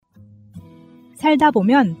살다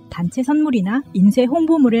보면 단체 선물이나 인쇄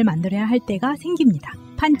홍보물을 만들어야 할 때가 생깁니다.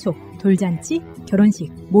 판촉, 돌잔치, 결혼식,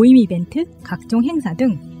 모임 이벤트, 각종 행사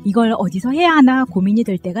등 이걸 어디서 해야 하나 고민이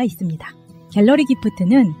될 때가 있습니다. 갤러리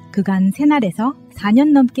기프트는 그간 새날에서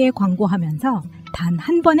 4년 넘게 광고하면서 단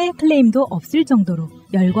한 번의 클레임도 없을 정도로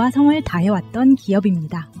열과 성을 다해왔던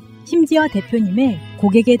기업입니다. 심지어 대표님의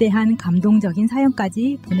고객에 대한 감동적인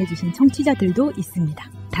사연까지 보내주신 청취자들도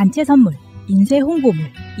있습니다. 단체 선물, 인쇄 홍보물,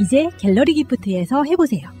 이제 갤러리 기프트에서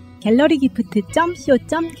해보세요.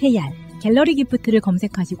 갤러리기프트.co.kr 갤러리 기프트를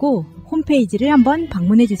검색하시고 홈페이지를 한번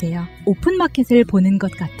방문해주세요. 오픈마켓을 보는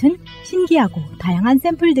것 같은 신기하고 다양한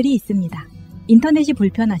샘플들이 있습니다. 인터넷이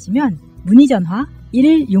불편하시면 문의전화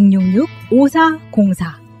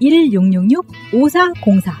 1666-5404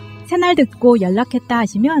 1666-5404 새날 듣고 연락했다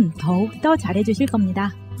하시면 더욱더 잘해주실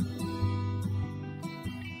겁니다.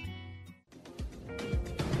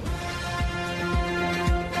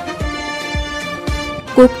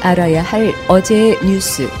 꼭 알아야 할 어제의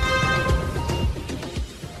뉴스.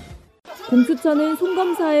 공수처는 송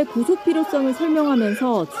검사의 구속 필요성을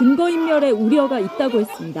설명하면서 증거인멸의 우려가 있다고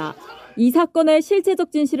했습니다. 이 사건의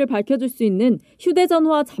실체적 진실을 밝혀줄 수 있는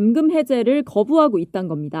휴대전화 잠금 해제를 거부하고 있다는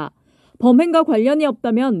겁니다. 범행과 관련이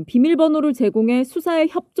없다면 비밀번호를 제공해 수사에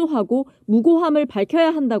협조하고 무고함을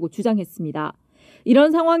밝혀야 한다고 주장했습니다.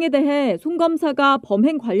 이런 상황에 대해 송 검사가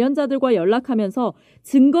범행 관련자들과 연락하면서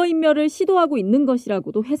증거인멸을 시도하고 있는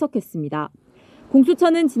것이라고도 해석했습니다.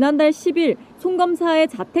 공수처는 지난달 10일 송 검사의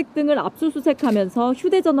자택 등을 압수수색하면서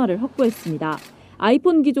휴대전화를 확보했습니다.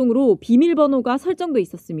 아이폰 기종으로 비밀번호가 설정돼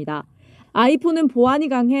있었습니다. 아이폰은 보안이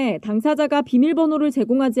강해 당사자가 비밀번호를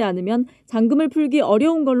제공하지 않으면 잠금을 풀기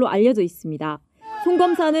어려운 걸로 알려져 있습니다. 송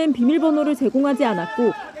검사는 비밀번호를 제공하지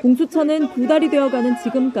않았고 공수처는 2달이 되어가는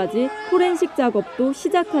지금까지 포렌식 작업도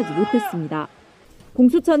시작하지 못했습니다.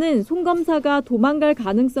 공수처는 송 검사가 도망갈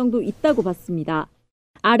가능성도 있다고 봤습니다.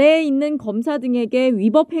 아래에 있는 검사 등에게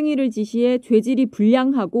위법 행위를 지시해 죄질이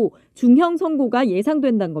불량하고 중형 선고가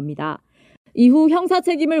예상된다는 겁니다. 이후 형사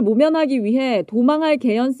책임을 모면하기 위해 도망할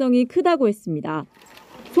개연성이 크다고 했습니다.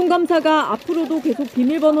 송 검사가 앞으로도 계속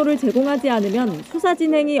비밀번호를 제공하지 않으면 수사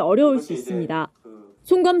진행이 어려울 수 있습니다.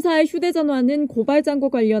 송 검사의 휴대전화는 고발장과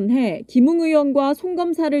관련해 김웅 의원과 송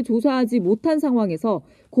검사를 조사하지 못한 상황에서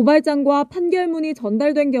고발장과 판결문이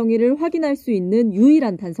전달된 경위를 확인할 수 있는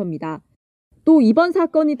유일한 단서입니다. 또 이번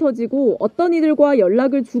사건이 터지고 어떤 이들과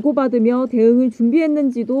연락을 주고받으며 대응을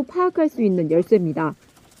준비했는지도 파악할 수 있는 열쇠입니다.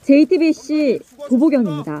 JTBC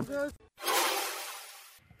조보경입니다.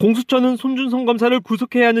 공수처는 손준성 검사를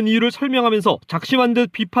구속해야 하는 이유를 설명하면서 작심한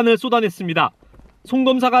듯 비판을 쏟아냈습니다. 송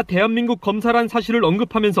검사가 대한민국 검사란 사실을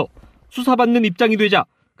언급하면서 수사받는 입장이 되자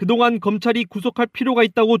그동안 검찰이 구속할 필요가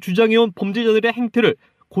있다고 주장해온 범죄자들의 행태를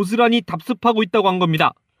고스란히 답습하고 있다고 한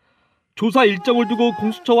겁니다. 조사 일정을 두고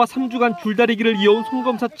공수처와 3주간 줄다리기를 이어온 송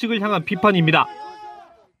검사 측을 향한 비판입니다.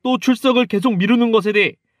 또 출석을 계속 미루는 것에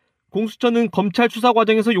대해 공수처는 검찰 수사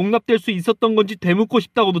과정에서 용납될 수 있었던 건지 되묻고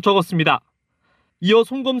싶다고도 적었습니다. 이어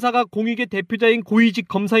송 검사가 공익의 대표자인 고위직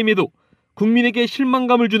검사임에도 국민에게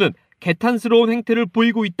실망감을 주는 개탄스러운 행태를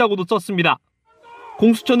보이고 있다고도 썼습니다.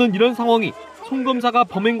 공수처는 이런 상황이 송 검사가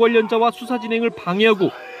범행 관련자와 수사 진행을 방해하고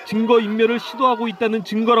증거인멸을 시도하고 있다는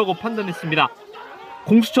증거라고 판단했습니다.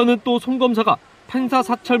 공수처는 또 송 검사가 판사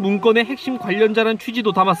사찰 문건의 핵심 관련자란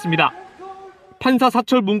취지도 담았습니다. 판사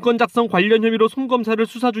사찰 문건 작성 관련 혐의로 송 검사를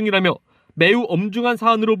수사 중이라며 매우 엄중한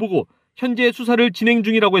사안으로 보고 현재 수사를 진행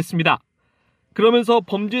중이라고 했습니다. 그러면서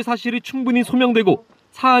범죄 사실이 충분히 소명되고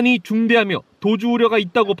사안이 중대하며 도주 우려가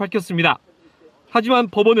있다고 밝혔습니다. 하지만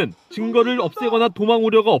법원은 증거를 없애거나 도망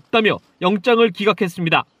우려가 없다며 영장을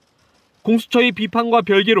기각했습니다. 공수처의 비판과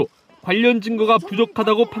별개로 관련 증거가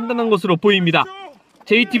부족하다고 판단한 것으로 보입니다.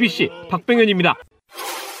 JTBC 박병현입니다.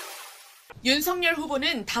 윤석열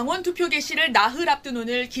후보는 당원 투표 개시를 나흘 앞둔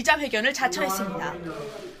오늘 기자회견을 자처했습니다.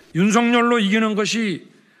 윤석열로 이기는 것이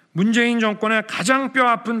문재인 정권의 가장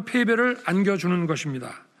뼈아픈 패배를 안겨주는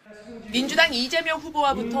것입니다. 민주당 이재명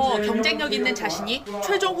후보와부터 경쟁력 있는 자신이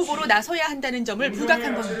최종 후보로 나서야 한다는 점을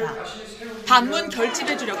부각한 겁니다. 반문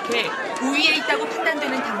결집에 주력해 우위에 있다고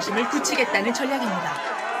판단되는 당심을 굳히겠다는 전략입니다.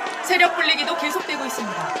 세력 분리기도 계속되고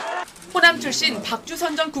있습니다. 호남 출신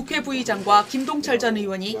박주선 전 국회 부의장과 김동철 전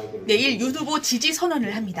의원이 내일 윤 후보 지지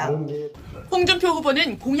선언을 합니다. 홍준표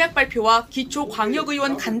후보는 공약 발표와 기초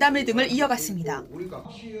광역의원 간담회 등을 이어갔습니다.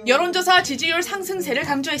 여론조사 지지율 상승세를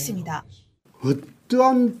강조했습니다.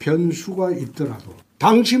 어떠한 변수가 있더라도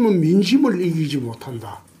당심은 민심을 이기지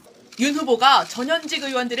못한다. 윤 후보가 전현직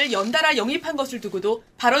의원들을 연달아 영입한 것을 두고도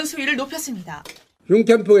발언 수위를 높였습니다. 윤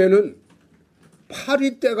캠프에는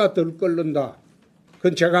파리떼가 덜 끓는다.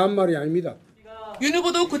 그건 제가 한 말이 아닙니다. 윤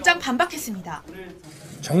후보도 곧장 반박했습니다.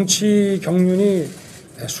 정치 경륜이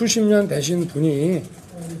수십 년 되신 분이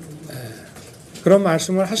그런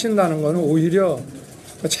말씀을 하신다는 것은 오히려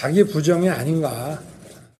자기 부정이 아닌가.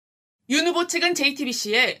 윤 후보 측은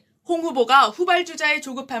JTBC에 홍 후보가 후발주자의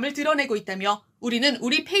조급함을 드러내고 있다며 우리는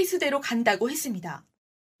우리 페이스대로 간다고 했습니다.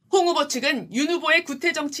 홍 후보 측은 윤 후보의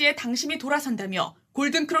구태 정치에 당심이 돌아선다며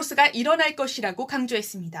골든크로스가 일어날 것이라고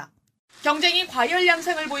강조했습니다. 경쟁이 과열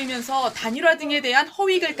양상을 보이면서 단일화 등에 대한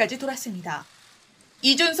허위글까지 돌았습니다.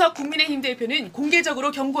 이준석 국민의힘 대표는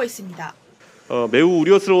공개적으로 경고했습니다. 매우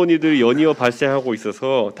우려스러운 일들이 연이어 발생하고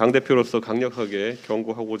있어서 당대표로서 강력하게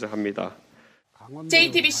경고하고자 합니다.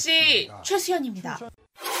 JTBC 최수연입니다.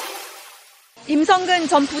 임성근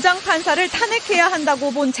전 부장판사를 탄핵해야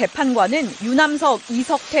한다고 본 재판관은 유남석,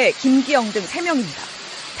 이석태, 김기영 등 3명입니다.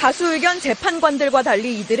 다수 의견 재판관들과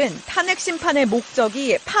달리 이들은 탄핵 심판의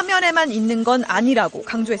목적이 파면에만 있는 건 아니라고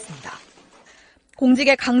강조했습니다.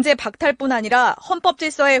 공직의 강제 박탈뿐 아니라 헌법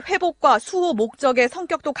질서의 회복과 수호 목적의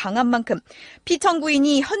성격도 강한 만큼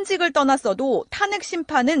피청구인이 현직을 떠났어도 탄핵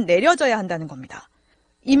심판은 내려져야 한다는 겁니다.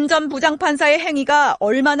 임 전 부장판사의 행위가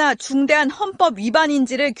얼마나 중대한 헌법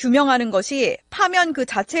위반인지를 규명하는 것이 파면 그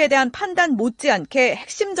자체에 대한 판단 못지않게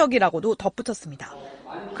핵심적이라고도 덧붙였습니다.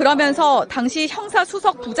 그러면서 당시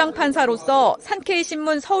형사수석 부장판사로서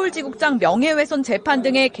산케이신문 서울지국장 명예훼손 재판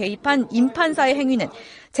등에 개입한 임 판사의 행위는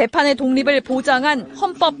재판의 독립을 보장한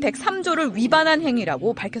헌법 103조를 위반한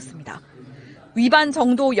행위라고 밝혔습니다. 위반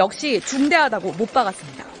정도 역시 중대하다고 못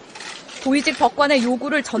박았습니다. 고위직 법관의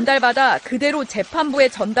요구를 전달받아 그대로 재판부에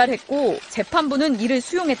전달했고 재판부는 이를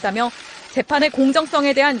수용했다며 재판의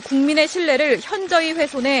공정성에 대한 국민의 신뢰를 현저히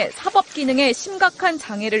훼손해 사법 기능에 심각한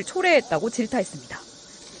장애를 초래했다고 질타했습니다.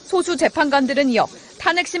 소수 재판관들은 이어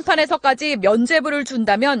탄핵 심판에서까지 면죄부를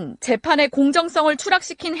준다면 재판의 공정성을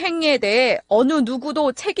추락시킨 행위에 대해 어느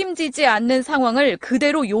누구도 책임지지 않는 상황을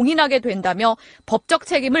그대로 용인하게 된다며 법적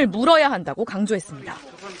책임을 물어야 한다고 강조했습니다.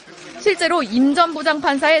 실제로 임 전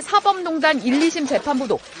부장판사의 사법농단 1, 2심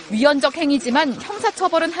재판부도 위헌적 행위지만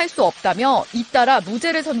형사처벌은 할 수 없다며 잇따라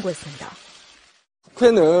무죄를 선고했습니다.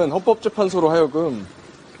 국회는 헌법재판소로 하여금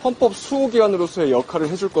헌법 수호기관으로서의 역할을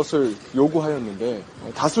해줄 것을 요구하였는데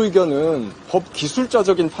다수 의견은 법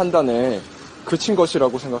기술자적인 판단에 그친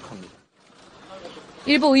것이라고 생각합니다.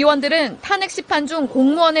 일부 의원들은 탄핵 심판 중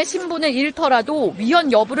공무원의 신분을 잃더라도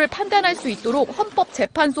위헌 여부를 판단할 수 있도록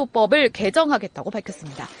헌법재판소법을 개정하겠다고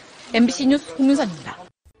밝혔습니다. MBC 뉴스 공윤선입니다.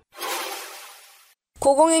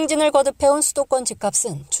 고공행진을 거듭해온 수도권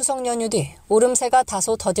집값은 추석 연휴 뒤 오름세가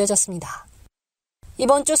다소 더뎌졌습니다.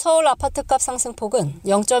 이번 주 서울 아파트값 상승폭은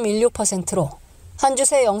 0.16%로 한 주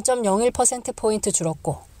새 0.01%포인트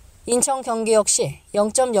줄었고 인천, 경기 역시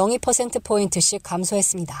 0.02%포인트씩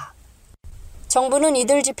감소했습니다. 정부는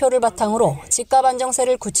이들 지표를 바탕으로 집값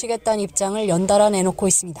안정세를 굳히겠다는 입장을 연달아 내놓고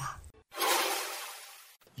있습니다.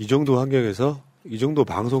 이 정도 환경에서 이 정도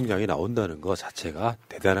방송량이 나온다는 것 자체가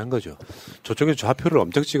대단한 거죠. 저쪽에 좌표를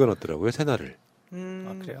엄청 찍어놨더라고요, 새날을.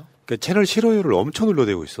 아, 그래요? 그러니까 채널 실어율을 엄청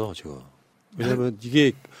눌러대고 있어, 지금. 왜냐면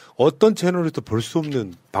이게 어떤 채널에도 볼 수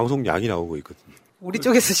없는 방송량이 나오고 있거든요. 우리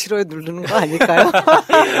쪽에서 싫어요 누르는 거 아닐까요?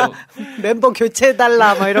 멤버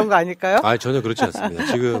교체해달라 뭐 이런 거 아닐까요? 아, 전혀 그렇지 않습니다.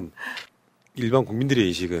 지금 일반 국민들의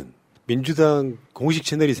인식은 민주당 공식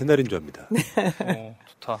채널이 새날인 줄 압니다.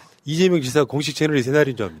 좋다. 이재명 지사 공식 채널이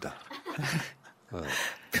새날인 줄 압니다.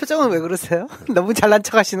 표정은 왜 그러세요? 너무 잘난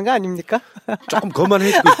척 하시는 거 아닙니까? 조금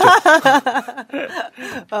거만해지고 있죠.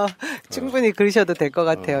 충분히 그러셔도 될 것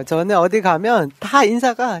같아요. 저는 어디 가면 다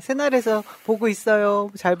인사가 새날에서 보고 있어요.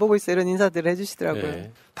 잘 보고 있어요. 이런 인사들을 해주시더라고요.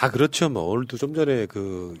 네. 다 그렇죠. 뭐 오늘도 좀 전에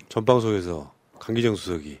그 전방송에서 강기정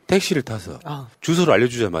수석이 택시를 타서 주소를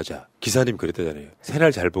알려주자마자 기사님 그랬다잖아요.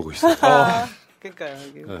 새날 잘 보고 있어요.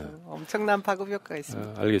 그러니까요. 엄청난 파급 효과가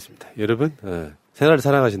있습니다. 알겠습니다. 여러분 새날을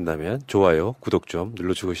사랑하신다면 좋아요, 구독 좀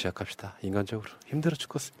눌러주고 시작합시다. 인간적으로 힘들어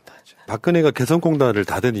죽겠습니다. 박근혜가 개성공단을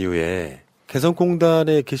닫은 이후에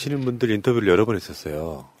개성공단에 계시는 분들 인터뷰를 여러 번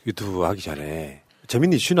했었어요. 유튜브 하기 전에.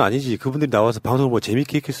 재밌는 이슈는 아니지. 그분들이 나와서 방송을 뭐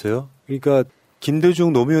재밌게 했겠어요? 그러니까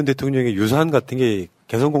김대중 노무현 대통령의 유산 같은 게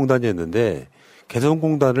개성공단이었는데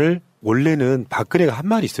개성공단을 원래는 박근혜가 한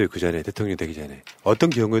말이 있어요. 그 전에 대통령 되기 전에 어떤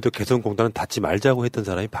경우에도 개성공단은 닫지 말자고 했던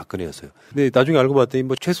사람이 박근혜였어요. 근데 나중에 알고 봤더니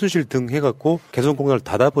뭐 최순실 등 해갖고 개성공단을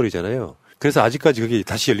닫아버리잖아요. 그래서 아직까지 그게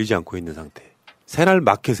다시 열리지 않고 있는 상태. 새날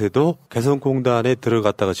마켓에도 개성공단에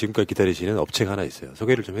들어갔다가 지금까지 기다리시는 업체가 하나 있어요.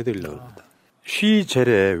 소개를 좀 해드리려고 합니다.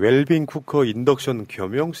 쉬젤의 웰빙 쿠커 인덕션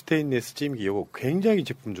겸용 스테인리스 찜기 이거 굉장히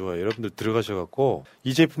제품 좋아요. 여러분들 들어가셔갖고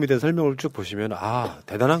이 제품에 대한 설명을 쭉 보시면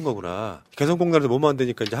대단한 거구나. 개성공단에서 못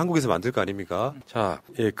만드니까 이제 한국에서 만들 거 아닙니까? 자,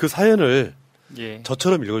 그 사연을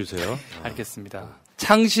저처럼 읽어주세요. 알겠습니다.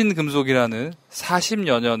 창신금속이라는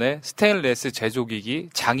 40여 년의 스테인레스 제조기기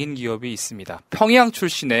장인 기업이 있습니다. 평양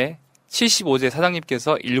출신의 75세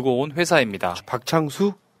사장님께서 일궈온 회사입니다.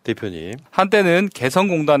 박창수 대표님. 한때는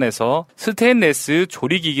개성공단에서 스테인레스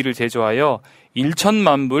조리기기를 제조하여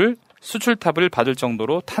 1천만 불 수출탑을 받을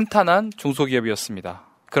정도로 탄탄한 중소기업이었습니다.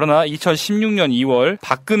 그러나 2016년 2월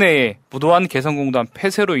박근혜의 무도한 개성공단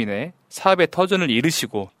폐쇄로 인해 사업의 터전을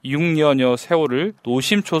잃으시고 6년여 세월을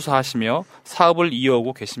노심초사하시며 사업을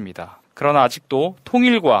이어오고 계십니다. 그러나 아직도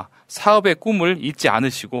통일과 사업의 꿈을 잊지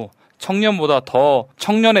않으시고 청년보다 더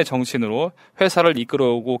청년의 정신으로 회사를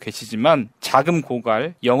이끌어오고 계시지만 자금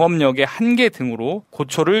고갈, 영업력의 한계 등으로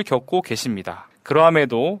고초를 겪고 계십니다.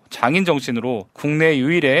 그러함에도 장인 정신으로 국내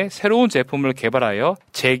유일의 새로운 제품을 개발하여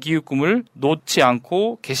재기의 꿈을 놓지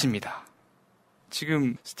않고 계십니다.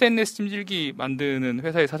 지금 스테인레스 찜질기 만드는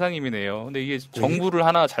회사의 사장님이네요. 근데 이게 정부를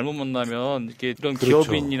하나 잘못 만나면 이렇게 이런 그렇죠.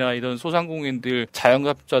 기업인이나 이런 소상공인들,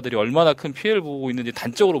 자영업자들이 얼마나 큰 피해를 보고 있는지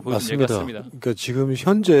단적으로 보여준 것 같습니다. 그러니까 지금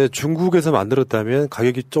현재 중국에서 만들었다면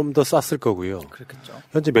가격이 좀 더 쌌을 거고요. 그렇겠죠.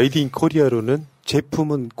 현재 메이드 인 코리아로는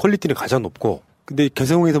제품은 퀄리티는 가장 높고, 근데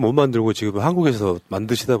개성공에서 못 만들고 지금 한국에서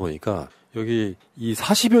만드시다 보니까 여기 이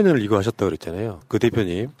 40여 년을 이거 하셨다고 그랬잖아요. 그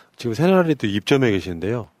대표님 지금 새날에도 입점해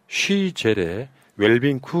계시는데요. 쉬젤의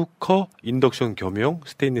웰빙 쿠커 인덕션 겸용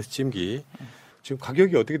스테인리스 찜기. 지금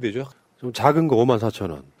가격이 어떻게 되죠? 좀 작은 거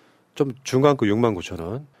 54,000원, 좀 중간 거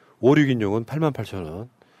 69,000원, 5, 6인용은 88,000원.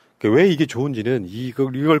 왜 이게 좋은지는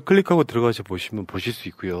이걸 클릭하고 들어가서 보시면 보실 수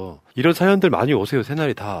있고요. 이런 사연들 많이 오세요.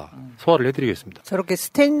 새날이 다 소화를 해드리겠습니다. 저렇게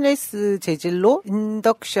스테인레스 재질로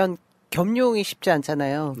인덕션 겸용이 쉽지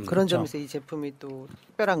않잖아요. 그런 그렇죠. 점에서 이 제품이 또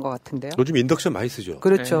특별한 것 같은데요. 요즘 인덕션 많이 쓰죠.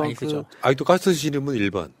 그렇죠. 네, 많이 쓰죠. 아직도 가스 쓰시는 분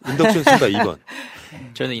 1번, 인덕션 쓴다 2번.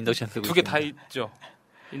 저는 인덕션 쓰고 두 개 다 있죠.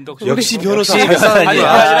 인덕션. 역시 변호사 역시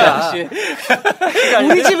변호사.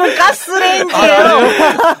 우리 집은 가스레인지예요.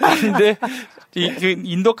 근데 그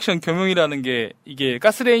인덕션 겸용이라는 게 이게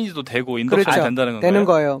가스레인지도 되고 인덕션이 그렇죠. 된다는 건가요? 되는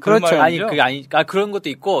거예요. 그렇죠. 아니 그게 그런 것도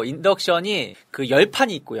있고 인덕션이 그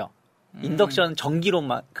열판이 있고요. 인덕션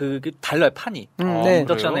전기로만 달라요 판이. 네.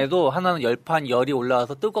 인덕션에도 하나는 열판 열이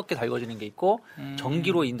올라와서 뜨겁게 달궈주는 게 있고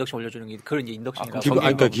전기로 인덕션 올려주는 게 그런 이제 인덕션이라고.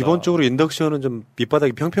 그러니까 기본적으로 인덕션은 좀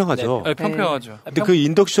밑바닥이 평평하죠. 네, 평평하죠. 근데 그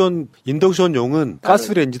인덕션용은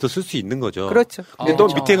가스레인지도 쓸 수 있는 거죠. 그렇죠. 근데 또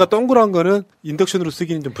밑에가 동그란 거는 인덕션으로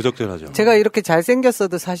쓰기는 좀 부적절하죠. 제가 이렇게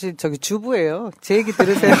잘생겼어도 사실 저기 주부예요. 제 얘기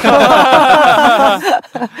들으세요.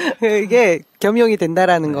 이게 겸용이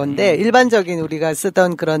된다라는 건데 일반적인 우리가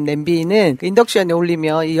쓰던 그런 냄비는 인덕션에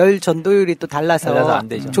올리면 이 열 전도율이 또 달라서 안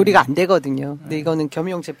되죠. 조리가 안 되거든요. 근데 이거는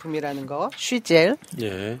겸용 제품이라는 거. 쉬젤.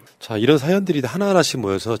 예. 자, 이런 사연들이 하나하나씩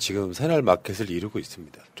모여서 지금 새날 마켓을 이루고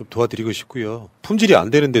있습니다. 좀 도와드리고 싶고요. 품질이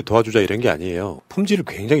안 되는데 도와주자 이런 게 아니에요. 품질이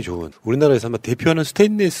굉장히 좋은 우리나라에서 아마 대표하는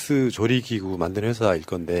스테인리스 조리기구 만드는 회사일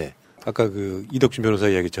건데 아까 그 이덕준 변호사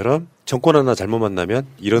이야기처럼 정권 하나 잘못 만나면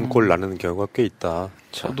이런 꼴 나는 경우가 꽤 있다.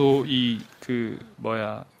 저도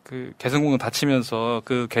개성공단 닫히면서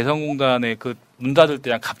그 개성공단에 그 문 닫을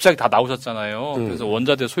때 갑자기 다 나오셨잖아요. 그래서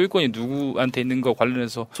원자재 소유권이 누구한테 있는 거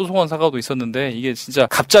관련해서 소송한 사과도 있었는데 이게 진짜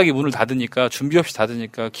갑자기 문을 닫으니까 준비 없이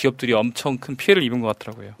닫으니까 기업들이 엄청 큰 피해를 입은 것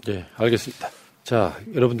같더라고요. 네, 알겠습니다. 자,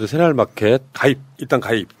 여러분들 새날 마켓 일단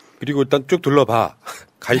가입. 그리고 일단 쭉 둘러봐.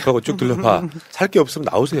 가입하고 쭉 둘러봐. 살 게 없으면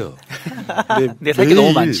나오세요. 근데 살 게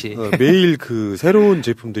너무 많지. 매일 그 새로운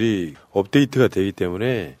제품들이 업데이트가 되기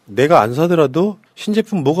때문에 내가 안 사더라도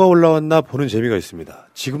신제품 뭐가 올라왔나 보는 재미가 있습니다.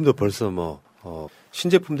 지금도 벌써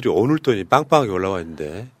신제품들이 오늘 또니 빵빵하게 올라와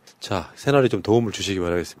있는데 자, 새날에 좀 도움을 주시기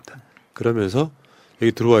바라겠습니다. 그러면서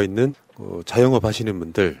여기 들어와 있는 자영업 하시는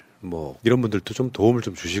분들 이런 분들도 좀 도움을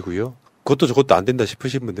좀 주시고요. 그것도 저것도 안 된다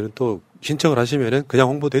싶으신 분들은 또 신청을 하시면은 그냥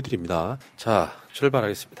홍보도 해드립니다. 자,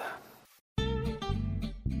 출발하겠습니다.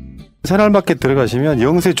 새날마켓 들어가시면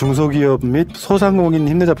영세 중소기업 및 소상공인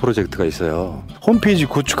힘내자 프로젝트가 있어요. 홈페이지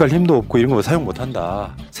구축할 힘도 없고 이런 거 사용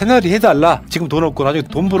못한다. 새날이 해달라. 지금 돈 없고 나중에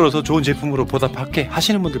돈 벌어서 좋은 제품으로 보답할게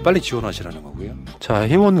하시는 분들 빨리 지원하시라는 거고요. 자,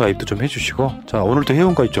 회원 가입도 좀 해주시고 자, 오늘도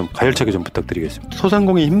회원 가입 좀 가열차게 좀 부탁드리겠습니다.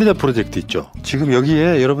 소상공인 힘내자 프로젝트 있죠. 지금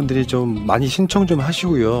여기에 여러분들이 좀 많이 신청 좀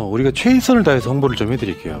하시고요. 우리가 최선을 다해서 홍보를 좀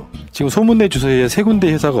해드릴게요. 지금 소문내 주소에 3군데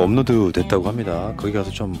회사가 업로드 됐다고 합니다. 거기 가서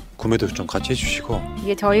좀 구매도 좀 같이 해주시고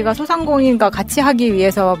이게 저희가 소상공인과 같이 하기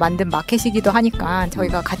위해서 만든 마켓이기도 하니까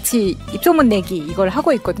저희가 같이 입소문 내기 이걸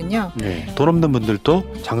하고 있거든요. 네, 돈 없는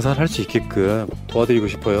분들도 장사를 할 수 있게끔 도와드리고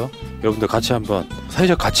싶어요. 여러분들 같이 한번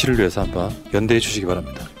사회적 가치를 위해서 한번 연대해 주시기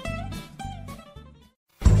바랍니다.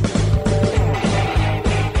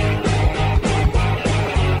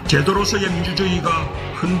 제도로서의 민주주의가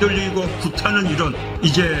흔들리고 구타는 일은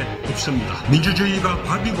이제 없습니다. 민주주의가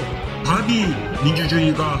밥이고 밥이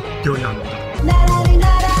민주주의가 되어야 합니다.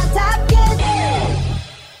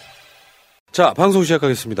 자, 방송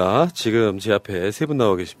시작하겠습니다. 지금 제 앞에 세 분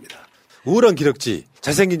나와 계십니다. 우울한 기럭지,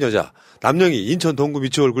 잘생긴 여자, 남영희 인천 동구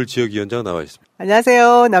미추 얼굴 지역위원장 나와 있습니다.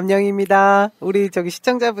 안녕하세요. 남영희입니다. 우리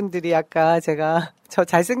시청자분들이 아까 제가 저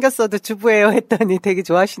잘생겼어도 주부예요 했더니 되게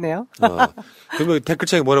좋아하시네요. 그러면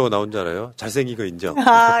댓글창에 뭐라고 나온 줄 알아요? 잘생긴 거 인정.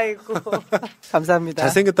 아이고. 감사합니다.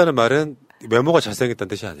 잘생겼다는 말은 외모가 잘생겼다는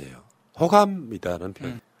뜻이 아니에요. 호감이다는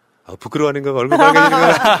표현. 부끄러워하는 거가 얼굴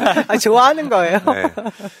빨개지는 거. 좋아하는 거예요. 네.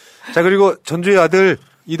 자, 그리고 전주의 아들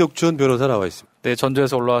이덕준 변호사 나와 있습니다. 네,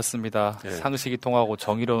 전주에서 올라왔습니다. 네. 상식이 통하고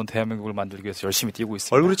정의로운 대한민국을 만들기 위해서 열심히 뛰고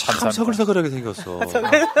있습니다. 얼굴이 참 감사합니다. 서글서글하게 생겼어.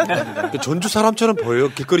 전주 사람처럼 보여요.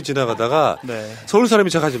 길거리 지나가다가 네. 서울 사람이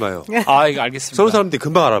척하지 마요. 아, 이거 알겠습니다. 서울 사람들이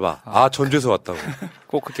금방 알아봐. 전주에서 왔다고.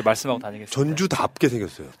 꼭 그렇게 말씀하고 다니겠습니다. 전주답게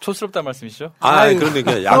생겼어요. 촌스럽다는 말씀이시죠? 그런데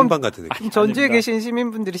그냥 양반 같은 느낌. 전주에 계신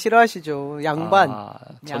시민분들이 싫어하시죠. 양반.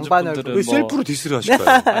 양반 얼굴. 왜 셀프로 디스를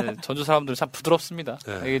하실까요? 아니, 전주 사람들은 참 부드럽습니다.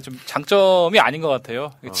 네. 이게 좀 장점이 아닌 것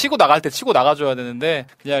같아요. 치고 나갈 때 치고 나가줘야 되는데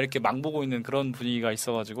그냥 이렇게 막 보고 있는 그런 분위기가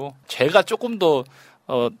있어가지고 제가 조금 더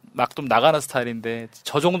막 좀 나가는 스타일인데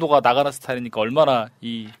저 정도가 나가는 스타일이니까 얼마나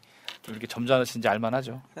좀 이렇게 점잖으신지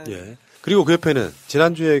알만하죠. 예. 그리고 그 옆에는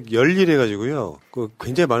지난주에 열일해가지고요.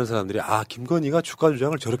 굉장히 많은 사람들이 김건희가 주가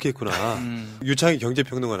조작을 저렇게 했구나. 유창희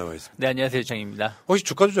경제평론가 나와 있습니다. 네, 안녕하세요. 유창희입니다. 혹시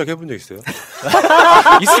주가 조작 해본 적 있어요?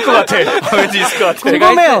 있을 것 같아. 왠지 있을 것 같아.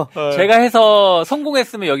 궁금해요. 제가 해서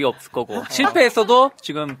성공했으면 여기 없을 거고 실패했어도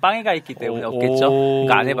지금 빵에가 있기 때문에 없겠죠.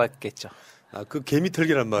 그러니까 안 해봤겠죠. 그 개미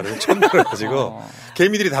털기란 말을 처음 들어가지고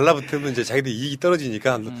개미들이 달라붙으면 이제 자기들 이익이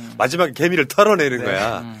떨어지니까 마지막에 개미를 털어내는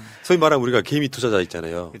거야. 소위 말하면 우리가 개미 투자자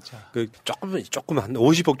있잖아요. 그쵸. 조금 한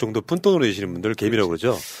 50억 정도 푼돈으로 내시는 분들 개미라고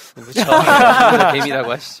그러죠. 그렇죠.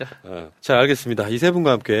 개미라고 하시죠. 자, 알겠습니다. 이 세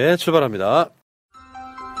분과 함께 출발합니다.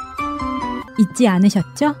 잊지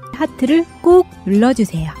않으셨죠? 하트를 꼭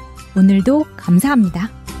눌러주세요. 오늘도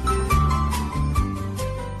감사합니다.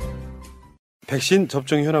 백신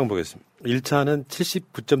접종 현황 보겠습니다. 1차는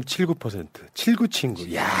 79.79%. 79친구.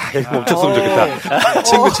 이야, 이거 멈췄으면 좋겠다.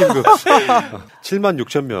 친구. 7만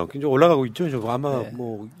 6천 명. 이제 올라가고 있죠. 아마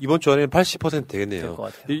이번 주 안에 80% 되겠네요.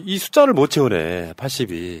 이 숫자를 못 채우네.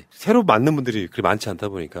 80이. 새로 맞는 분들이 그렇게 많지 않다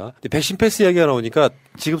보니까. 백신 패스 이야기가 나오니까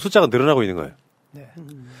지금 숫자가 늘어나고 있는 거예요. 네.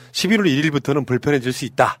 11월 1일부터는 불편해질 수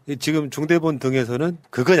있다. 지금 중대본 등에서는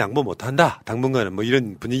그건 양보 못한다. 당분간은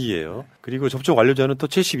이런 분위기예요. 그리고 접종 완료자는 또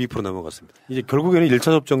 72% 넘어갔습니다. 이제 결국에는 1차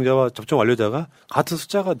접종자와 접종 완료자가 같은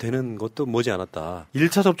숫자가 되는 것도 머지않았다.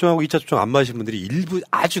 1차 접종하고 2차 접종 안 맞으신 분들이 일부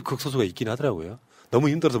아주 극소수가 있긴 하더라고요. 너무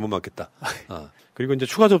힘들어서 못 맞겠다. 그리고 이제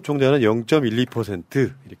추가 접종자는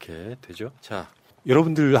 0.12% 이렇게 되죠. 자,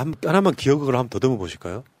 여러분들 하나만 기억을 한번 더듬어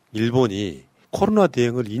보실까요? 일본이 코로나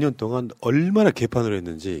대응을 2년 동안 얼마나 개판으로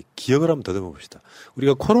했는지 기억을 한번 더듬어 봅시다.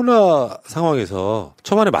 우리가 코로나 상황에서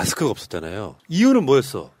초반에 마스크가 없었잖아요. 이유는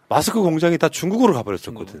뭐였어? 마스크 공장이 다 중국으로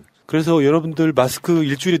가버렸었거든. 그래서 여러분들 마스크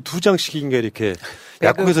일주일에 2장씩인가 이렇게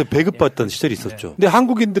약국에서 배급받던 시절이 있었죠. 근데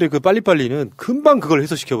한국인들의 그 빨리빨리는 금방 그걸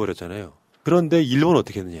해소시켜버렸잖아요. 그런데 일본은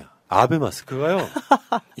어떻게 했느냐? 아베 마스크가요.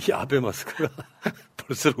 이 아베 마스크가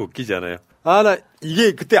볼수록 웃기지 않아요?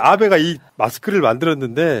 이게 그때 아베가 이 마스크를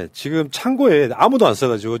만들었는데 지금 창고에 아무도 안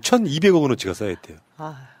써가지고 1,200억 원어치가 쌓여있대요.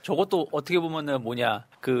 저것도 어떻게 보면은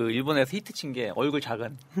일본에서 히트친 게 얼굴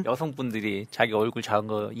작은 여성분들이 자기 얼굴 작은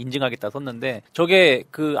거 인증하겠다 썼는데 저게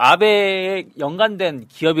아베에 연관된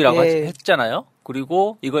기업이라고 했잖아요.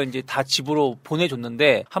 그리고 이거 이제 다 집으로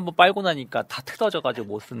보내줬는데 한번 빨고 나니까 다 뜯어져가지고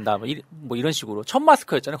못 쓴다. 이런 식으로. 첫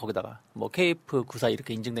마스크였잖아요. 거기다가 KF94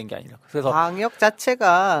 이렇게 인증된 게 아니라. 그래서 방역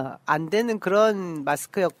자체가 안 되는 그런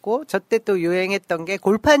마스크였고 저때 또 유행했던 게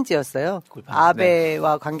골판지였어요.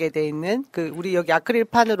 아베와 관계돼 있는 우리 여기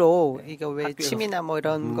아크릴판으로 이거 왜 침이나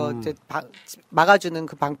이런 거 막아주는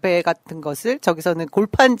그 방패 같은 것을 저기서는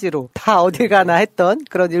골판지로 다 어딜 가나 했던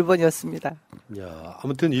그런 일본이었습니다. 야,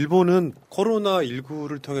 아무튼 일본은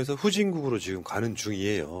코로나19를 통해서 후진국으로 지금 가는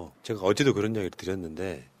중이에요. 제가 어제도 그런 이야기를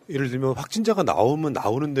드렸는데 예를 들면 확진자가 나오면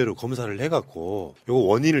나오는 대로 검사를 해갖고 요거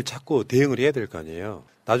원인을 찾고 대응을 해야 될 거 아니에요.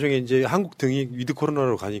 나중에 이제 한국 등이 위드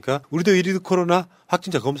코로나로 가니까 우리도 위드 코로나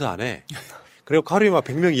확진자 검사 안 해. 그리고 하루에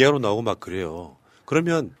 100명 이하로 나오고 그래요.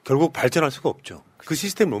 그러면 결국 발전할 수가 없죠. 그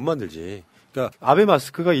시스템을 못 만들지. 그러니까 아베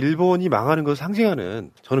마스크가 일본이 망하는 것을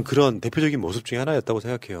상징하는 저는 그런 대표적인 모습 중에 하나였다고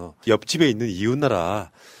생각해요. 옆집에 있는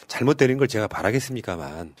이웃나라 잘못되는 걸 제가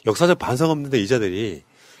바라겠습니까만 역사적 반성 없는 대의자들이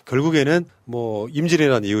결국에는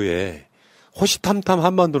임진왜란 이후에 호시탐탐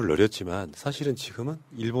한반도를 노렸지만 사실은 지금은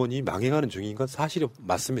일본이 망해가는 중인 건 사실이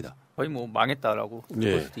맞습니다. 거의 망했다라고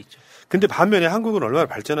볼 수도 있죠. 근데 반면에 한국은 얼마나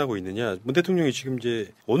발전하고 있느냐. 문 대통령이 지금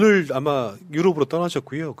이제 오늘 아마 유럽으로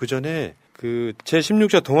떠나셨고요. 그 전에 그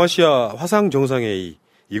제16차 동아시아 화상 정상회의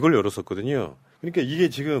이걸 열었었거든요. 그러니까 이게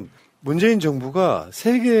지금 문재인 정부가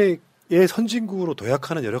세계의 선진국으로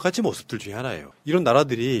도약하는 여러 가지 모습들 중에 하나예요. 이런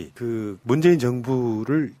나라들이 그 문재인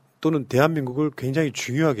정부를 또는 대한민국을 굉장히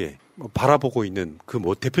중요하게 바라보고 있는 그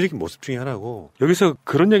대표적인 모습 중에 하나고, 여기서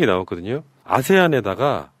그런 얘기 나왔거든요.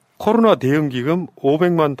 아세안에다가 코로나 대응기금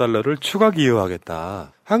 500만 달러를 추가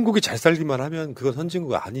기여하겠다. 한국이 잘 살기만 하면 그건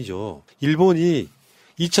선진국이 아니죠. 일본이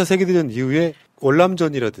 2차 세계대전 이후에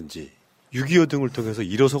월남전이라든지 6.25 등을 통해서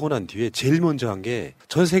일어서고 난 뒤에 제일 먼저 한 게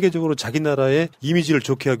전 세계적으로 자기 나라의 이미지를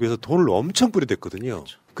좋게 하기 위해서 돈을 엄청 뿌려댔거든요.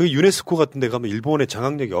 그렇죠. 그 유네스코 같은 데 가면 일본의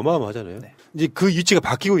장악력이 어마어마하잖아요. 네. 이제 그 위치가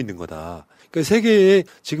바뀌고 있는 거다. 그러니까 세계에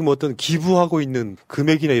지금 어떤 기부하고 있는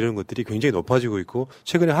금액이나 이런 것들이 굉장히 높아지고 있고,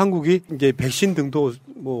 최근에 한국이 이제 백신 등도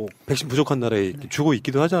뭐 백신 부족한 나라에 주고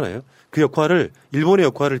있기도 하잖아요. 그 역할을, 일본의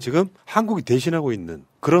역할을 지금 한국이 대신하고 있는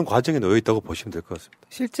그런 과정에 놓여 있다고 보시면 될 것 같습니다.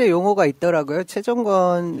 실제 용어가 있더라고요.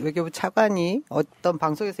 최종건 외교부 차관이 어떤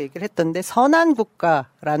방송에서 얘기를 했던데, 선한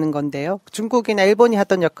국가라는 건데요. 중국이나 일본이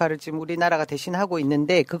하던 역할을 지금 우리나라가 대신하고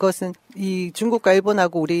있는데, 그것은 이 중국과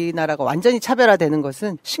일본하고 우리나라가 완전히 차별화되는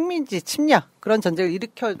것은 식민지 침략, 그런 전쟁을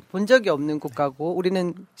일으켜 본 적이 없는 국가고,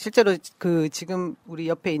 우리는 실제로 그 지금 우리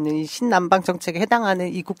옆에 있는 이 신남방 정책에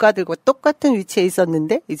해당하는 이 국가들과 똑같은 위치에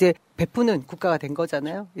있었는데 이제 베푸는 국가가 된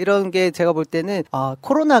거잖아요. 이런 게 제가 볼 때는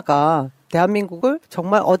코로나가 대한민국을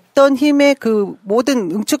정말 어떤 힘의 그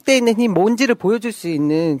모든 응축되어 있는 힘 뭔지를 보여줄 수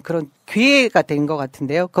있는 그런 기회가 된 것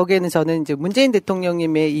같은데요. 거기에는 저는 이제 문재인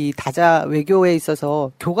대통령님의 이 다자 외교에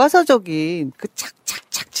있어서 교과서적인 그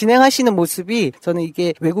착착착 진행하시는 모습이, 저는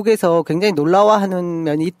이게 외국에서 굉장히 놀라워하는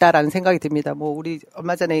면이 있다라는 생각이 듭니다. 뭐 우리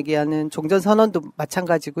얼마 전에 얘기하는 종전선언도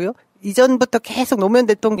마찬가지고요. 이전부터 계속 노무현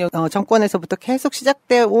대통령 정권에서부터 계속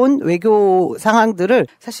시작되어 온 외교 상황들을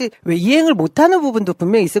사실 왜 이행을 못하는 부분도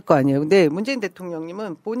분명히 있을 거 아니에요. 근데 문재인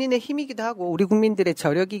대통령님은 본인의 힘이기도 하고 우리 국민들의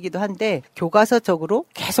저력이기도 한데, 교과서적으로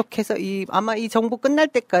계속해서 아마 이 정부 끝날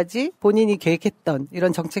때까지 본인이 계획했던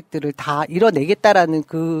이런 정책들을 다 이뤄내겠다라는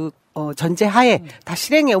그 전제하에 다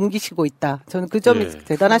실행에 옮기시고 있다. 저는 그 점이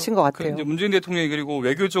대단하신 것 같아요. 이제 문재인 대통령이 그리고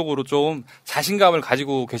외교적으로 좀 자신감을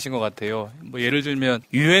가지고 계신 것 같아요. 뭐 예를 들면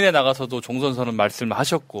유엔에 나가서도 종전선언 말씀을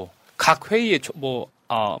하셨고, 각 회의에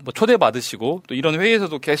초대받으시고, 또 이런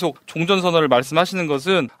회의에서도 계속 종전선언을 말씀하시는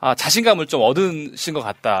것은 자신감을 좀 얻으신 것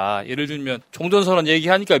같다. 예를 들면 종전선언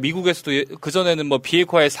얘기하니까 미국에서도 그전에는 뭐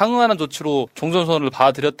비핵화에 상응하는 조치로 종전선언을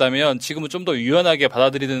받아들였다면 지금은 좀 더 유연하게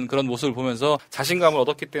받아들이는 그런 모습을 보면서 자신감을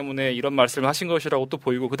얻었기 때문에 이런 말씀을 하신 것이라고 또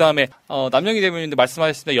보이고, 그 다음에 남영희 대변인도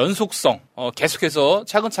말씀하셨습니다. 연속성, 계속해서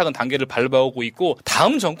차근차근 단계를 밟아오고 있고,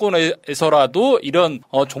 다음 정권에서라도 이런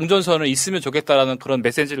종전선언이 있으면 좋겠다라는 그런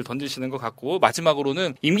메시지를 던지시는 것 같고, 마지막으로는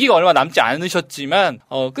임기가 얼마 남지 않으셨지만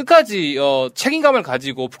끝까지 책임감을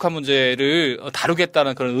가지고 북한 문제를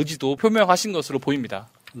다루겠다는 그런 의지도 표명하신 것으로 보입니다.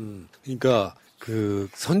 그러니까 그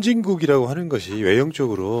선진국이라고 하는 것이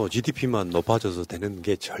외형적으로 GDP만 높아져서 되는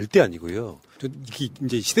게 절대 아니고요. 이게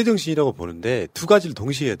이제 시대 정신이라고 보는데 두 가지를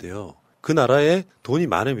동시에 해야 돼요. 그 나라에 돈이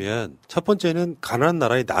많으면 첫 번째는 가난한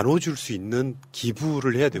나라에 나눠줄 수 있는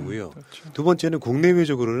기부를 해야 되고요. 그렇죠. 두 번째는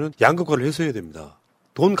국내외적으로는 양극화를 해소해야 됩니다.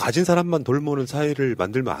 돈 가진 사람만 돌보는 사회를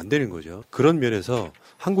만들면 안 되는 거죠. 그런 면에서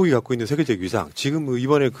한국이 갖고 있는 세계적 위상, 지금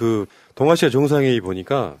이번에 그 동아시아 정상회의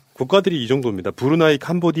보니까 국가들이 이 정도입니다. 브루나이,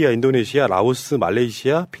 캄보디아, 인도네시아, 라오스,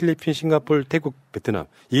 말레이시아, 필리핀, 싱가포르, 태국, 베트남.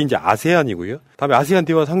 이게 이제 아세안이고요. 다음에 아세안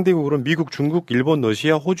대화 상대국으로는 미국, 중국, 일본,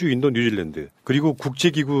 러시아, 호주, 인도, 뉴질랜드, 그리고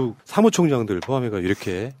국제기구 사무총장들 포함해서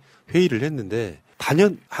이렇게 회의를 했는데,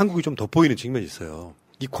 단연 한국이 좀 돋보이는 측면이 있어요.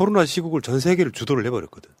 이 코로나 시국을 전 세계를 주도를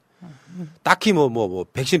해버렸거든. 딱히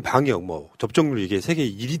백신 방역, 접종률 이게 세계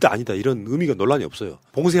 1위다 아니다 이런 의미가 논란이 없어요.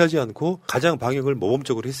 봉쇄하지 않고 가장 방역을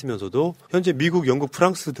모범적으로 했으면서도 현재 미국, 영국,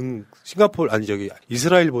 프랑스 등 싱가포르,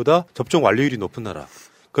 이스라엘보다 접종 완료율이 높은 나라.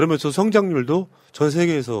 그러면서 성장률도 전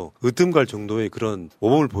세계에서 으뜸갈 정도의 그런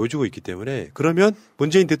모범을 보여주고 있기 때문에, 그러면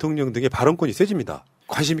문재인 대통령 등의 발언권이 세집니다.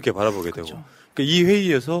 관심 있게 바라보게 되고. 그러니까 이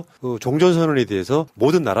회의에서 종전선언에 대해서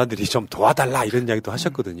모든 나라들이 좀 도와달라 이런 이야기도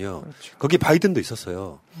하셨거든요. 거기 바이든도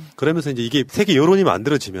있었어요. 그러면서 이제 이게 세계 여론이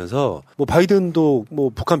만들어지면서 바이든도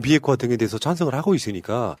북한 비핵화 등에 대해서 찬성을 하고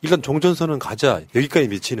있으니까 일단 종전선언 가자 여기까지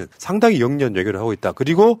미치는 상당히 영리한 외교를 하고 있다.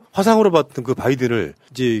 그리고 화상으로 봤던 그 바이든을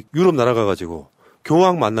이제 유럽 나라가 가지고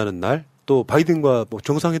교황 만나는 날 또 바이든과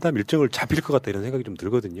정상회담 일정을 잡힐 것 같다 이런 생각이 좀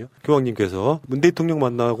들거든요. 교황님께서 문 대통령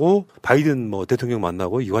만나고 바이든 대통령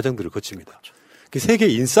만나고 이 과정들을 거칩니다. 세계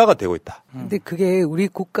인싸가 되고 있다. 근데 그게 우리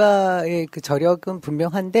국가의 그 저력은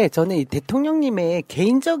분명한데 저는 이 대통령님의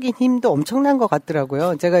개인적인 힘도 엄청난 것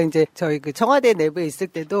같더라고요. 제가 이제 저희 그 청와대 내부에 있을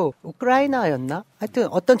때도 우크라이나였나? 하여튼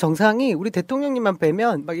어떤 정상이 우리 대통령님만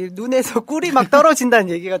뵈면 막 눈에서 꿀이 막 떨어진다는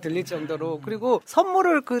얘기가 들릴 정도로 그리고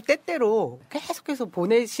선물을 그 때때로 계속해서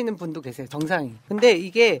보내시는 분도 계세요. 정상이. 근데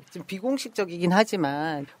이게 좀 비공식적이긴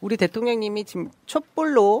하지만 우리 대통령님이 지금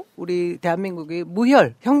촛불로 우리 대한민국이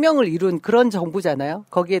무혈 혁명을 이룬 그런 정부잖아요.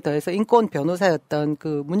 거기에 더해서 인권 변호사였던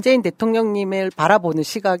그 문재인 대통령님을 바라보는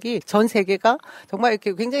시각이 전 세계가 정말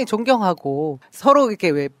이렇게 굉장히 존경하고 서로 이렇게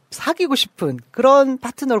왜 사귀고 싶은 그런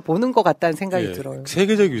파트너를 보는 것 같다는 생각이 들어요.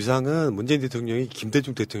 세계적 위상은 문재인 대통령이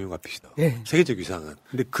김대중 대통령과 비슷해요. 세계적 위상은.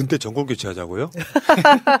 근데 근대 정권 교체하자고요?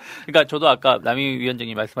 그러니까 저도 아까 남희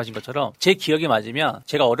위원장님 말씀하신 것처럼 제 기억이 맞으면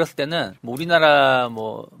제가 어렸을 때는 뭐 우리나라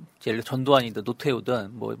뭐 예를 들어 전두환이든 노태우든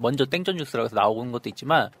뭐 먼저 땡전 뉴스라고 해서 나오는 것도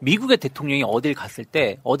있지만 미국의 대통령이 어딜 갔을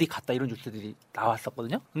때 어디 갔다 이런 뉴스들이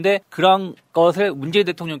나왔었거든요. 근데 그런 것을 문재인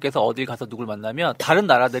대통령께서 어딜 가서 누굴 만나면 다른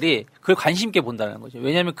나라들이 그걸 관심 있게 본다는 거죠.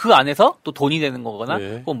 왜냐하면 그 안에서 또 돈이 되는 거거나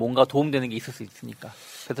혹은 뭔가 도움되는 게 있을 수 있으니까.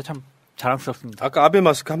 그래서 참 자랑스럽습니다. 아까 아베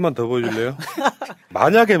마스크 한 번 더 보여줄래요?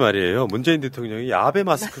 만약에 말이에요. 문재인 대통령이 아베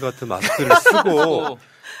마스크 같은 마스크를 쓰고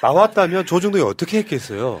나왔다면 조중동이 어떻게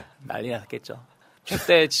했겠어요? 난리 났겠죠.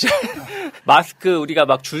 그때 진짜 마스크 우리가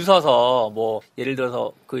막 줄 서서 뭐 예를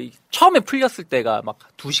들어서 그 처음에 풀렸을 때가 막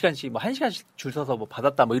 2시간씩 뭐 1시간씩 줄 서서 뭐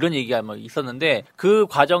받았다 뭐 이런 얘기가 뭐 있었는데 그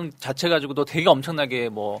과정 자체 가지고도 되게 엄청나게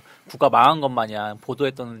뭐 국가 망한 것 마냥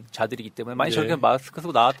보도했던 자들이기 때문에 만약 저렇게 마스크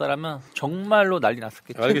쓰고 나왔다라면 정말로 난리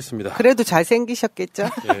났었겠죠. 알겠습니다. 그래도 잘생기셨겠죠?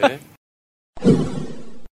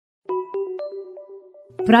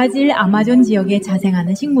 브라질 아마존 지역에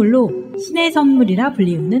자생하는 식물로 신의 선물이라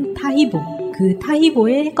불리우는 타히보. 그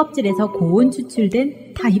타히보의 껍질에서 고온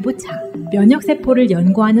추출된 타히보차. 면역세포를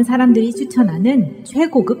연구하는 사람들이 추천하는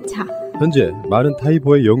최고급 차. 현재 많은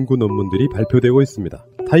타히보의 연구 논문들이 발표되고 있습니다.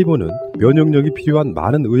 타히보는 면역력이 필요한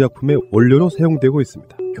많은 의약품의 원료로 사용되고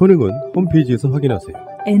있습니다. 효능은 홈페이지에서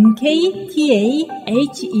확인하세요.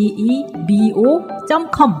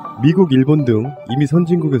 nktaheebo.com. 미국, 일본 등 이미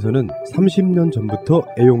선진국에서는 30년 전부터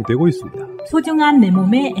애용되고 있습니다. 소중한 내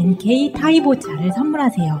몸에 NK 타히보 차를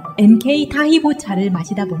선물하세요. NK 타히보 차를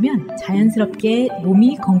마시다 보면 자연스럽게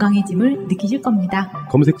몸이 건강해짐을 느끼실 겁니다.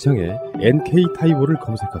 검색창에 NK 타히보를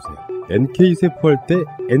검색하세요. NK 세포할 때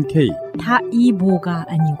NK. 타이보가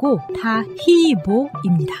아니고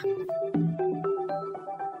타히보입니다.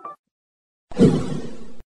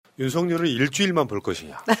 윤석열을 일주일만 볼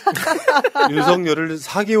것이냐. 윤석열을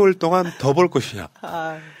 4개월 동안 더 볼 것이냐.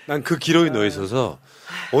 난 그 기로에 놓여 있어서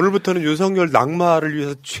오늘부터는 윤석열 낙마를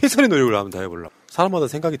위해서 최선의 노력을 한번 다해보려고. 사람마다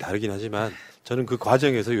생각이 다르긴 하지만 저는 그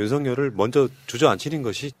과정에서 윤석열을 먼저 주저앉히는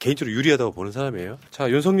것이 개인적으로 유리하다고 보는 사람이에요.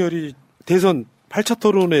 자, 윤석열이 대선 8차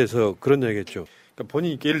토론에서 그런 얘기 했죠. 그러니까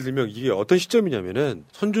본인이 예를 들면 이게 어떤 시점이냐면은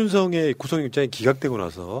손준성의 구속영장이 기각되고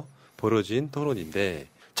나서 벌어진 토론인데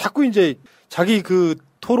자꾸 이제 자기 그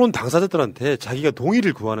토론 당사자들한테 자기가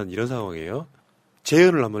동의를 구하는 이런 상황이에요.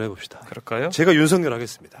 재연을 한번 해봅시다. 그럴까요? 제가 윤석열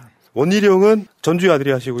하겠습니다. 원희룡은 전주의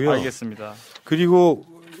아들이 하시고요. 알겠습니다. 그리고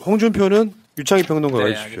홍준표는 유창희 평론가가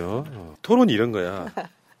해주십시오. 토론이 이런 거야.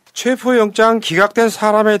 체포영장 기각된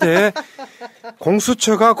사람에 대해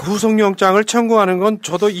공수처가 구속영장을 청구하는 건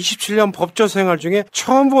저도 27년 법조 생활 중에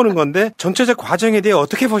처음 보는 건데 전체적 과정에 대해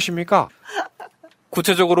어떻게 보십니까?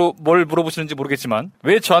 구체적으로 뭘 물어보시는지 모르겠지만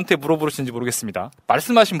왜 저한테 물어보시는지 모르겠습니다.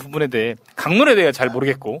 말씀하신 부분에 대해 강론에 대해 잘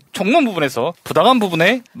모르겠고 총론 부분에서 부당한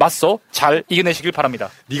부분에 맞서 잘 이겨내시길 바랍니다.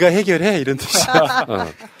 네가 해결해 이런 뜻이야.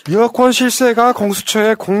 여권 실세가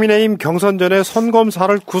공수처에 국민의힘 경선 전에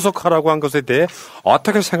선검사를 구속하라고 한 것에 대해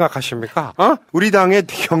어떻게 생각하십니까? 우리 당의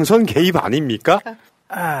경선 개입 아닙니까?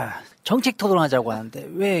 정책 토론하자고 하는데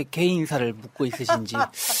왜 개인 인사를 묻고 있으신지.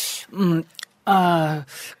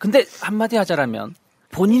 근데 한마디 하자라면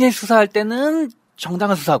본인의 수사할 때는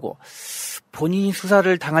정당한 수사고 본인이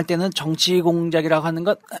수사를 당할 때는 정치 공작이라고 하는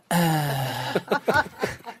것. 아니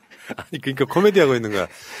그러니까 코미디하고 있는 거야.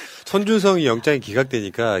 손준성이 영장이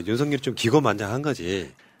기각되니까 윤석열이 좀 기고만장한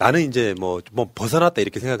거지. 나는 이제 뭐 벗어났다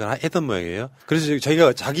이렇게 생각을 했던 모양이에요. 그래서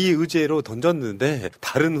자기가 자기 의제로 던졌는데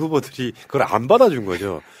다른 후보들이 그걸 안 받아준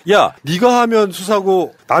거죠. 야, 네가 하면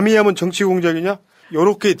수사고 남이 하면 정치 공작이냐?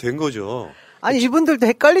 요렇게 된 거죠. 아니 이분들도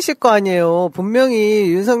헷갈리실 거 아니에요.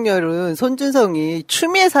 분명히 윤석열은 손준성이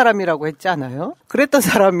추미애 사람이라고 했잖아요. 그랬던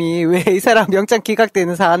사람이 왜 이 사람 영장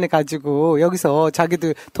기각되는 사안을 가지고 여기서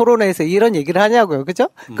자기들 토론회에서 이런 얘기를 하냐고요. 그죠?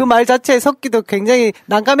 그 말 자체에 섞기도 굉장히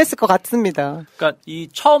난감했을 것 같습니다. 그러니까 이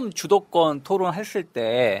처음 주도권 토론했을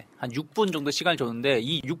때 한 6분 정도 시간을 줬는데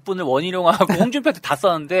이 6분을 원희룡하고 홍준표한테 다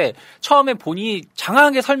썼는데 처음에 본인이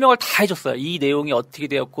장황하게 설명을 다 해줬어요. 이 내용이 어떻게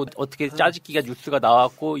되었고 어떻게 짜집기가 뉴스가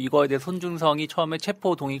나왔고 이거에 대해 손준성이 처음에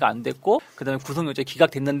체포 동의가 안 됐고 그다음에 구속영장이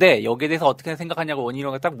기각됐는데 여기에 대해서 어떻게 생각하냐고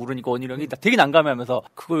원희룡이 딱 물으니까 원희룡이 되게 난감해하면서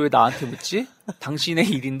그걸 왜 나한테 묻지? 당신의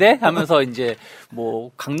일인데? 하면서 이제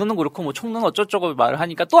뭐 강론은 그렇고 뭐 총론 어쩌고저쩌고 말을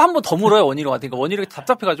하니까 또 한 번 더 물어요 원희룡한테. 그러니까 원희룡이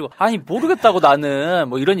답답해가지고 아니 모르겠다고 나는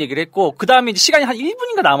뭐 이런 얘기를 했고 그 다음에 이제 시간이 한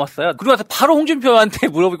 1분인가 남았어요. 그러고 나서 바로 홍준표한테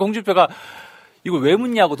물어보니까 홍준표가 이걸 왜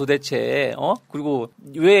묻냐고 도대체 그리고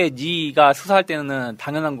왜 네가 수사할 때는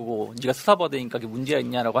당연한 거고 네가 수사받으니까 그게 문제가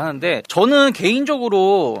있냐라고 하는데 저는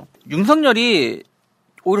개인적으로 윤석열이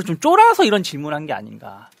오히려 좀 쫄아서 이런 질문을 한 게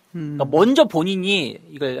아닌가. 그러니까 먼저 본인이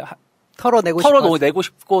이걸 털어내고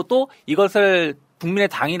싶고 또 이것을 국민의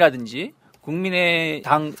당이라든지 국민의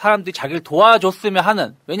당 사람들이 자기를 도와줬으면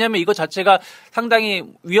하는, 왜냐하면 이거 자체가 상당히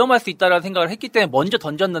위험할 수 있다라는 생각을 했기 때문에 먼저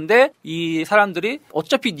던졌는데 이 사람들이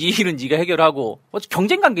어차피 네 일은 네가 해결하고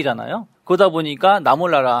경쟁 관계잖아요. 그러다 보니까 나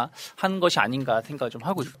몰라라 한 것이 아닌가 생각을 좀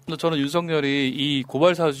하고 있습니다. 저는 윤석열이 이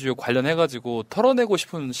고발사주 관련해가지고 털어내고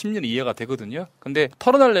싶은 심리는 이해가 되거든요. 근데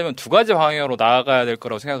털어내려면 두 가지 방향으로 나아가야 될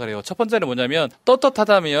거라고 생각을 해요. 첫 번째는 뭐냐면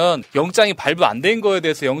떳떳하다면 영장이 발부 안 된 거에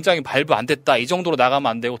대해서 영장이 발부 안 됐다 이 정도로 나가면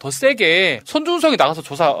안 되고 더 세게 손준성이 나가서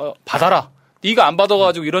조사 받아라. 네가 안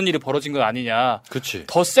받아가지고 이런 일이 벌어진 건 아니냐. 그렇지.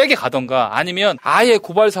 더 세게 가던가 아니면 아예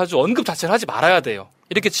고발사주 언급 자체를 하지 말아야 돼요.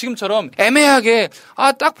 이렇게 지금처럼 애매하게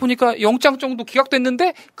딱 보니까 영장 정도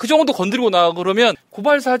기각됐는데 그 정도 건드리고 나가 그러면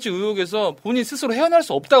고발사주 의혹에서 본인 스스로 헤어날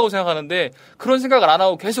수 없다고 생각하는데 그런 생각을 안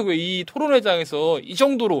하고 계속 왜 이 토론회장에서 이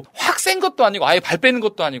정도로 확 센 것도 아니고 아예 발 빼는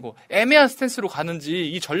것도 아니고 애매한 스탠스로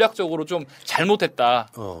가는지 이 전략적으로 좀 잘못했다.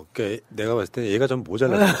 그러니까 내가 봤을 때 얘가 좀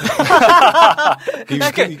모자랐어.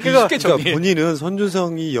 그러니까 본인은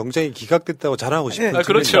손준성이 영장이 기각됐다고 자랑하고 싶은 측면이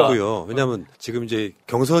그렇죠. 있고요. 왜냐하면 지금 이제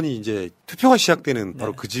경선이 이제 투표가 시작되는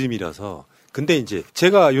바로 그 즈음이라서. 근데 이제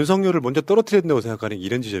제가 윤석열을 먼저 떨어뜨려야 된다고 생각하는 게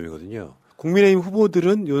이런 지점이거든요. 국민의힘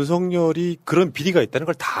후보들은 윤석열이 그런 비리가 있다는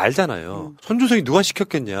걸 다 알잖아요. 손준성이 누가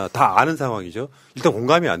시켰겠냐. 다 아는 상황이죠. 일단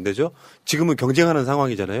공감이 안 되죠. 지금은 경쟁하는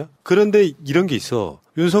상황이잖아요. 그런데 이런 게 있어.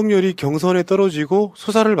 윤석열이 경선에 떨어지고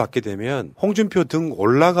수사를 받게 되면 홍준표 등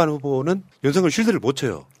올라간 후보는 윤석열 쉴드를 못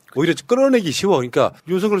쳐요. 오히려 끌어내기 쉬워. 그러니까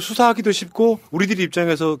윤석열을 수사하기도 쉽고 우리들이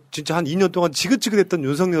입장에서 진짜 한 2년 동안 지긋지긋했던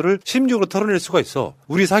윤석열을 심리적으로 털어낼 수가 있어.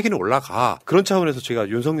 우리 사기는 올라가. 그런 차원에서 제가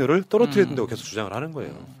윤석열을 떨어뜨려야 된다고 계속 주장을 하는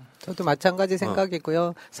거예요. 저도 마찬가지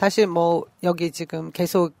생각이고요. 사실 뭐 여기 지금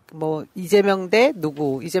계속 뭐 이재명 대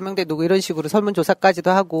누구 이런 식으로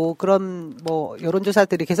설문조사까지도 하고 그런 뭐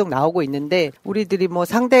여론조사들이 계속 나오고 있는데 우리들이 뭐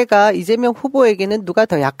상대가 이재명 후보에게는 누가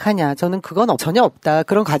더 약하냐. 저는 그건 전혀 없다.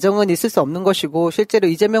 그런 가정은 있을 수 없는 것이고 실제로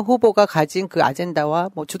이재명 후보가 가진 그 아젠다와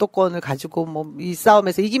뭐 주도권을 가지고 뭐 이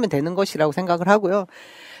싸움에서 이기면 되는 것이라고 생각을 하고요.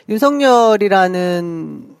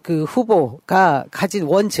 윤석열이라는 그 후보가 가진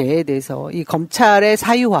원죄에 대해서 이 검찰의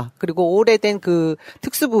사유화 그리고 오래된 그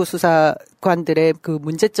특수부 수사관들의 그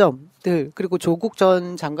문제점들 그리고 조국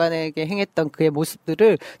전 장관에게 행했던 그의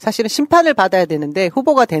모습들을 사실은 심판을 받아야 되는데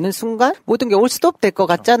후보가 되는 순간 모든 게 올 스톱 될 것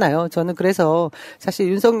같잖아요. 저는 그래서 사실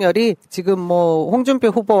윤석열이 지금 뭐 홍준표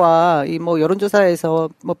후보와 이 뭐 여론조사에서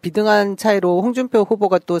뭐 비등한 차이로 홍준표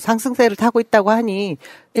후보가 또 상승세를 타고 있다고 하니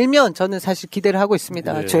일면 저는 사실 기대를 하고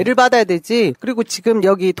있습니다. 네. 죄를 받아야 되지. 그리고 지금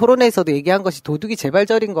여기 토론에서도 얘기한 것이 도둑이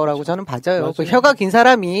재발절인 거라고 저는 봐져요. 그 혀가 긴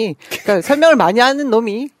사람이 그러니까 설명을 많이 하는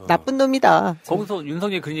놈이 나쁜 놈이다. 거기서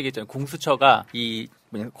윤석열이 그런 얘기했잖아요. 공수처가 이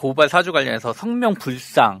고발 사주 관련해서 성명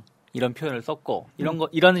불상 이런 표현을 썼고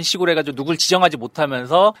이런 식으로 해가지고 누굴 지정하지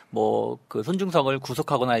못하면서 뭐 그 손준성을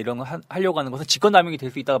구속하거나 이런 거 하려고 하는 것은 직권남용이 될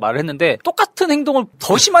수 있다고 말을 했는데 똑같은 행동을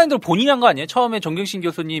더 심한 행동을 본인이 한 거 아니에요? 처음에 정경심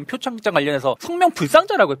교수님 표창장 관련해서 성명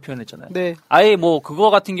불상자라고 표현했잖아요. 네. 아예 뭐 그거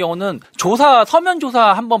같은 경우는 서면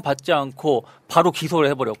조사 한 번 받지 않고 바로 기소를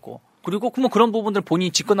해버렸고. 그리고 그런 부분들 본인이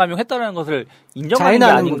직권남용했다는 것을 인정하는 게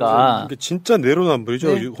아닌가. 이게 진짜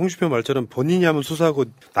내로남불이죠. 네. 홍준표 말처럼 본인이 하면 수사하고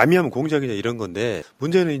남이 하면 공작이냐 이런 건데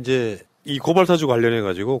문제는 이제 이 고발사주 관련해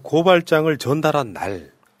가지고 고발장을 전달한 날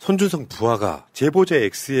손준성 부하가 제보자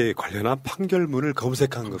X에 관련한 판결문을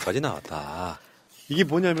검색한 것까지 나왔다. 이게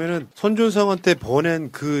뭐냐면은 손준성한테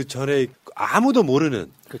보낸 그 전에 아무도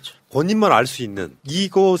모르는 그렇죠. 본인만 알 수 있는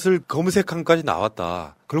이것을 검색한까지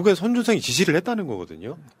나왔다. 결국엔 손준성이 지시를 했다는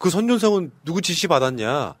거거든요. 그 손준성은 누구 지시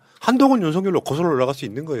받았냐. 한동훈 윤석열로 거슬러 올라갈 수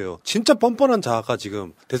있는 거예요. 진짜 뻔뻔한 자가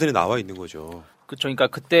지금 대선에 나와 있는 거죠. 그렇죠. 그러니까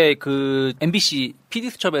그때 그 MBC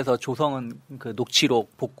PD수첩에서 조성은 그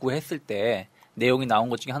녹취록 복구했을 때 내용이 나온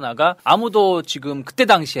것 중에 하나가 아무도 지금 그때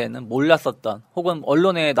당시에는 몰랐었던 혹은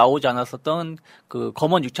언론에 나오지 않았었던 그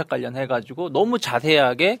검언 유착 관련해가지고 너무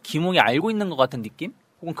자세하게 김웅이 알고 있는 것 같은 느낌?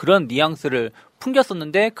 혹은 그런 뉘앙스를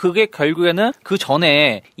풍겼었는데 그게 결국에는 그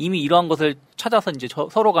전에 이미 이러한 것을 찾아서 이제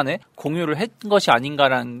서로 간에 공유를 한 것이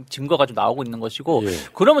아닌가라는 증거가 좀 나오고 있는 것이고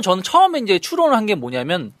그러면 저는 처음에 이제 추론을 한 게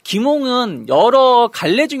뭐냐면 김웅은 여러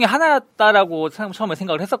갈래 중에 하나였다라고 처음에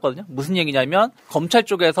생각을 했었거든요. 무슨 얘기냐면 검찰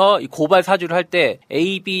쪽에서 이 고발 사주를 할 때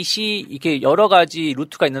A, B, C 이렇게 여러 가지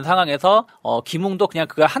루트가 있는 상황에서 김웅도 그냥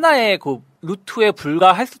그 하나의 그 루트에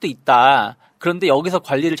불과할 수도 있다. 그런데 여기서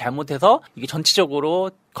관리를 잘못해서 이게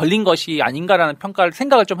전체적으로 걸린 것이 아닌가라는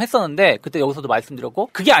생각을 좀 했었는데 그때 여기서도 말씀드렸고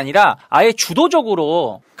그게 아니라 아예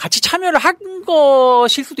주도적으로 같이 참여를 한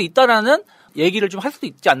것일 수도 있다라는 얘기를 좀 할 수도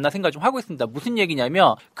있지 않나 생각을 좀 하고 있습니다. 무슨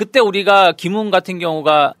얘기냐면 그때 우리가 김웅 같은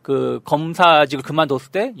경우가 그 검사직을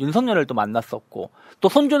그만뒀을 때 윤석열을 또 만났었고 또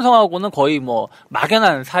손준성하고는 거의 뭐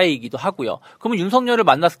막연한 사이이기도 하고요. 그러면 윤석열을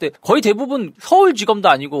만났을 때 거의 대부분 서울지검도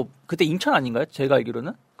아니고 그때 인천 아닌가요? 제가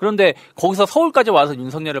알기로는. 그런데 거기서 서울까지 와서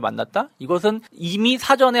윤석열을 만났다? 이것은 이미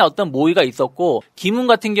사전에 어떤 모의가 있었고 김웅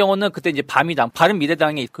같은 경우는 그때 이제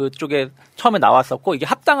바른미래당이 그쪽에 처음에 나왔었고 이게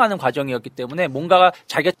합당하는 과정이었기 때문에 뭔가가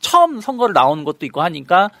자기가 처음 선거를 나오는 것도 있고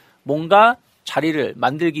하니까 뭔가 자리를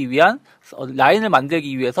만들기 위한 라인을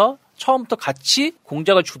만들기 위해서 처음부터 같이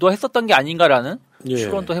공작을 주도했었던 게 아닌가라는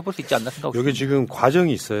추론도 해볼 수 있지 않나 생각합니다. 여기 지금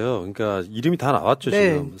과정이 있어요. 그러니까 이름이 다 나왔죠.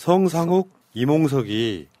 지금 성상욱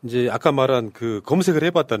이몽석이 이제 아까 말한 그 검색을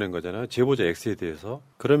해봤다는 거잖아요. 제보자 X에 대해서.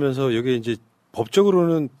 그러면서 여기 이제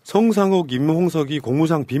법적으로는 성상욱, 임홍석이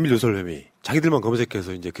공무상 비밀 누설 혐의. 자기들만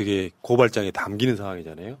검색해서 이제 그게 고발장에 담기는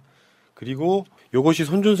상황이잖아요. 그리고 요것이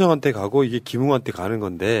손준성한테 가고 이게 김웅한테 가는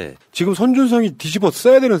건데 지금 손준성이 뒤집어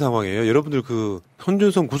써야 되는 상황이에요. 여러분들 그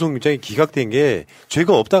손준성 구속영장이 기각된 게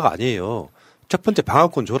죄가 없다가 아니에요. 첫 번째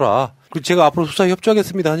방어권 줘라. 그리고 제가 앞으로 수사에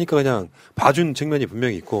협조하겠습니다 하니까 그냥 봐준 측면이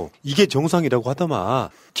분명히 있고 이게 정상이라고 하더만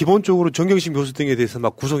기본적으로 정경심 교수 등에 대해서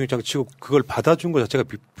막 구속영장 치고 그걸 받아준 것 자체가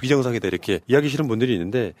비정상이다 이렇게 이야기하시는 분들이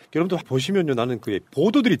있는데 여러분들 보시면요 나는 그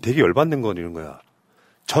보도들이 되게 열받는 건 이런 거야.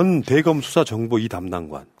 전 대검 수사정보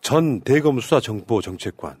 2담당관, 전 대검 수사정보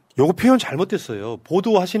정책관. 요거 표현 잘못됐어요.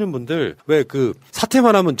 보도하시는 분들 왜 그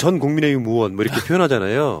사퇴만 하면 전 국민의힘 의원 뭐 이렇게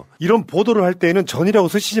표현하잖아요. 이런 보도를 할 때는 전이라고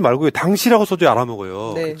쓰시지 말고 당시라고 써줘야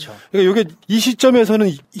알아먹어요. 네. 그렇죠. 그러니까 이게 이 시점에서는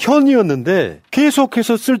현이었는데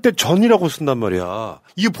계속해서 쓸 때 전이라고 쓴단 말이야.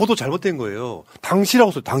 이게 보도 잘못된 거예요.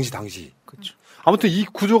 당시라고 써. 당시. 그렇죠. 아무튼 이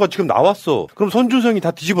구조가 지금 나왔어. 그럼 손준성이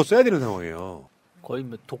다 뒤집어 써야 되는 상황이에요. 거의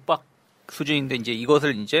뭐 독박 수준인데 이제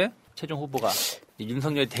이것을 이제 최종 후보가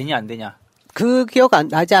윤석열이 되냐 안 되냐. 그 기억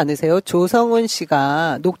나지 않으세요? 조성은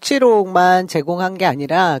씨가 녹취록만 제공한 게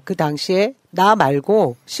아니라 그 당시에 나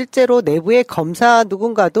말고 실제로 내부의 검사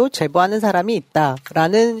누군가도 제보하는 사람이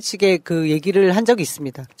있다라는 식의 그 얘기를 한 적이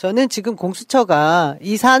있습니다. 저는 지금 공수처가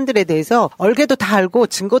이 사안들에 대해서 얼개도 다 알고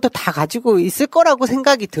증거도 다 가지고 있을 거라고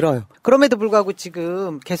생각이 들어요. 그럼에도 불구하고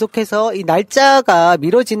지금 계속해서 이 날짜가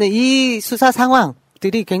미뤄지는 이 수사 상황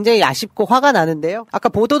들이 굉장히 아쉽고 화가 나는데요. 아까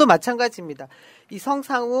보도도 마찬가지입니다. 이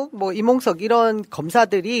성상욱, 이몽석 이런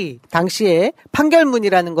검사들이 당시에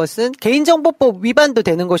판결문이라는 것은 개인정보법 위반도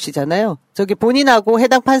되는 것이잖아요. 저기 본인하고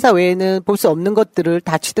해당 판사 외에는 볼 수 없는 것들을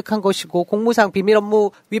다 취득한 것이고 공무상 비밀 업무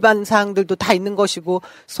위반 사항들도 다 있는 것이고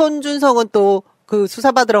손준성은 또 그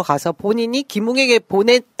수사받으러 가서 본인이 김웅에게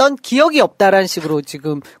보냈던 기억이 없다라는 식으로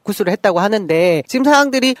지금 구술을 했다고 하는데 지금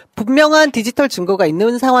사항들이 분명한 디지털 증거가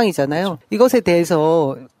있는 상황이잖아요. 이것에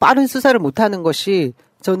대해서 빠른 수사를 못하는 것이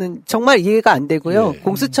저는 정말 이해가 안 되고요.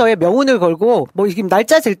 공수처에 명운을 걸고 지금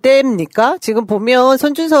날짜 질 때입니까? 지금 보면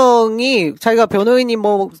손준성이 자기가 변호인이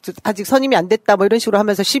아직 선임이 안 됐다 이런 식으로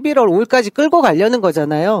하면서 11월 5일까지 끌고 가려는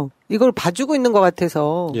거잖아요. 이걸 봐주고 있는 것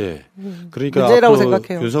같아서 그러니까 문제라고 앞으로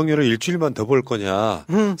생각해요. 윤석열을 일주일만 더 볼 거냐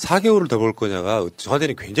 4개월을 더 볼 거냐가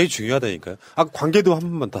저한테는 굉장히 중요하다니까요. 관계도 한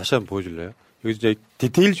번만 다시 한번 보여줄래요? 여기 이제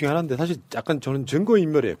디테일 중에 하나인데 사실 약간 저는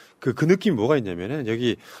증거인멸이에요. 그 느낌이 뭐가 있냐면은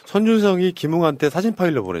여기 손준성이 김웅한테 사진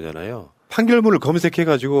파일로 보내잖아요. 판결문을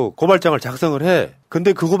검색해가지고 고발장을 작성을 해.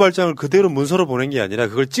 근데 그 고발장을 그대로 문서로 보낸 게 아니라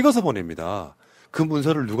그걸 찍어서 보냅니다. 그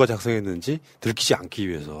문서를 누가 작성했는지 들키지 않기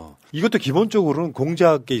위해서. 이것도 기본적으로는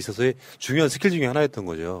공작에 있어서의 중요한 스킬 중에 하나였던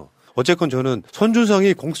거죠. 어쨌건 저는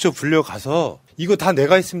손준성이 공수처 불려가서 이거 다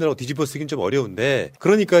내가 했습니다라고 뒤집어 쓰긴 좀 어려운데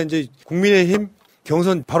그러니까 이제 국민의힘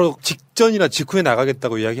경선 바로 직전이나 직후에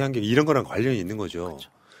나가겠다고 이야기한 게 이런 거랑 관련이 있는 거죠. 그렇죠.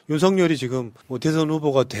 윤석열이 지금 대선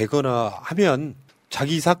후보가 되거나 하면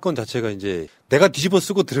자기 사건 자체가 이제 내가 뒤집어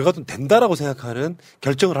쓰고 들어가도 된다라고 생각하는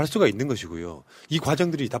결정을 할 수가 있는 것이고요. 이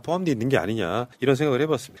과정들이 다 포함되어 있는 게 아니냐 이런 생각을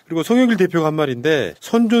해봤습니다. 그리고 송영길 대표가 한 말인데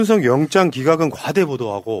손준성 영장 기각은 과대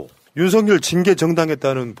보도하고 윤석열 징계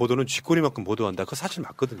정당했다는 보도는 쥐꼬리만큼 보도한다. 그거 사실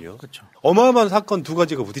맞거든요. 그렇죠. 어마어마한 사건 두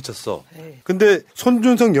가지가 부딪혔어. 근데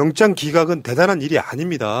손준성 영장 기각은 대단한 일이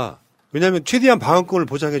아닙니다. 왜냐하면 최대한 방어권을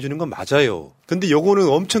보장해 주는 건 맞아요. 근데 요거는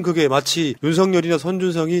엄청 그게 마치 윤석열이나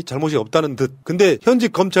손준성이 잘못이 없다는 듯. 근데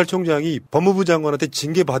현직 검찰총장이 법무부 장관한테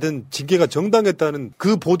징계가 정당했다는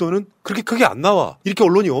그 보도는 그렇게 크게 안 나와. 이렇게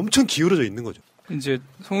언론이 엄청 기울어져 있는 거죠. 이제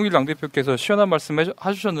송영길 당대표께서 시원한 말씀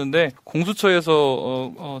해주셨는데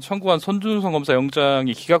공수처에서 청구한 손준성 검사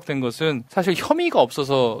영장이 기각된 것은 사실 혐의가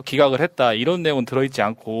없어서 기각을 했다 이런 내용은 들어있지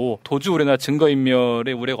않고 도주 우려나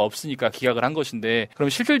증거인멸의 우려가 없으니까 기각을 한 것인데 그럼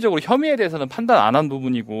실질적으로 혐의에 대해서는 판단 안 한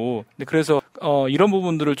부분이고 근데 그래서 이런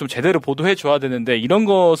부분들을 좀 제대로 보도해 줘야 되는데 이런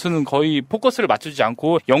것은 거의 포커스를 맞추지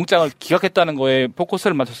않고 영장을 기각했다는 거에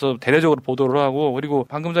포커스를 맞춰서 대대적으로 보도를 하고 그리고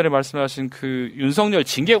방금 전에 말씀하신 그 윤석열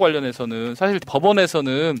징계 관련해서는 사실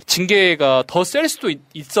법원에서는 징계가 더 셀 수도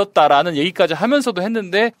있었다라는 얘기까지 하면서도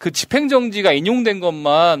했는데 그 집행정지가 인용된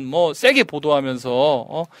것만 뭐 세게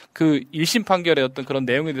보도하면서 그 1심 판결의 어떤 그런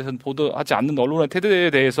내용에 대해서는 보도하지 않는 언론의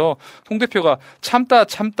태도에 대해서 송 대표가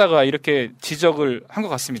참다가 이렇게 지적을 한 것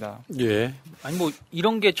같습니다. 예. 아니 뭐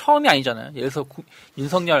이런 게 처음이 아니잖아요. 예를 들어서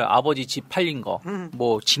윤석열 아버지 집 팔린 거,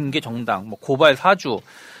 뭐 징계 정당, 뭐 고발 사주,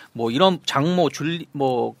 뭐 이런 장모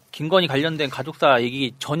뭐 김건희 관련된 가족사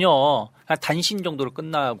얘기 전혀 그냥 단신 정도로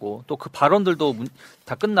끝나고 또 그 발언들도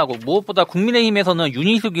다 끝나고 무엇보다 국민의힘에서는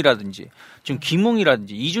윤희숙이라든지 지금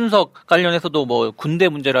김웅이라든지 이준석 관련해서도 뭐 군대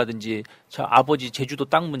문제라든지 아버지 제주도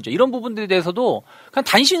땅 문제 이런 부분들에 대해서도 그냥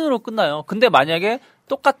단신으로 끝나요. 근데 만약에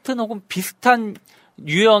똑같은 혹은 비슷한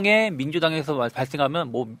유형의 민주당에서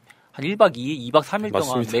발생하면 뭐 한 1박 2일, 2박 3일 동안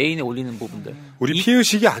맞습니다. 메인에 올리는 부분들. 우리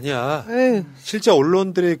피의식이 아니야. 실제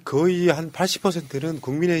언론들의 거의 한 80%는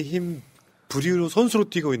국민의힘 부류로 선수로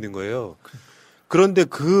뛰고 있는 거예요. 그런데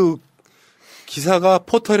그 기사가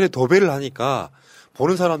포털에 도배를 하니까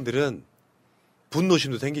보는 사람들은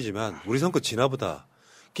분노심도 생기지만 우리 선거 지나보다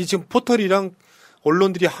지금 포털이랑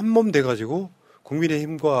언론들이 한 몸 돼가지고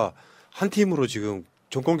국민의힘과 한 팀으로 지금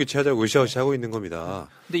정권 교체하자고 으쌰으쌰 하고 있는 겁니다.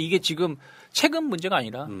 근데 이게 지금 최근 문제가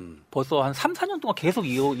아니라 벌써 한 3, 4년 동안 계속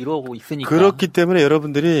이러고 있으니까. 그렇기 때문에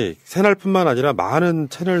여러분들이 새날뿐만 아니라 많은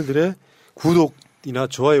채널들의 구독이나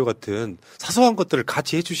좋아요 같은 사소한 것들을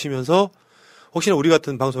같이 해주시면서 혹시나 우리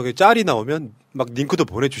같은 방송에 짤이 나오면 막 링크도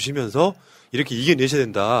보내주시면서 이렇게 이겨내셔야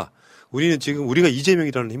된다. 우리는 지금 우리가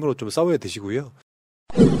이재명이라는 힘으로 좀 싸워야 되시고요.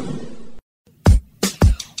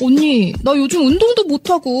 언니, 나 요즘 운동도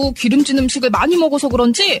못하고 기름진 음식을 많이 먹어서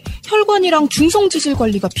그런지 혈관이랑 중성지질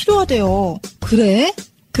관리가 필요하대요. 그래?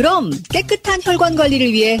 그럼 깨끗한 혈관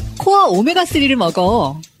관리를 위해 코어 오메가3를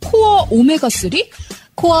먹어. 코어 오메가3?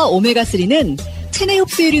 코어 오메가3는 체내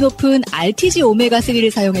흡수율이 높은 RTG 오메가3를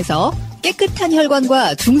사용해서 깨끗한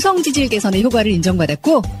혈관과 중성지질 개선의 효과를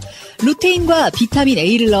인정받았고 루테인과 비타민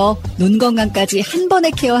A를 넣어 눈 건강까지 한 번에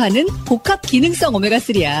케어하는 복합 기능성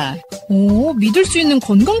오메가3야. 오, 믿을 수 있는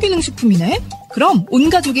건강기능식품이네? 그럼 온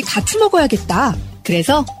가족이 같이 먹어야겠다.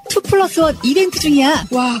 그래서 2+1 이벤트 중이야.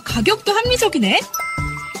 와, 가격도 합리적이네.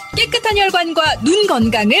 깨끗한 혈관과 눈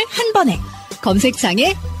건강을 한 번에.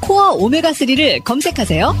 검색창에 코어 오메가3를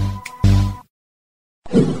검색하세요.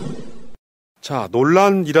 자,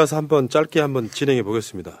 논란이라서 짧게 한번 진행해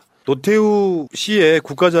보겠습니다. 노태우 씨의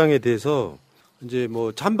국가장에 대해서 이제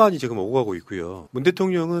뭐 찬반이 지금 오고 가고 있고요. 문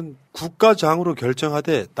대통령은 국가장으로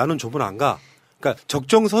결정하되 나는 조문 안 가. 그러니까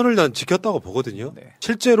적정선을 난 지켰다고 보거든요. 네.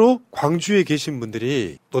 실제로 광주에 계신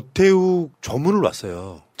분들이 노태우 조문을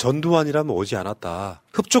왔어요. 전두환이라면 오지 않았다.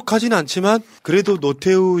 흡족하진 않지만 그래도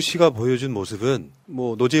노태우 씨가 보여준 모습은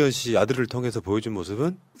뭐 노재현 씨 아들을 통해서 보여준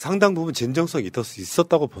모습은 상당 부분 진정성이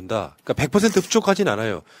있었다고 본다. 그러니까 100% 흡족하진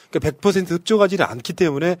않아요. 그러니까 100% 흡족하지는 않기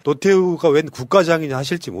때문에 노태우가 웬 국가장이냐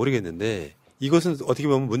하실지 모르겠는데 이것은 어떻게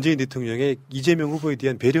보면 문재인 대통령의 이재명 후보에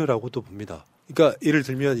대한 배려라고도 봅니다. 그러니까 예를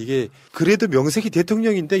들면 이게 그래도 명색이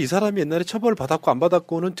대통령인데 이 사람이 옛날에 처벌을 받았고 안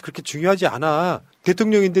받았고는 그렇게 중요하지 않아.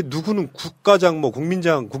 대통령인데 누구는 국가장 뭐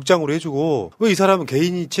국민장 국장으로 해주고 왜 이 사람은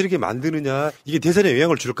개인이 치르게 만드느냐. 이게 대선에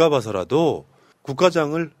영향을 줄까 봐서라도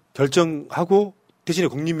국가장을 결정하고 대신에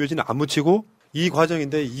국립묘지는 안 묻히고 이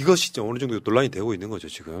과정인데 이것이 어느 정도 논란이 되고 있는 거죠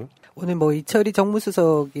지금. 오늘 뭐 이철희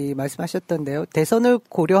정무수석이 말씀하셨던데요. 대선을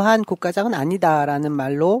고려한 국가장은 아니다라는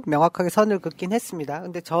말로 명확하게 선을 긋긴 했습니다.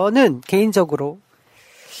 근데 저는 개인적으로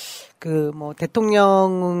그 뭐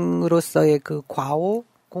대통령으로서의 그 과오,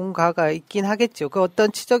 공가가 있긴 하겠죠. 그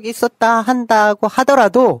어떤 치적이 있었다 한다고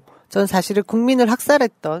하더라도 전 사실은 국민을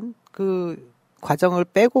학살했던 그 과정을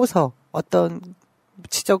빼고서 어떤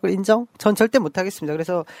지적을 인정? 전 절대 못하겠습니다.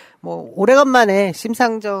 그래서 뭐 오래간만에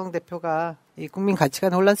심상정 대표가 이 국민 가치가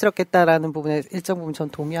혼란스럽겠다라는 부분에 일정 부분 전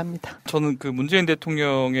동의합니다. 저는 그 문재인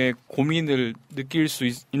대통령의 고민을 느낄 수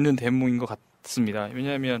있는 대목인 것 같습니다.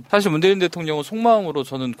 왜냐하면 사실 문재인 대통령은 속마음으로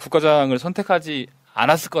저는 국가장을 선택하지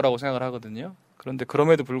않았을 거라고 생각을 하거든요. 그런데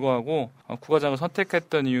그럼에도 불구하고 국가장을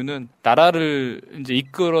선택했던 이유는 나라를 이제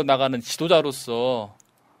이끌어 나가는 지도자로서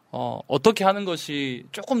어떻게 하는 것이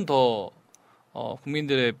조금 더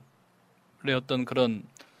국민들의 어떤 그런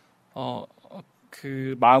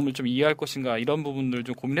그 마음을 좀 이해할 것인가 이런 부분들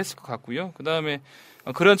좀 고민했을 것 같고요. 그 다음에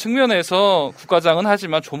그런 측면에서 국가장은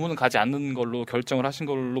하지만 조문은 가지 않는 걸로 결정을 하신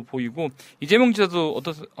걸로 보이고 이재명 지사도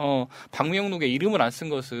방명록에 이름을 안 쓴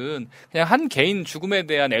것은 그냥 한 개인 죽음에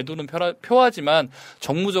대한 애도는 표하지만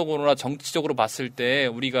정무적으로나 정치적으로 봤을 때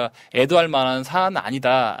우리가 애도할 만한 사안은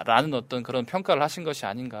아니다라는 어떤 그런 평가를 하신 것이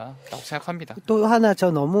아닌가라고 생각합니다. 또 하나 저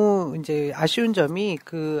너무 이제 아쉬운 점이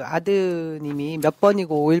그 아드님이 몇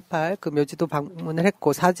번이고 5.18 그 묘지도 방문을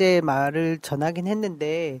했고 사죄의 말을 전하긴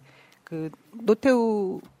했는데 그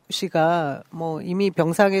노태우 씨가 뭐 이미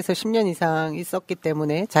병상에서 10년 이상 있었기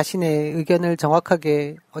때문에 자신의 의견을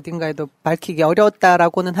정확하게 어딘가에도 밝히기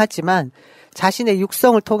어려웠다라고는 하지만 자신의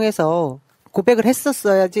육성을 통해서 고백을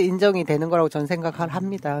했었어야지 인정이 되는 거라고 저는 생각을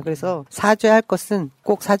합니다. 그래서 사죄할 것은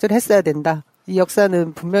꼭 사죄를 했어야 된다. 이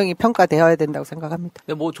역사는 분명히 평가되어야 된다고 생각합니다.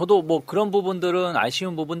 네, 뭐 저도 뭐 그런 부분들은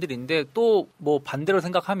아쉬운 부분들인데 또 뭐 반대로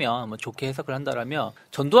생각하면 뭐 좋게 해석을 한다라면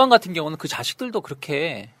전두환 같은 경우는 그 자식들도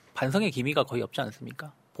그렇게 반성의 기미가 거의 없지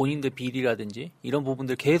않습니까? 본인들 비리라든지 이런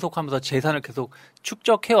부분들 계속하면서 재산을 계속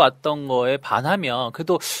축적해왔던 거에 반하면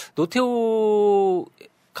그래도 노태우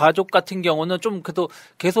가족 같은 경우는 좀 그래도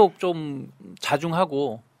계속 좀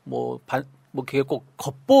자중하고 그게 꼭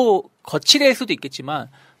거칠일 수도 있겠지만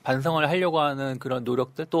반성을 하려고 하는 그런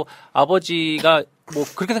노력들 또 아버지가 뭐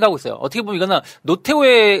그렇게 생각하고 있어요. 어떻게 보면 이거는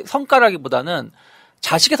노태우의 성과라기보다는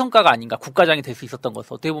자식의 성과가 아닌가. 국가장이 될 수 있었던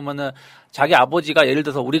것은 어떻게 보면은 자기 아버지가 예를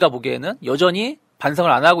들어서 우리가 보기에는 여전히 반성을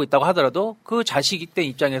안 하고 있다고 하더라도 그 자식이 된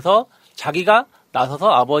입장에서 자기가 나서서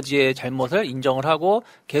아버지의 잘못을 인정을 하고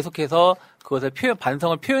계속해서 그것을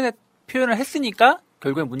반성을 표현을 했으니까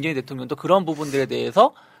결국에 문재인 대통령도 그런 부분들에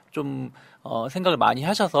대해서 좀 생각을 많이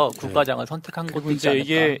하셔서 국가장을 선택한 것도 있지 않을까.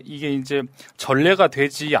 이게 이제 전례가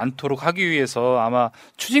되지 않도록 하기 위해서 아마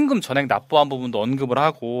추징금 전액 납부한 부분도 언급을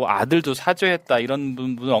하고 아들도 사죄했다 이런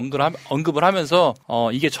부분을 언급을 하면서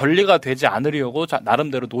이게 전례가 되지 않으려고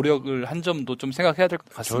나름대로 노력을 한 점도 좀 생각해야 될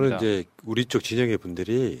것 같습니다. 저는 이제 우리 쪽 진영의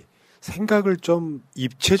분들이 생각을 좀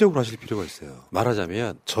입체적으로 하실 필요가 있어요.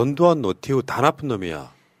 말하자면 전두환 노태우 다 나쁜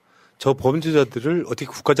놈이야. 저 범죄자들을 어떻게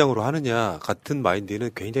국가장으로 하느냐 같은 마인드는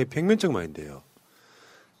굉장히 평면적 마인드예요.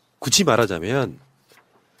 굳이 말하자면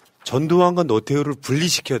전두환과 노태우를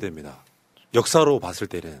분리시켜야 됩니다. 역사로 봤을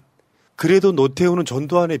때는. 그래도 노태우는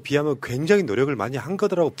전두환에 비하면 굉장히 노력을 많이 한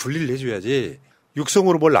거더라고 분리를 해줘야지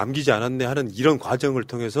육성으로 뭘 남기지 않았네 하는 이런 과정을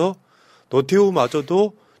통해서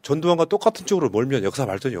노태우마저도 전두환과 똑같은 쪽으로 몰면 역사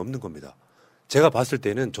발전이 없는 겁니다. 제가 봤을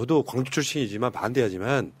때는 저도 광주 출신이지만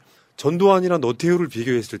반대하지만 전두환이랑 노태우를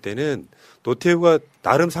비교했을 때는 노태우가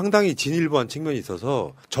나름 상당히 진일보한 측면이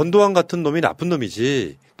있어서 전두환 같은 놈이 나쁜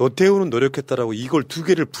놈이지 노태우는 노력했다라고 이걸 두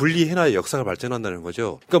개를 분리해놔야 역사가 발전한다는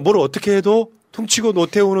거죠. 그러니까 뭘 어떻게 해도 퉁치고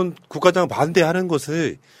노태우는 국가장 반대하는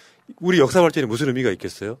것을 우리 역사 발전에 무슨 의미가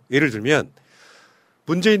있겠어요? 예를 들면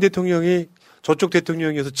문재인 대통령이 저쪽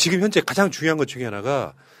대통령이어서 지금 현재 가장 중요한 것 중에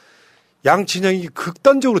하나가 양 진영이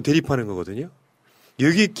극단적으로 대립하는 거거든요.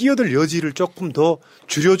 여기에 끼어들 여지를 조금 더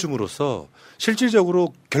줄여줌으로써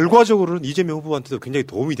실질적으로 결과적으로는 이재명 후보한테도 굉장히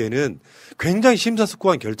도움이 되는 굉장히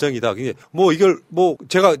심사숙고한 결정이다. 뭐 이걸 뭐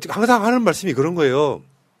제가 항상 하는 말씀이 그런 거예요.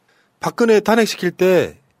 박근혜 탄핵시킬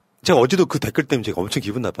때 제가 어제도 그 댓글 때문에 제가 엄청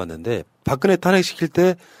기분 나빴는데 박근혜 탄핵시킬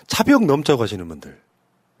때 차벽 넘자고 하시는 분들.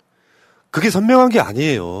 그게 선명한 게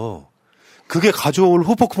아니에요. 그게 가져올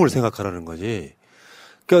후폭풍을 생각하라는 거지.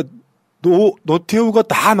 그러니까 노태우가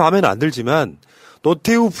다 마음에는 안 들지만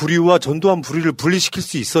노태우 부류와 전두환 부류를 분리시킬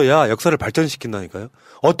수 있어야 역사를 발전시킨다니까요.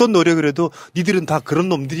 어떤 노력을 해도 니들은 다 그런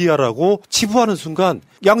놈들이야라고 치부하는 순간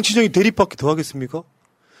양치정이 대립밖에 더 하겠습니까?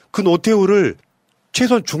 그 노태우를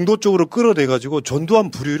최소한 중도 쪽으로 끌어내가지고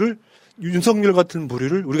전두환 부류를 윤석열 같은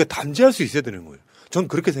부류를 우리가 단죄할 수 있어야 되는 거예요. 전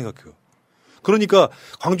그렇게 생각해요. 그러니까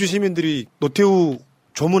광주 시민들이 노태우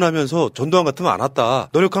조문하면서 전두환 같으면 안 왔다.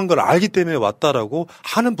 노력한 걸 알기 때문에 왔다라고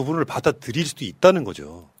하는 부분을 받아들일 수도 있다는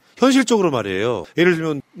거죠. 현실적으로 말이에요. 예를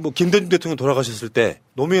들면 뭐 김대중 대통령 돌아가셨을 때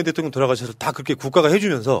노무현 대통령 돌아가셨을 때 다 그렇게 국가가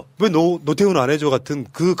해주면서 왜 노태우는 안 해줘 같은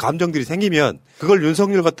그 감정들이 생기면 그걸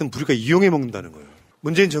윤석열 같은 부류가 이용해 먹는다는 거예요.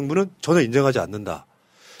 문재인 정부는 전혀 인정하지 않는다.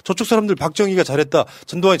 저쪽 사람들 박정희가 잘했다,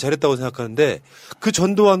 전두환이 잘했다고 생각하는데 그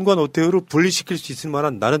전두환과 노태우를 분리시킬 수 있을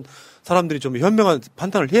만한 나는 사람들이 좀 현명한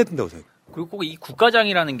판단을 해야 된다고 생각해요. 그리고 꼭 이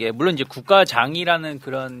국가장이라는 게 물론 이제 국가장이라는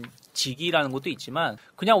그런 직이라는 것도 있지만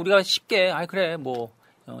그냥 우리가 쉽게 그래 뭐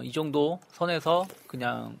이 정도 선에서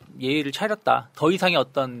그냥 예의를 차렸다. 더 이상의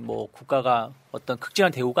어떤 뭐 국가가 어떤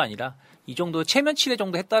극진한 대우가 아니라 이 정도 체면 치레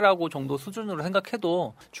정도 했다라고 정도 수준으로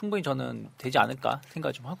생각해도 충분히 저는 되지 않을까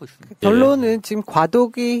생각을 좀 하고 있습니다. 결론은 지금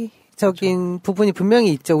과도기적인 부분이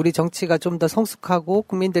분명히 있죠. 우리 정치가 좀 더 성숙하고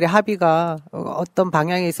국민들의 합의가 어떤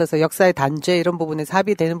방향에 있어서 역사의 단죄 이런 부분에서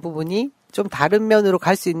합의되는 부분이 좀 다른 면으로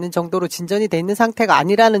갈 수 있는 정도로 진전이 돼 있는 상태가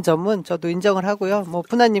아니라는 점은 저도 인정을 하고요. 뭐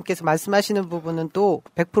푸나님께서 말씀하시는 부분은 또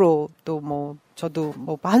 100% 또 뭐 저도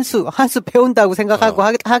뭐 한 수 배운다고 생각하고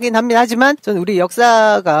하긴 합니다. 하지만 저는 우리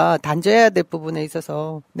역사가 단죄해야 될 부분에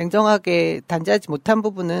있어서 냉정하게 단죄하지 못한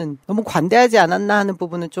부분은 너무 관대하지 않았나 하는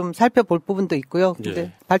부분은 좀 살펴볼 부분도 있고요.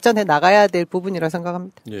 근데 발전해 나가야 될 부분이라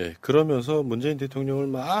생각합니다. 예. 그러면서 문재인 대통령을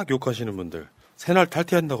막 욕하시는 분들, 새날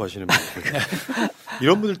탈퇴한다고 하시는 분들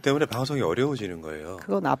이런 분들 때문에 방송이 어려워지는 거예요.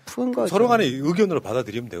 그건 아픈 거죠. 서로 간에 의견으로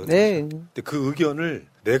받아들이면 되거든요. 네. 근데 그 의견을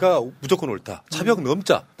내가 무조건 옳다. 차벽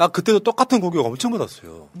넘자. 나 그때도 똑같은 공격 엄청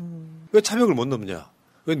받았어요. 왜 차벽을 못 넘냐?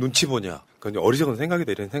 왜 눈치 보냐? 그건 어리석은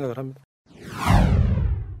생각이다 이런 생각을 합니다.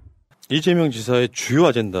 이재명 지사의 주요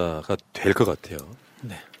아젠다가 될 것 같아요.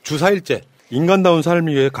 네. 주 4일제. 인간다운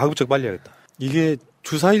삶을 위해 가급적 빨리 하겠다. 이게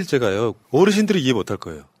주 4일제가요. 어르신들이 이해 못할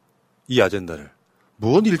거예요. 이 아젠다를.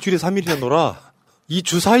 뭔 일주일에 3일이나 놀아. 이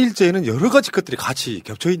주 4일제에는 여러 가지 것들이 같이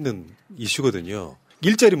겹쳐있는 이슈거든요.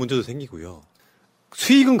 일자리 문제도 생기고요.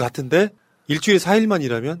 수익은 같은데 일주일에 4일만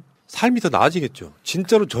일하면 삶이 더 나아지겠죠.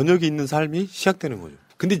 진짜로 저녁에 있는 삶이 시작되는 거죠.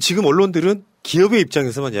 근데 지금 언론들은 기업의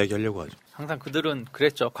입장에서만 이야기하려고 하죠. 항상 그들은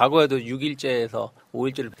그랬죠. 과거에도 6일제에서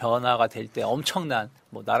 5일제로 변화가 될 때 엄청난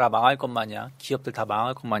뭐 나라 망할 것 마냥 기업들 다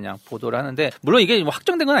망할 것 마냥 보도를 하는데 물론 이게 뭐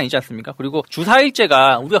확정된 건 아니지 않습니까? 그리고 주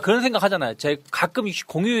 4일제가 우리가 그런 생각 하잖아요. 가끔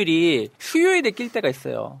공휴일이 수요일에 낄 때가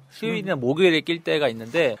있어요. 수요일이나 목요일에 낄 때가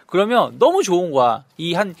있는데 그러면 너무 좋은 거야.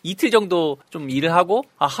 이 한 이틀 정도 좀 일을 하고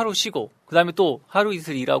하루 쉬고 그다음에 또 하루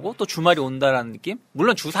이틀 일하고 또 주말이 온다라는 느낌?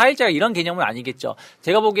 물론 주 4일제가 이런 개념은 아니겠죠.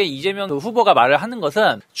 제가 보기에 이재명 후보가 말을 하는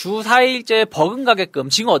것은 주 4일제 버금가게끔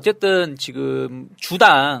지금 어쨌든 지금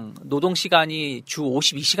주당 노동시간이 주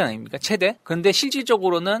 52시간 아닙니까? 최대? 그런데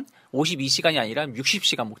실질적으로는 52시간이 아니라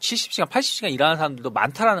 60시간, 뭐 70시간, 80시간 일하는 사람들도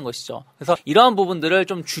많다라는 것이죠. 그래서 이러한 부분들을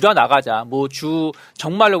좀 줄여 나가자. 뭐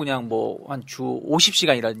정말로 그냥 뭐 한 주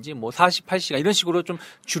 50시간이라든지 뭐 48시간 이런 식으로 좀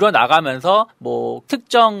줄여 나가면서 뭐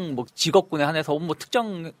특정 뭐 직업군에 한해서 뭐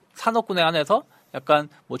특정 산업군에 한해서 약간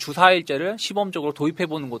뭐 주 4일제를 시범적으로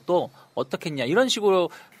도입해보는 것도 어떻겠냐 이런 식으로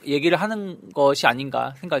얘기를 하는 것이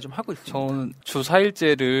아닌가 생각을 좀 하고 있습니다. 저는 주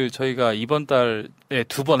 4일제를 저희가 이번 달에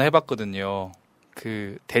 2번 해봤거든요.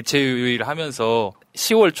 그 대체휴일 하면서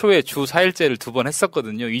 10월 초에 주 4일제를 2번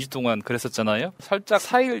했었거든요. 2주 동안 그랬었잖아요. 살짝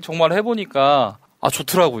 4일 정말 해보니까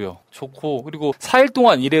좋더라고요. 좋고 그리고 4일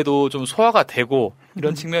동안 일해도 좀 소화가 되고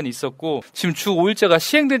이런 측면이 있었고 지금 주 5일제가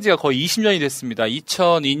시행된 지가 거의 20년이 됐습니다.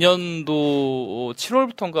 2002년도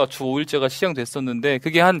 7월부터인가 주 5일제가 시행됐었는데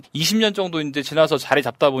그게 한 20년 정도 이제 지나서 자리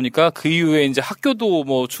잡다 보니까 그 이후에 이제 학교도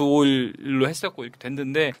뭐 주 5일로 했었고 이렇게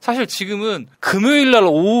됐는데 사실 지금은 금요일 날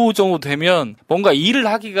오후 정도 되면 뭔가 일을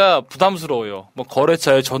하기가 부담스러워요. 뭐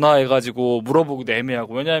거래처에 전화해가지고 물어보기도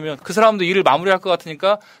애매하고 왜냐하면 그 사람도 일을 마무리할 것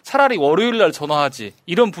같으니까 차라리 월요일 날 전화하지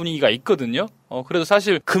이런 분위기가 있거든요. 그래도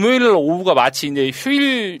사실 금요일 날 오후가 마치 이제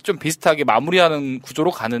휴일 좀 비슷하게 마무리하는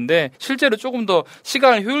구조로 가는데 실제로 조금 더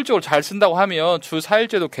시간을 효율적으로 잘 쓴다고 하면 주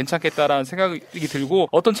 4일제도 괜찮겠다라는 생각이 들고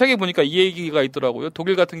어떤 책에 보니까 이 얘기가 있더라고요.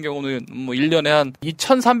 독일 같은 경우는 뭐 1년에 한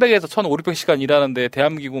 2,300에서 1,500시간 일하는데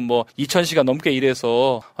대한민국은 뭐 2,000시간 넘게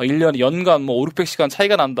일해서 1년에 연간 뭐 5,600시간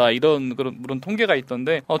차이가 난다 이런 그런 통계가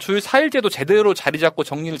있던데 주 4일제도 제대로 자리 잡고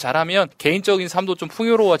정리를 잘하면 개인적인 삶도 좀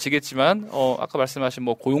풍요로워지겠지만 아까 말씀하신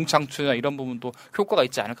뭐 고용 창출이나 이런 부분 또 효과가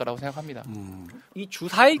있지 않을까라고 생각합니다. 이 주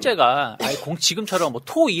 4일제가 지금처럼 뭐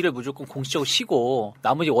토, 일을 무조건 공식적으로 쉬고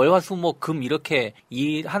나머지 월, 화, 수, 목, 금 이렇게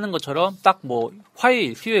일하는 것처럼 딱 뭐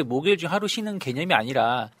화요일, 수요일, 목요일 중 하루 쉬는 개념이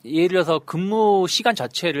아니라 예를 들어서 근무 시간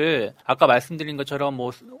자체를 아까 말씀드린 것처럼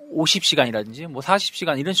뭐 50시간이라든지 뭐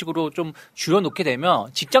 40시간 이런 식으로 좀 줄여놓게 되면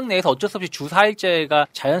직장 내에서 어쩔 수 없이 주 4일제가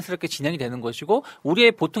자연스럽게 진행이 되는 것이고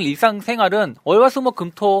우리의 보통 일상생활은 월, 화, 수, 목,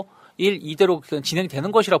 금, 토 일 이대로 진행이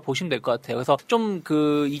되는 것이라고 보시면 될 것 같아요. 그래서 좀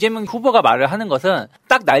그 이재명 후보가 말을 하는 것은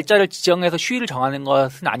딱 날짜를 지정해서 휴일을 정하는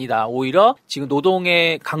것은 아니다. 오히려 지금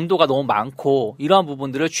노동의 강도가 너무 많고 이러한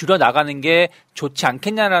부분들을 줄여 나가는 게 좋지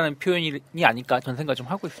않겠냐라는 표현이 아닐까 저는 생각 좀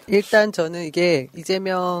하고 있습니다. 일단 저는 이게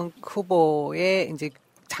이재명 후보의 이제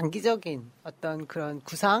장기적인 어떤 그런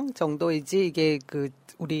구상 정도이지 이게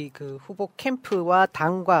우리 후보 캠프와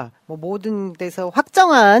당과 모든 데서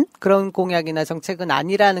확정한 그런 공약이나 정책은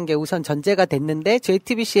아니라는 게 우선 전제가 됐는데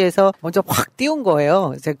JTBC에서 먼저 확 띄운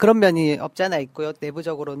거예요. 이제 그런 면이 없지 않아 있고요.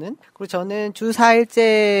 내부적으로는. 그리고 저는 주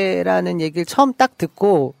 4일제라는 얘기를 처음 딱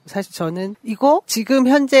듣고 사실 저는 이거 지금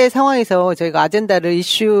현재 상황에서 저희가 아젠다를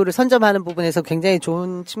이슈를 선점하는 부분에서 굉장히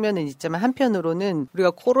좋은 측면은 있지만 한편으로는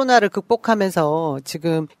우리가 코로나를 극복하면서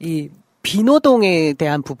지금 이 비노동에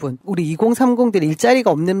대한 부분, 우리 2030들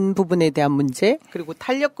일자리가 없는 부분에 대한 문제, 그리고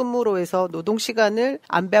탄력 근무로 해서 노동 시간을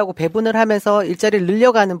안배하고 배분을 하면서 일자리를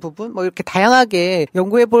늘려가는 부분, 이렇게 다양하게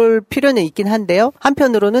연구해 볼 필요는 있긴 한데요.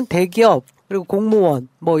 한편으로는 대기업, 그리고 공무원,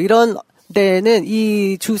 이런 데는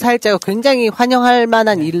이 주 4일제가 굉장히 환영할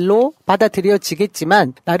만한 일로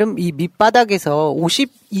받아들여지겠지만, 나름 이 밑바닥에서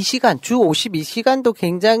 52시간, 주 52시간도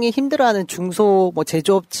굉장히 힘들어하는 중소,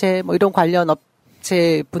 제조업체, 이런 관련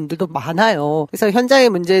분들도 많아요. 그래서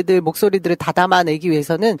현장의 문제들, 목소리들을 다 담아내기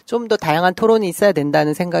위해서는 좀 더 다양한 토론이 있어야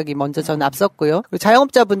된다는 생각이 먼저 저는 앞섰고요. 그리고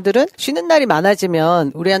자영업자분들은 쉬는 날이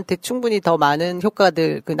많아지면 우리한테 충분히 더 많은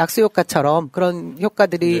효과들, 낙수 효과처럼 그런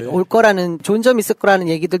효과들이 올 거라는, 좋은 점이 있을 거라는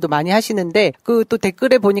얘기들도 많이 하시는데, 또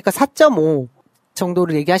댓글에 보니까 4.5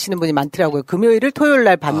 정도를 얘기하시는 분이 많더라고요. 금요일을 토요일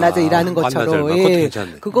날 반나절 일하는 것처럼.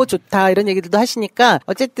 그거 좋다 이런 얘기들도 하시니까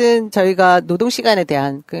어쨌든 저희가 노동 시간에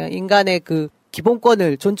대한 인간의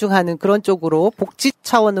기본권을 존중하는 그런 쪽으로 복지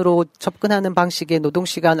차원으로 접근하는 방식의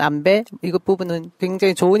노동시간 안배, 이것 부분은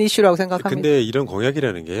굉장히 좋은 이슈라고 생각합니다. 근데 이런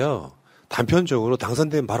공약이라는 게요, 단편적으로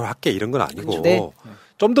당선되면 바로 할게 이런 건 아니고,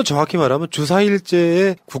 좀 더 정확히 말하면 주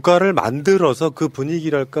 4일제에 국가를 만들어서 그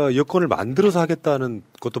분위기랄까 여건을 만들어서 하겠다는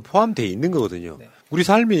것도 포함되어 있는 거거든요. 우리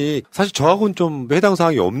삶이 사실 저하고는 좀 해당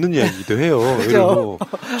사항이 없는 이야기도 해요. 그렇죠.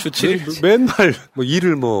 주 7일 맨날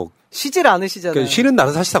일을 쉬질 않으시잖아요. 그러니까 쉬는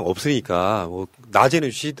날은 사실상 없으니까 낮에는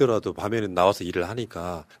쉬더라도 밤에는 나와서 일을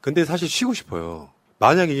하니까. 근데 사실 쉬고 싶어요.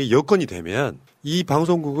 만약에 이게 여건이 되면 이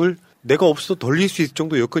방송국을 내가 없어도 돌릴 수 있을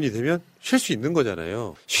정도 여건이 되면 쉴 수 있는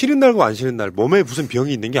거잖아요. 쉬는 날과 안 쉬는 날 몸에 무슨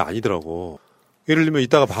병이 있는 게 아니더라고. 예를 들면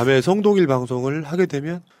이따가 밤에 성동일 방송을 하게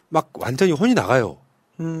되면 막 완전히 혼이 나가요.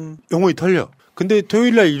 영혼이 털려. 근데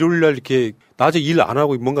토요일날 일요일날 이렇게 낮에 일 안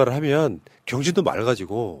하고 뭔가를 하면 정신도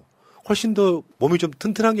맑아지고 훨씬 더 몸이 좀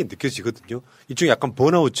튼튼한 게 느껴지거든요. 일종의 약간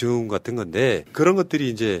번아웃 증후 같은 건데, 그런 것들이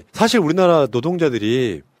이제 사실 우리나라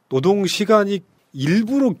노동자들이 노동 시간이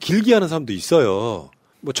일부러 길게 하는 사람도 있어요.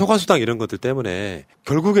 초과수당 이런 것들 때문에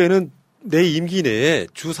결국에는 내 임기 내에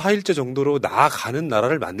주 4일제 정도로 나아가는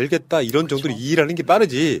나라를 만들겠다 이런 정도로 이해하는 게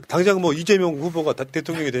빠르지. 당장 이재명 후보가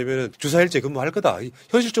대통령이 되면은 주 4일제 근무할 거다.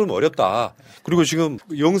 현실적으로 어렵다. 그리고 지금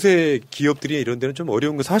영세 기업들이 이런 데는 좀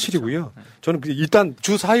어려운 건 사실이고요. 저는 일단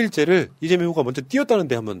주 4일제를 이재명 후보가 먼저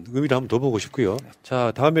띄웠다는데 한번 의미를 한번 더 보고 싶고요.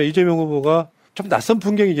 자, 다음에 이재명 후보가 좀 낯선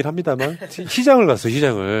풍경이긴 합니다만 시장을 갔어요,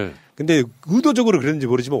 시장을. 근데 의도적으로 그랬는지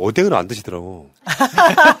모르지만 오뎅은 안 드시더라고.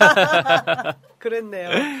 그랬네요.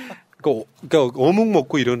 그러니까 어묵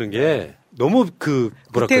먹고 이러는 게 너무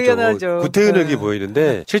구태연하게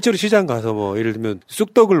보이는데, 실제로 시장 가서 예를 들면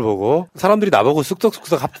쑥떡을 보고 사람들이 나보고 쑥떡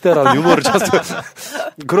합디다라는 유머를 쳤어요.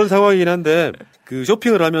 그런 상황이긴 한데,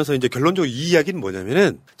 쇼핑을 하면서 이제 결론적으로 이 이야기는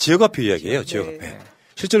뭐냐면은 지역화폐 이야기예요. 지역화폐.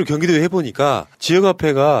 실제로 경기도에 해보니까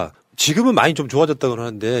지역화폐가 지금은 많이 좀 좋아졌다고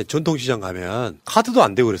하는데 전통시장 가면 카드도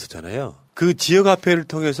안 되고 그랬었잖아요. 그 지역화폐를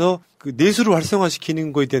통해서 내수를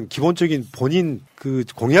활성화시키는 거에 대한 기본적인 본인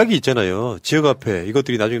공약이 있잖아요. 지역화폐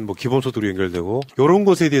이것들이 나중에 기본소득으로 연결되고, 이런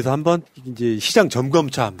것에 대해서 한번 이제 시장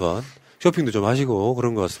점검차 한번 쇼핑도 좀 하시고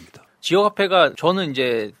그런 것 같습니다. 지역화폐가 저는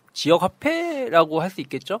이제 지역화폐라고 할 수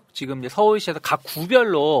있겠죠. 지금 이제 서울시에서 각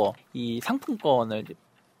구별로 이 상품권을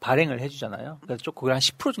발행을 해주잖아요. 그래서 그걸 한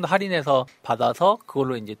 10% 정도 할인해서 받아서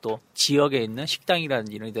그걸로 이제 또 지역에 있는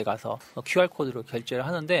식당이라든지 이런 데 가서 QR코드로 결제를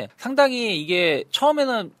하는데, 상당히 이게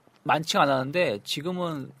처음에는 많지가 않았는데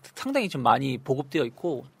지금은 상당히 좀 많이 보급되어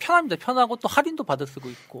있고 편합니다. 편하고 또 할인도 받아 쓰고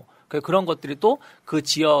있고, 그런 것들이 또 그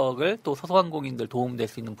지역을 또 소상공인들 도움될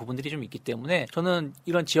수 있는 부분들이 좀 있기 때문에 저는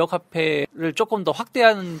이런 지역 화폐를 조금 더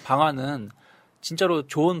확대하는 방안은 진짜로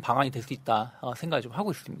좋은 방안이 될 수 있다 생각을 좀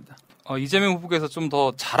하고 있습니다. 이재명 후보께서 좀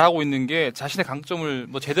더 잘하고 있는 게 자신의 강점을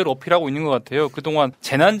제대로 어필하고 있는 것 같아요. 그동안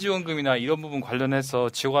재난지원금이나 이런 부분 관련해서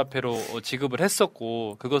지역화폐로 지급을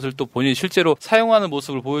했었고, 그것을 또 본인이 실제로 사용하는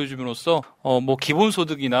모습을 보여줌으로써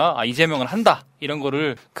기본소득이나 이재명은 한다 이런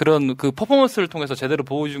거를 그런 퍼포먼스를 통해서 제대로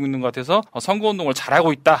보여주고 있는 것 같아서 선거운동을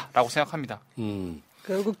잘하고 있다라고 생각합니다.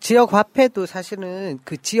 결국 지역 화폐도 사실은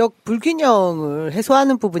지역 불균형을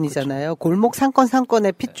해소하는 부분이잖아요. 골목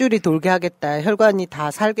상권에 핏줄이 돌게 하겠다, 혈관이 다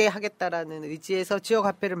살게 하겠다라는 의지에서 지역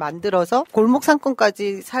화폐를 만들어서 골목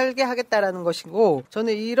상권까지 살게 하겠다라는 것이고,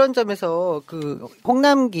 저는 이런 점에서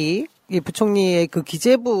홍남기 부총리의 그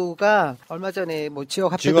기재부가 얼마 전에 뭐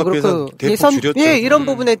지역 합의도 그렇고 예산 이런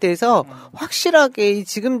부분에 대해서 확실하게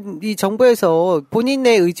지금 이 정부에서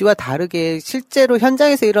본인의 의지와 다르게 실제로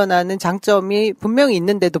현장에서 일어나는 장점이 분명히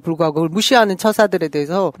있는데도 불구하고 그걸 무시하는 처사들에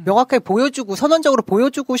대해서 명확하게 보여주고 선언적으로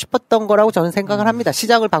보여주고 싶었던 거라고 저는 생각을 합니다.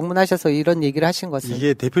 시장을 방문하셔서 이런 얘기를 하신 것은.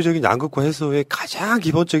 이게 대표적인 양극화 해소의 가장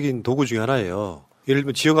기본적인 도구 중에 하나예요. 예를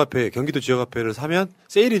들면 지역화폐, 경기도 지역화폐를 사면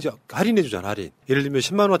세일이죠. 할인해주잖아, 할인. 예를 들면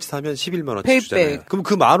 10만원어치 사면 11만원어치 주잖아요. 그럼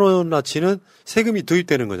그 만원어치는 세금이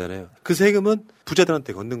도입되는 거잖아요. 그 세금은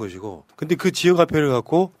부자들한테 걷는 것이고, 근데 그 지역화폐를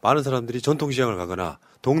갖고 많은 사람들이 전통시장을 가거나,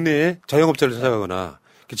 동네에 자영업자를 찾아가거나,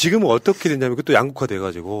 지금은 어떻게 됐냐면 그것도 양극화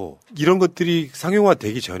돼가지고, 이런 것들이 상용화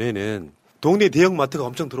되기 전에는 동네 대형마트가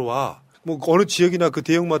엄청 들어와. 뭐 어느 지역이나 그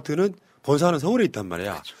대형마트는 본사는 서울에 있단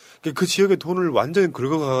말이야. 그렇죠. 그 지역의 돈을 완전히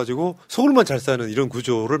긁어가가지고 서울만 잘 사는 이런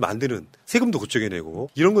구조를 만드는 세금도 그쪽에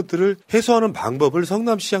내고 이런 것들을 해소하는 방법을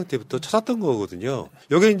성남시장 때부터 찾았던 거거든요.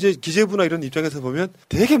 여기 이제 기재부나 이런 입장에서 보면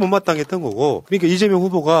되게 못마땅했던 거고 그러니까 이재명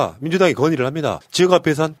후보가 민주당이 건의를 합니다.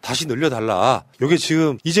 지역화폐 예산 다시 늘려달라. 이게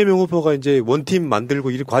지금 이재명 후보가 이제 원팀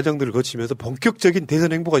만들고 이 과정들을 거치면서 본격적인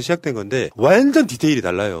대선 행보가 시작된 건데 완전 디테일이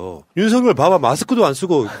달라요. 윤석열 봐봐 마스크도 안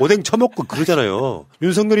쓰고 오뎅 처먹고 그러잖아요.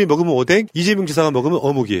 윤석열이 먹으면 오뎅, 이재명 지사가 먹으면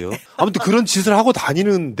어묵이에요. 아무튼 그런 짓을 하고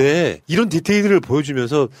다니는데 이런 디테일을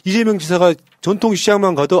보여주면서 이재명 지사가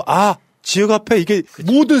전통시장만 가도 지역화폐 이게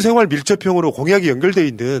모든 생활 밀접형으로 공약이 연결되어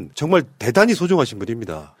있는 정말 대단히 소중하신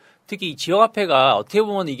분입니다. 특히 이 지역화폐가 어떻게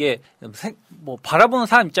보면 이게 뭐 바라보는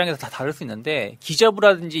사람 입장에서 다 다를 수 있는데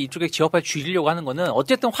기재부라든지 이쪽에 지역화폐 줄이려고 하는 거는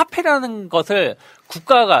어쨌든 화폐라는 것을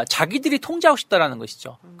국가가 자기들이 통제하고 싶다라는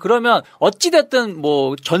것이죠. 그러면 어찌됐든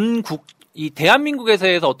뭐 전국 이 대한민국에서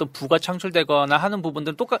어떤 부가 창출되거나 하는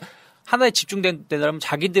부분들은 하나에 집중된다면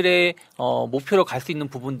자기들의 목표로 갈 수 있는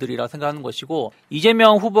부분들이라고 생각하는 것이고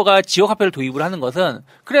이재명 후보가 지역화폐를 도입을 하는 것은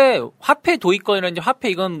그래 화폐 도입권이라든지 화폐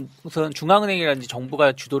이건 우선 중앙은행이라든지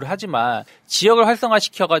정부가 주도를 하지만 지역을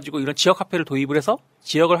활성화시켜가지고 이런 지역화폐를 도입을 해서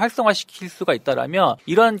지역을 활성화시킬 수가 있다라면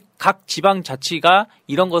이런 각 지방자치가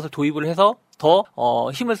이런 것을 도입을 해서 더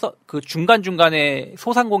힘을 그 중간중간에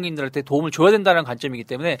소상공인들한테 도움을 줘야 된다는 관점이기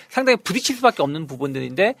때문에 상당히 부딪힐 수밖에 없는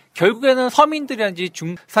부분들인데 결국에는 서민들이라든지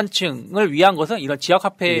중산층을 위한 것은 이런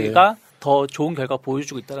지역화폐가 더 좋은 결과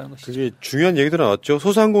보여주고 있다는 것이죠. 그게 중요한 얘기도 나왔죠.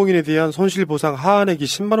 소상공인에 대한 손실보상 하한액이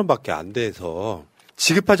 10만 원밖에 안 돼서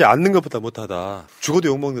지급하지 않는 것보다 못하다. 죽어도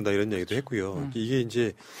욕먹는다 이런 얘기도 했고요. 이게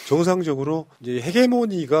이제 정상적으로 이제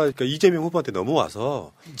헤게모니가 그러니까 이재명 후보한테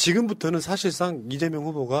넘어와서 지금부터는 사실상 이재명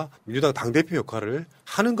후보가 민주당 당대표 역할을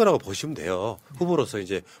하는 거라고 보시면 돼요. 후보로서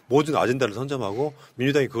이제 모든 아젠다를 선점하고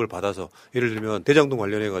민주당이 그걸 받아서 예를 들면 대장동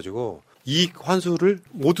관련해가지고 이익 환수를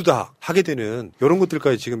모두 다 하게 되는 이런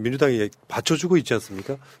것들까지 지금 민주당이 받쳐주고 있지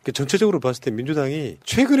않습니까? 그러니까 전체적으로 봤을 때 민주당이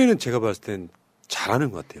최근에는 제가 봤을 땐 잘하는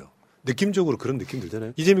것 같아요. 느낌적으로 그런 느낌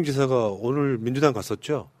들잖아요. 이재명 지사가 오늘 민주당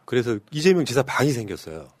갔었죠. 그래서 이재명 지사 방이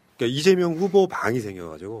생겼어요. 그러니까 이재명 후보 방이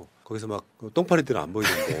생겨가지고 거기서 막 똥파리들은 안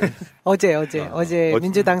보이는데 어제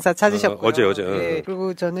민주당사 찾으셨고요. 어제. 네.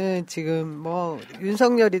 그리고 저는 지금 뭐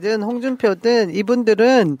윤석열이든 홍준표든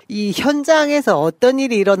이분들은 이 현장에서 어떤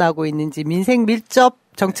일이 일어나고 있는지 민생 밀접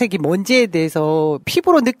정책이 뭔지에 대해서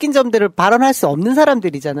피부로 느낀 점들을 발언할 수 없는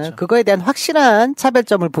사람들이잖아요. 그렇죠. 그거에 대한 확실한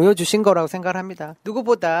차별점을 보여주신 거라고 생각을 합니다.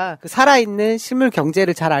 누구보다 그 살아있는 실물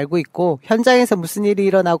경제를 잘 알고 있고 현장에서 무슨 일이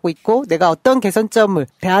일어나고 있고 내가 어떤 개선점을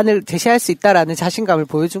대안을 제시할 수 있다라는 자신감을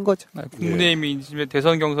보여준 거죠. 국민의힘이 이제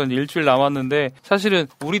대선 경선 일주일 남았는데 사실은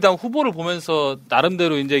우리 당 후보를 보면서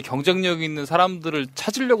나름대로 이제 경쟁력 있는 사람들을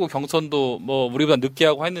찾으려고 경선도 뭐 우리보다 늦게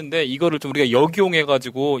하고 했는데 이거를 좀 우리가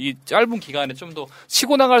역이용해가지고 이 짧은 기간에 좀 더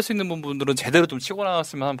치고 나갈 수 있는 부분들은 제대로 좀 치고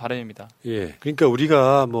나갔으면 하는 바람입니다. 예. 그러니까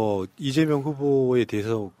우리가 뭐 이재명 후보에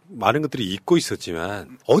대해서 많은 것들이 잊고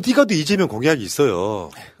있었지만 어디 가도 이재명 공약이 있어요.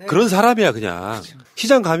 네. 그런 사람이야 그냥.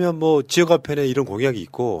 시장 가면 뭐 지역화폐에 이런 공약이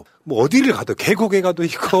있고 뭐 어디를 가도 계곡에 가도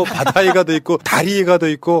있고 바다에 가도 있고 다리에 가도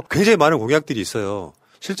있고 굉장히 많은 공약들이 있어요.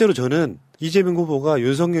 실제로 저는 이재명 후보가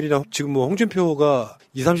윤석열이나 지금 뭐 홍준표가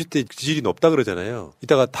 20, 30대 지지율이 높다 그러잖아요.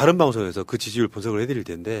 이따가 다른 방송에서 그 지지율 분석을 해드릴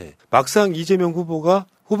텐데 막상 이재명 후보가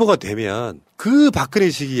되면 그 박근혜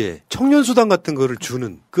시기에 청년수당 같은 거를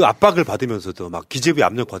주는 그 압박을 받으면서도 막 기재부에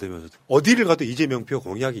압력 받으면서도 어디를 가도 이재명표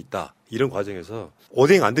공약이 있다. 이런 과정에서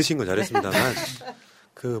오뎅 안 드신 건 잘했습니다만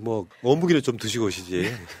그 뭐 어묵이를 좀 드시고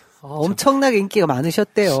오시지. 엄청나게 인기가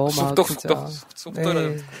많으셨대요. 쑥떡.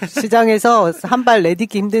 네. 시장에서 한 발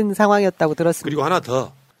내딛기 힘든 상황이었다고 들었습니다. 그리고 하나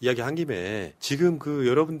더 이야기 한 김에 지금 그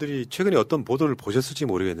여러분들이 최근에 어떤 보도를 보셨을지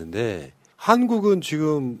모르겠는데 한국은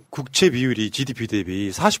지금 국채 비율이 GDP 대비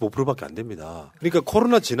 45%밖에 안 됩니다. 그러니까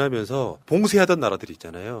코로나 지나면서 봉쇄하던 나라들이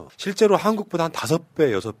있잖아요. 실제로 한국보다 한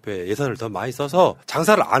 5배, 6배 예산을 더 많이 써서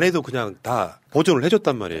장사를 안 해도 그냥 다 보존을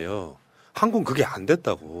해줬단 말이에요. 한국은 그게 안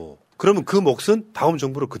됐다고. 그러면 그 몫은 다음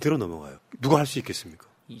정부로 그대로 넘어가요. 누가 할 수 있겠습니까?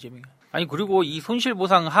 이재명. 아니 그리고 이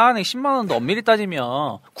손실보상 하한액 10만 원도 엄밀히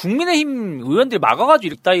따지면 국민의힘 의원들이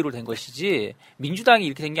막아가지고 이따위로 된 것이지 민주당이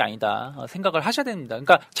이렇게 된 게 아니다 생각을 하셔야 됩니다.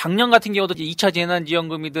 그러니까 작년 같은 경우도 2차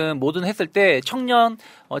재난지원금이든 뭐든 했을 때 청년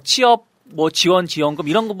취업 뭐 지원금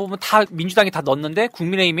이런 거 보면 다 민주당이 다 넣었는데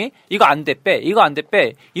국민의힘이 이거 안 돼 빼 이거 안 돼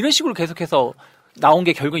빼 이런 식으로 계속해서 나온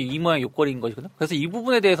게 결국 이 모양 욕거리인 거거든요. 그래서 이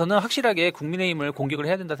부분에 대해서는 확실하게 국민의힘을 공격을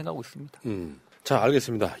해야 된다 생각하고 있습니다. 자,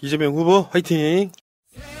 알겠습니다. 이재명 후보 화이팅.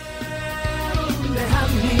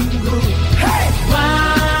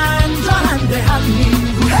 완전한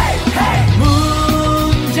대한민국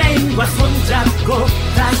문재인과 손잡고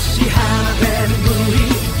다시 하나 되는 우리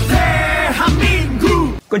대한민국.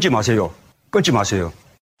 끊지 마세요. 끊지 마세요.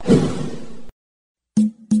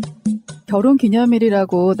 결혼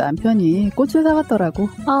기념일이라고 남편이 꽃을 사갔더라고.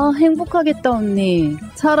 아, 행복하겠다 언니.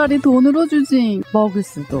 차라리 돈으로 주지. 먹을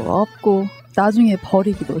수도 없고 나중에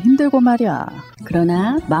버리기도 힘들고 말이야.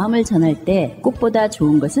 그러나 마음을 전할 때 꽃보다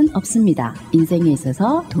좋은 것은 없습니다. 인생에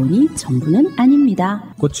있어서 돈이 전부는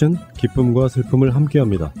아닙니다. 꽃은 기쁨과 슬픔을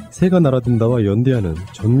함께합니다. 새가 날아든다와 연대하는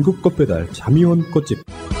전국 꽃배달 자미원 꽃집.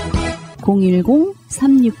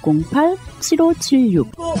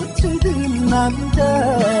 010-3608-7576. 꽃을 든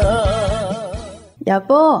남자.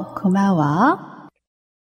 여보, 고마워.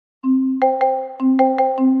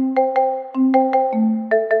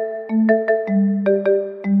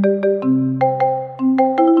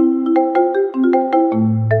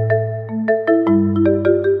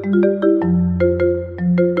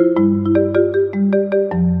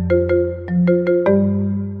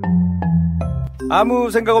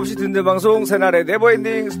 아무 생각 없이 듣는 방송 새날의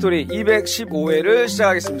네버엔딩 스토리 215회를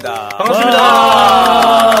시작하겠습니다. 반갑습니다.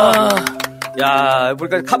 야,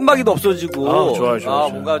 보니까 칸막이도 없어지고. 좋아요.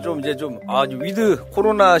 뭔가 좀 이제 위드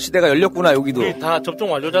코로나 시대가 열렸구나, 여기도. 다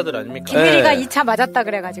접종 완료자들 아닙니까? 김일이가 2차 맞았다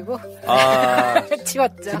그래가지고.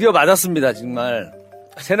 지웠죠. 드디어 맞았습니다, 정말.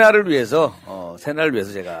 새날을 위해서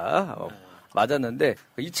제가 맞았는데,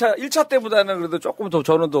 1차 때보다는 그래도 조금 더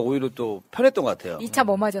저는 더 오히려 또 편했던 것 같아요. 2차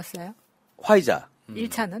뭐 맞았어요? 화이자.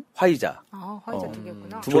 1차는? 화이자. 화이자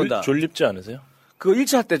 2개구나. 두 번 다. 졸립지 않으세요? 그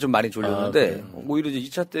 1차 때 좀 많이 졸렸는데, 오히려 이제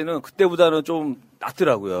 2차 때는 그때보다는 좀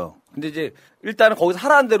낫더라고요. 근데 이제 일단은 거기서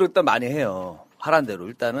하라는 대로 일단 많이 해요. 하라는 대로.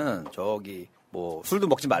 일단은 뭐 술도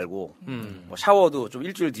먹지 말고, 뭐 샤워도 좀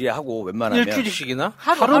일주일 뒤에 하고 웬만하면. 일주일씩이나?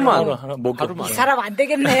 하루만. 하루만. 이 사람 안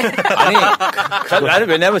되겠네. 아니, 나는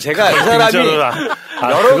왜냐면 제가 이 사람이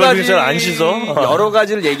여러 가지 잘 안 씻어? 여러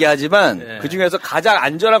가지를 얘기하지만 그 중에서 가장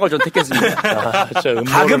안전한 걸 선택했습니다.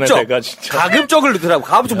 가급적을 넣더라고.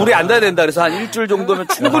 가급적 물에 안 닿아야 된다. 그래서 한 일주일 정도면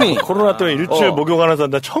충분히. 코로나 때문에 일주일 목욕하는 사람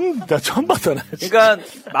나 처음 봤다. 그러니까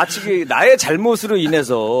마치 나의 잘못으로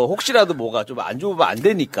인해서 혹시라도 뭐가 좀 안 좋으면 안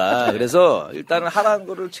되니까. 그래서 일단은 하라는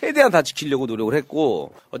거를 최대한 다 지키려고 노력을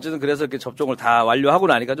했고, 어쨌든 그래서 이렇게 접종을 다 완료하고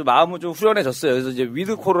나니까 좀 마음은 좀 후련해졌어요. 그래서 이제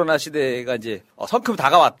위드 코로나 시대가 이제 성큼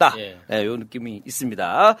다가왔다. 요 느낌이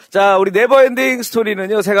있습니다. 자, 우리 네버엔딩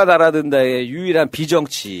스토리는요, 새가 날아든다의 유일한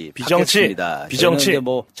비정치. 비정치.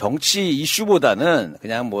 뭐 정치 이슈보다는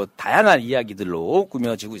그냥 뭐 다양한 이야기들로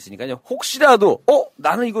꾸며지고 있으니까요. 혹시라도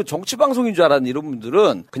나는 이거 정치 방송인 줄 알았는 이런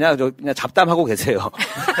분들은 그냥 잡담하고 계세요.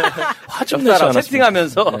 화좀 내지 않았습니까?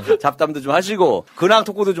 채팅하면서 잡담도 좀 하시고 근황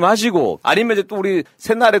토크도 좀 하시고, 아니면 이제 또 우리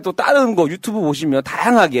새날에 또 다른 거 유튜브 보시면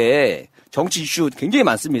다양하게 정치 이슈 굉장히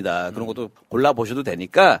많습니다. 그런 것도 골라보셔도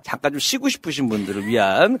되니까 잠깐 좀 쉬고 싶으신 분들을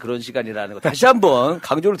위한 그런 시간이라는 거 다시 한번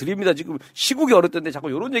강조를 드립니다. 지금 시국이 어렵던데 자꾸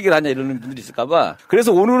이런 얘기를 하냐 이러는 분들이 있을까봐.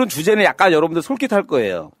 그래서 오늘은 주제는 약간 여러분들 솔깃할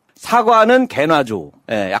거예요. 사과는 개나죠.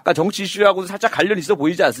 약간 정치 이슈하고도 살짝 관련 있어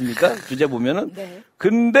보이지 않습니까? 주제 보면은. 네.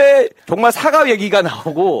 근데 정말 사과 얘기가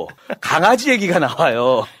나오고 강아지 얘기가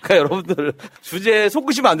나와요. 그러니까 여러분들 주제에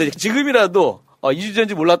속으시면 안 되죠. 지금이라도 2주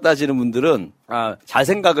전인지 몰랐다 하시는 분들은 잘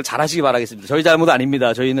생각을 잘 하시기 바라겠습니다. 저희 잘못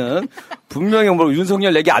아닙니다. 저희는 분명히 뭐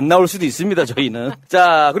윤석열 얘기 안 나올 수도 있습니다. 저희는.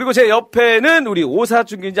 자, 그리고 제 옆에는 우리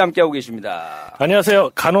오사춘 기자 함께하고 계십니다. 안녕하세요.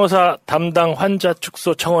 간호사 담당 환자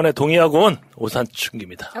축소 청원에 동의하고 온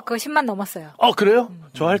오사춘기입니다. 그거 10만 넘었어요. 그래요?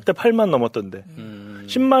 저 할 때 8만 넘었던데.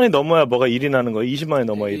 10만이 넘어야 뭐가 일이 나는 거예요? 20만이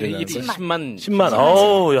넘어야 일이 나는 거예요? 10만.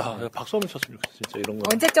 어우, 야, 박수 한번 쳤으면 좋겠어, 진짜, 이런 거.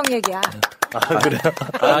 언제적 얘기야? 그래요?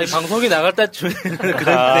 방송이 나갈 때쯤에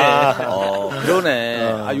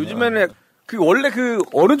그러네. 요즘에는 원래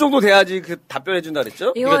어느 정도 돼야지 답변해준다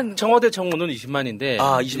그랬죠? 이건 청와대 청원은 20만인데.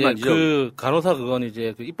 20만이죠? 그 간호사 그건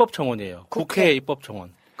이제 그 입법 청원이에요. 국회 입법 청원.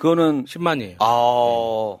 그거는 10만이에요.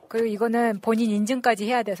 그리고 이거는 본인 인증까지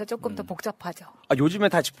해야 돼서 조금 더 복잡하죠. 요즘에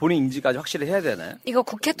다 본인 인증까지 확실히 해야 되나요? 이거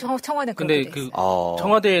국회 청와대 근데 그렇게 돼 있어요.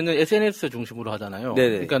 청와대에는 SNS 중심으로 하잖아요.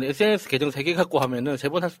 네네. 그러니까 SNS 계정 3개 갖고 하면은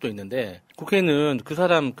 3번 할 수도 있는데 국회는 그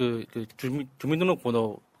사람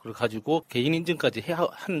주민등록번호 를 가지고 개인 인증까지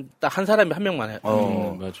딱 한 사람이 한 명만 해.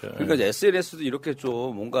 맞아요. 그러니까 이제 SNS도 이렇게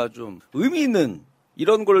좀 뭔가 좀 의미 있는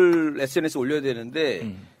이런 걸 SNS 에 올려야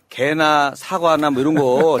되는데 개나 사과나 뭐 이런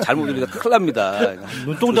거 잘못 올리다 큰일 납니다.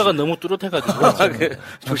 눈동자가 너무 뚜렷해가지고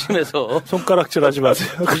조심해서 손가락질하지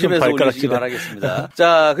마세요. 조심해서 올리시기 바라겠습니다.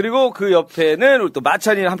 자, 그리고 그 옆에는 우리 또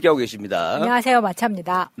마찬이 함께하고 계십니다. 안녕하세요,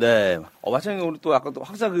 마차입니다. 네, 마찬이 오늘 또 아까 또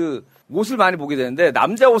항상 그 옷을 많이 보게 되는데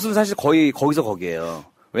남자 옷은 사실 거의 거기서 거기에요.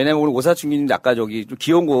 왜냐면 오늘 오사춘기님 아까 저기 좀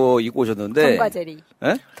귀여운 거 입고 오셨는데. 톰과제리.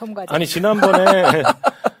 예? 톰과제리. 아니, 지난번에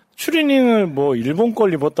추리닝을 뭐 일본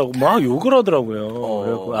걸 입었다고 막 욕을 하더라고요.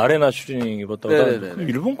 그래서 아레나 추리닝 입었다고.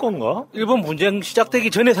 일본 건가? 일본 분쟁 시작되기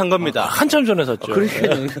전에 산 겁니다. 한참 전에 샀죠.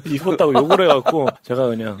 그러니까 입었다고 욕을 해갖고 제가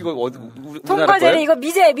그냥. 이거 톰과제리 이거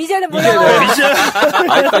미제는 몰라요. 미제.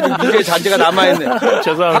 아직까지 미제 잔재가 남아있네.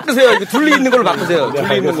 죄송합니다. 바꾸세요. 이거 둘리 있는 걸로 바꾸세요.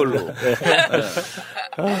 둘리 있는 걸로.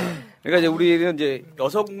 그러니까 이제 우리는 이제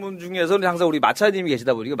여성분 중에서는 항상 우리 마차님이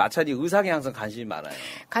계시다 보니까 마차님 의상에 항상 관심이 많아요.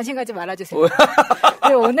 관심 가지 말아주세요.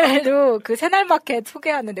 오늘도 그 새날 마켓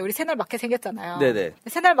소개하는데 우리 새날 마켓 생겼잖아요. 네네.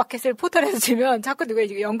 새날 마켓을 포털에서 치면 자꾸 누가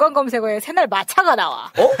연관 검색어에 새날 마차가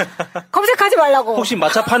나와. 검색하지 말라고. 혹시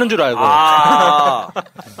마차 파는 줄 알고. 야,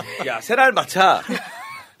 새날 마차.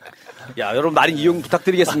 야, 여러분 많이 이용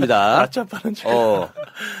부탁드리겠습니다. 마차 파는 줄.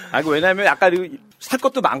 아니, 왜냐면 약간 살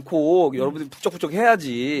것도 많고 여러분들이 북적북적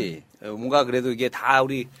해야지. 뭔가 그래도 이게 다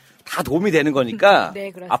우리 다 도움이 되는 거니까. 네,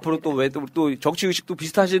 그렇습니다. 앞으로 또 왜 또 정치 의식도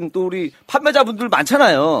비슷하신 또 우리 판매자분들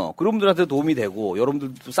많잖아요. 그런 분들한테 도움이 되고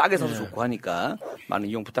여러분들도 싸게 사서 좋고 하니까 많은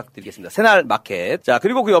이용 부탁드리겠습니다. 새날 마켓. 자,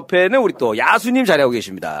 그리고 그 옆에는 우리 또 야수님 자리하고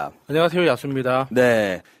계십니다. 안녕하세요, 야수입니다.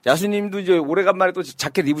 네. 야수님도 이제 오래간만에 또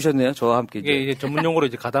자켓 입으셨네요. 저와 함께. 이게 전문 용어로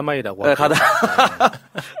이제 가다마이라고. 네,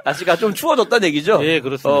 날씨가 좀 추워졌다는 얘기죠? 예,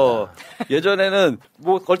 그렇습니다. 예전에는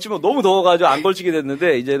뭐 걸치면 너무 더워가지고 안 걸치게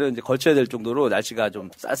됐는데 이제는 이제 걸쳐야 될 정도로 날씨가 좀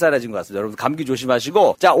쌀쌀해진 것 같습니다. 여러분 감기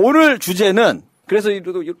조심하시고. 자, 오늘 주제는 그래서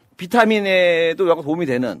비타민에도 약간 도움이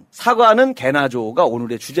되는 사과는 개나조가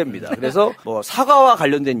오늘의 주제입니다. 그래서 뭐 사과와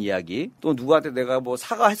관련된 이야기, 또 누구한테 내가 뭐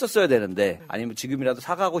사과했었어야 되는데, 아니면 지금이라도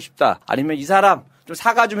사과하고 싶다, 아니면 이 사람 좀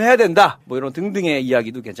사과 좀 해야 된다, 뭐 이런 등등의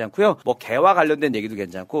이야기도 괜찮고요. 뭐 개와 관련된 얘기도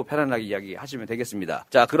괜찮고 편안하게 이야기하시면 되겠습니다.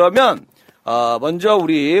 자, 그러면 먼저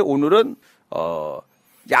우리 오늘은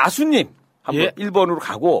야수님 한번 1번으로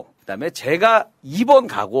가고, 그다음에 제가 2번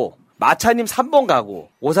가고, 마차님 3번 가고,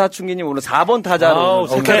 오사춘기님 오늘 4번 타자로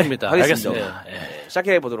하겠습니다. 알겠습니다. 네,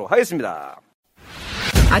 시작해 보도록 하겠습니다.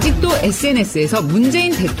 아직도 SNS에서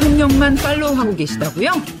문재인 대통령만 팔로우하고 계시다고요?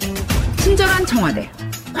 친절한 청와대,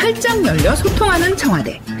 활짝 열려 소통하는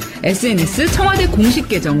청와대, SNS 청와대 공식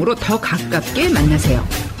계정으로 더 가깝게 만나세요.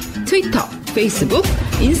 트위터, 페이스북,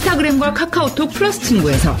 인스타그램과 카카오톡 플러스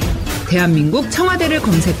친구에서 대한민국 청와대를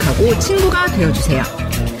검색하고 친구가 되어주세요.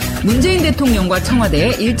 문재인 대통령과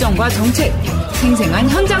청와대의 일정과 정책, 생생한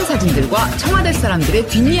현장 사진들과 청와대 사람들의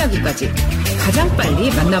뒷이야기까지 가장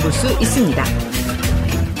빨리 만나볼 수 있습니다.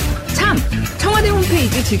 참! 청와대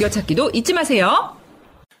홈페이지 즐겨찾기도 잊지 마세요.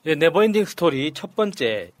 예, 네버엔딩 스토리 첫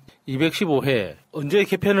번째 215회 언제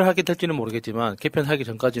개편을 하게 될지는 모르겠지만 개편하기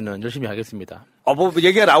전까지는 열심히 하겠습니다. 뭐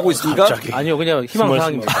얘기가 나오고 있습니까? 갑자기. 아니요, 그냥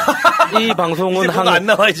희망사항입니다. 이 방송은 안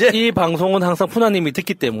나와 이제. 이 방송은 항상 푸나님이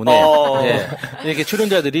듣기 때문에 예, 이렇게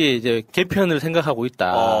출연자들이 이제 개편을 생각하고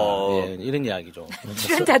있다. 예, 이런 이야기죠.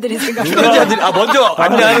 출연자들이 출연자들이 먼저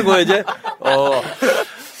안내하는 거예요 이제.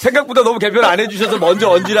 생각보다 너무 개편 안 해주셔서 먼저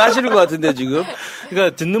언지를 하시는 것 같은데 지금.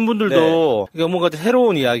 그러니까 듣는 분들도 그러니까 뭔가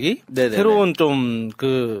새로운 이야기, 네네네. 새로운 좀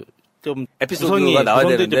에피소드가 나와야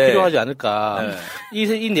되는데 필요하지 않을까.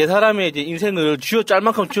 이 네 사람의 이제 인생을 짤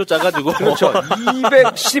만큼 쥐어짜가지고. 그렇죠.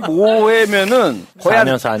 215회면은 거의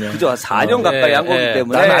 4년. 그죠. 4년 가까이 한 거기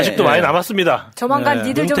때문에. 나는 아직도 많이 남았습니다. 조만간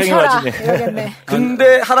니들 좀 쉬어라. 이러겠네.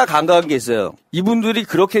 근데 하나 간과한 게 있어요. 이분들이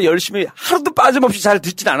그렇게 열심히 하루도 빠짐없이 잘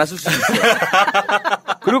듣진 않았을 수도 있어요.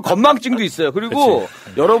 그리고 건망증도 있어요. 그리고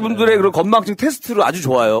여러분들의 그런 건망증 테스트로 아주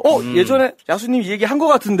좋아요. 예전에 야수님 이 얘기 한 것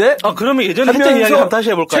같은데? 그러면 예전에 했던 이야기 한번 다시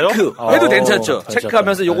해볼까요? 체크. 해도 괜찮죠.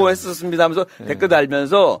 체크하면서 요거 했었습니다 하면서 댓글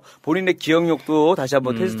달면서 본인의 기억력도 다시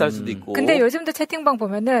한번 테스트할 수도 있고. 근데 요즘도 채팅방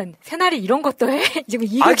보면은 새날이 이런 것도 해? 지금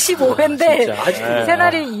 215회인데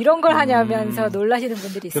새날이 이런 걸 하냐면서 놀라시는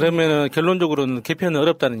분들이 있어요. 그러면은 결론적으로는 개편은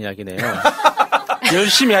어렵다는 이야기네요.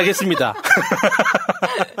 열심히 하겠습니다.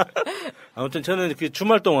 아무튼 저는 그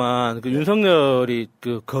주말 동안 그 윤석열이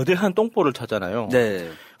그 거대한 똥볼을 찼잖아요. 네.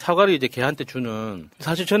 사과를 이제 걔한테 주는,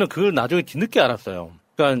 사실 저는 그걸 나중에 뒤늦게 알았어요.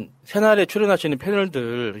 그러니까 새날에 출연하시는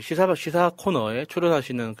패널들, 시사 코너에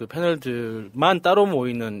출연하시는 그 패널들만 따로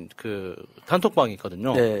모이는 그 단톡방이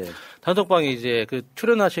있거든요. 네. 단톡방에 이제 그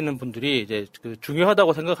출연하시는 분들이 이제 그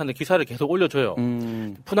중요하다고 생각하는 기사를 계속 올려줘요.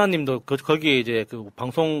 푸나님도 거기에 이제 그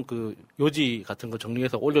방송 그 요지 같은 거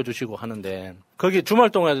정리해서 올려주시고 하는데, 거기 주말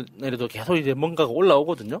동안에도 계속 이제 뭔가가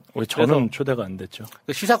올라오거든요. 왜 저는 초대가 안 됐죠?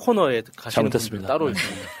 그 시사 코너에 가시는 잘못했습니다. 분들 따로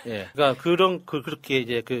있습니다. 예. 그러니까 그렇게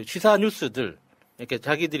이제 그 시사 뉴스들, 이렇게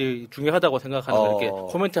자기들이 중요하다고 생각하는 거 이렇게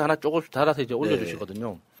코멘트 하나 조금씩 달아서 이제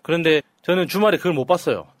올려주시거든요. 그런데 저는 주말에 그걸 못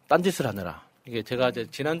봤어요. 딴짓을 하느라. 이게 제가 이제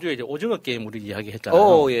지난주에 이제 오징어 게임 우리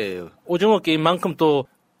이야기했잖아요. 예. 오징어 게임만큼 또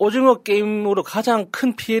오징어 게임으로 가장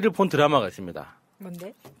큰 피해를 본 드라마가 있습니다.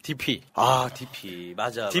 뭔데? DP. DP.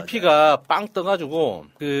 맞아. DP가 빵 떠가지고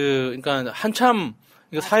그러니까 한참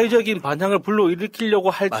사회적인 반향을 불러일으키려고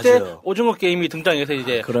할 때 오징어 게임이 등장해서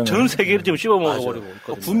이제 전 세계를 지금 씹어먹어버리고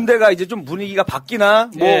있거든요. 군대가 이제 좀 분위기가 바뀌나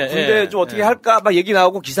군대 좀 어떻게 할까 막 얘기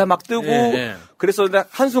나오고 기사 막 뜨고 그래서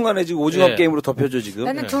한순간에 지금 오징어 게임으로 덮여져 지금.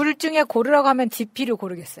 나는 둘 중에 고르라고 하면 DP를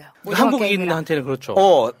고르겠어요. 한국인한테는 그렇죠.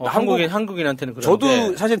 한국인한테는 그런데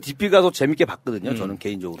저도 사실 DP가 더 재밌게 봤거든요. 저는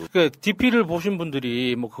개인적으로. 그 DP를 보신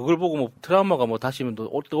분들이 뭐 그걸 보고 뭐 트라우마가 뭐 다시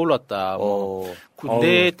또 떠올랐다. 뭐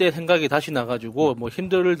군대 때 생각이 다시 나가지고 뭐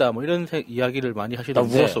힘들다 뭐 이런 이야기를 많이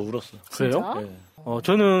하시던데. 나 울었어. 그래요? 네.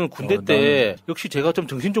 저는 군대 때 역시 제가 좀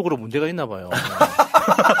정신적으로 문제가 있나 봐요.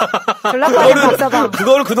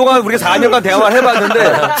 그거를 그동안 우리가 4년간 대화를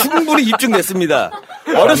해봤는데 충분히 입증됐습니다.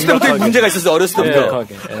 어렸을 때부터 문제가 있었어요. 어렸을 때부터.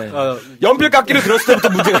 연필 깎기를 들었을 때부터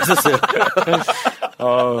문제가 있었어요.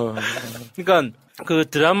 그러니까 그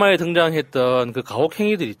드라마에 등장했던 그 가혹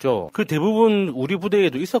행위들 있죠. 그 대부분 우리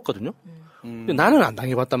부대에도 있었거든요. 근데 나는 안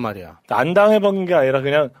당해봤단 말이야. 안 당해본 게 아니라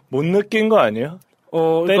그냥 못 느낀 거 아니에요?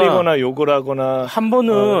 그러니까 때리거나 욕을 하거나 한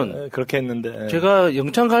번은 그렇게 했는데 제가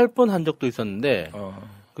영창 갈 뻔한 적도 있었는데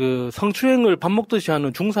그 성추행을 밥 먹듯이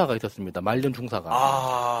하는 중사가 있었습니다. 말년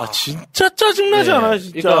중사가. 진짜 짜증나잖아.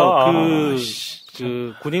 진짜. 그러니까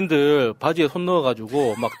그 군인들 바지에 손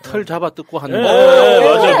넣어가지고 막 털 잡아 뜯고 하는.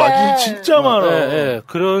 맞아. 진짜 많아.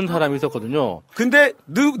 그런 사람이 있었거든요. 근데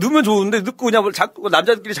넣으면 좋은데 넣고 그냥 자꾸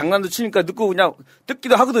남자들끼리 장난도 치니까 넣고 그냥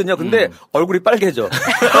뜯기도 하거든요. 근데 얼굴이 빨개져.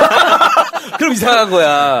 그럼 이상한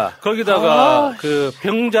거야. 거기다가 그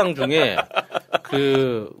병장 중에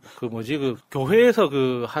그 교회에서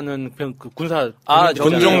하는 군사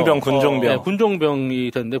군종병. 네, 군종병이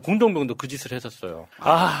있었는데 군종병도 그 짓을 했었어요.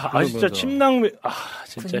 진짜 침낭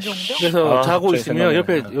진짜. 그래서 자고 있으면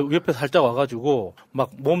옆에 살짝 와가지고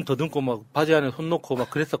막 몸 더듬고 막 바지 안에 손 넣고 막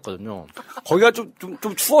그랬었거든요. 거기가 좀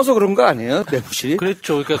추워서 그런 거 아니에요? 내부실이?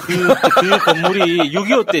 그렇죠. 그러니까 그 건물이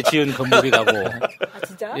 6.25 때 지은 건물이라고.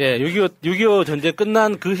 진짜? 예, 6.25 전쟁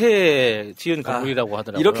끝난 그 해에 지은 건물이라고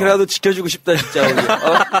하더라고요. 이렇게라도 지켜주고 싶다 진짜.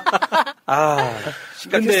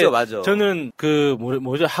 심각했어. 맞아. 저는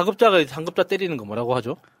뭐죠? 하급자가 상급자 때리는 거 뭐라고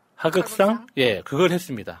하죠? 하극상? 예, 그걸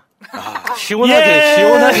했습니다.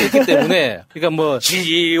 시원하게 했기 때문에, 그러니까 뭐.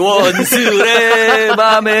 시원스레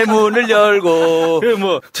맘의 문을 열고.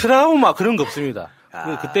 트라우마 그런 거 없습니다.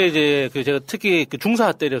 그때 이제, 제가 특히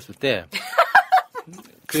중사 때렸을 때,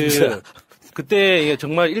 그때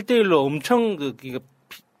정말 1대1로 엄청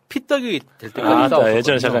피떡이 될 때까지 싸웠거든요.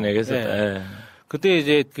 예전에 잠깐 얘기했었다. 네. 그때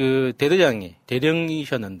이제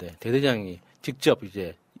대령이셨는데, 대대장이 직접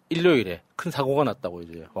이제 일요일에 큰 사고가 났다고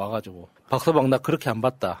이제 와가지고 박서방 나 그렇게 안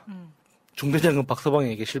봤다. 중대장은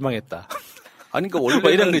박서방에게 실망했다. 아니 그러니까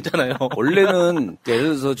원래 이런 거 있잖아요. 원래는 예를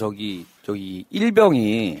들어서 저기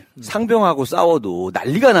일병이 상병하고 싸워도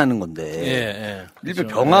난리가 나는 건데 일병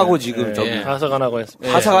병하고 지금 하사관하고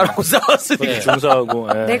했습니다. 하사관하고 싸웠으니까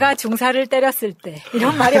중사하고 내가 중사를 때렸을 때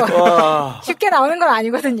이런 말이 쉽게 나오는 건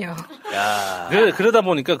아니거든요. 그러다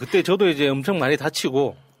보니까 그때 저도 이제 엄청 많이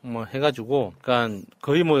다치고 뭐 해가지고 그러니까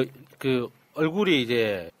거의 얼굴이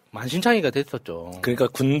이제 만신창이가 됐었죠. 그러니까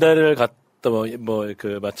군대를 갔다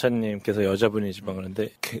그 마차님께서 여자분이지만 그런데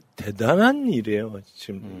대단한 일이에요.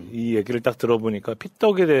 지금 이 얘기를 딱 들어보니까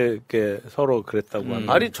피떡이게 서로 그랬다고 하는.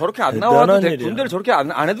 아니 저렇게 안 나와도 돼. 군대를 저렇게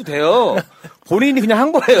안 해도 돼요. 본인이 그냥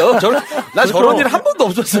한 거예요. 나 저런 일 한 번도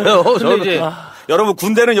없었어요. 여러분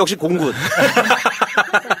군대는 역시 공군.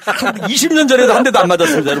 20년 전에도 한 대도 안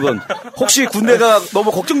맞았습니다, 여러분. 혹시 군대가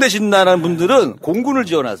너무 걱정되신다는 분들은 공군을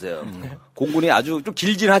지원하세요. 공군이 아주 좀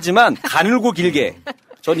길긴 하지만 가늘고 길게.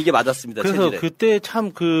 전 이게 맞았습니다. 그래서 체질에. 그때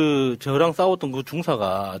참 저랑 싸웠던 그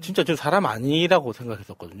중사가 진짜 저 사람 아니라고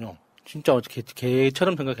생각했었거든요. 진짜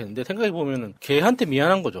개처럼 생각했는데 생각해보면은 개한테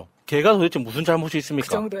미안한 거죠. 개가 도대체 무슨 잘못이 있습니까?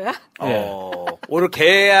 그 정도야? 오늘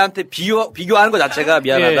개한테 비교하는 것 자체가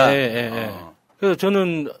미안하다. 그래서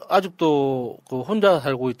저는 아직도 혼자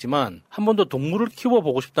살고 있지만 한 번도 동물을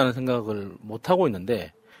키워보고 싶다는 생각을 못 하고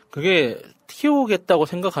있는데 그게 키우겠다고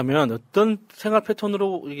생각하면 어떤 생활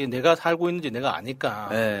패턴으로 이게 내가 살고 있는지 내가 아니까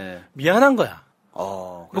미안한 거야.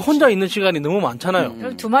 혼자 있는 시간이 너무 많잖아요.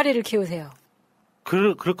 그럼 2마리를 키우세요.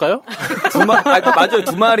 그럴까요? 맞아요.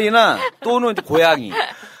 2마리나 또는 이제 고양이.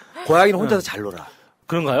 고양이는 혼자서 잘 놀아.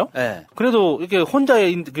 그런가요? 네. 그래도 이렇게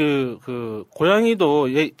혼자의 고양이도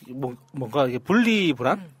뭔가 이게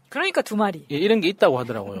분리불안? 그러니까 2마리. 이런 게 있다고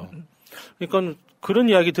하더라고요. 그러니까 그런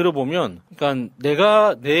이야기 들어보면, 그러니까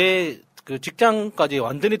내가 내 그 직장까지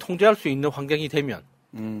완전히 통제할 수 있는 환경이 되면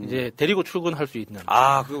이제 데리고 출근할 수 있는.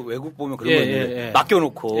 그 외국 보면 그런 거 있는데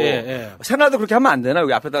맡겨놓고. 새날도 그렇게 하면 안 되나?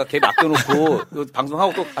 여기 앞에다가 개 맡겨놓고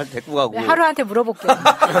방송하고 또 데리고 가고. 하루한테 물어볼게요.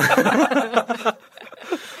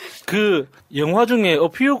 그 영화 중에 A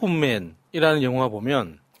Few Good Men이라는 영화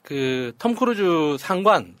보면 그 톰 크루즈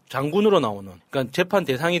장군으로 나오는, 그러니까 재판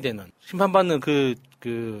대상이 되는 심판받는 그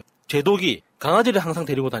제독이 강아지를 항상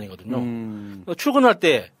데리고 다니거든요. 출근할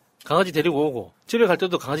때 강아지 데리고 오고 집에 갈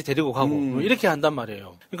때도 강아지 데리고 가고 이렇게 한단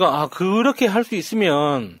말이에요. 그러니까 그렇게 할 수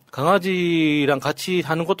있으면 강아지랑 같이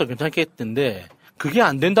사는 것도 괜찮겠는데 그게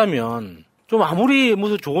안 된다면 좀 아무리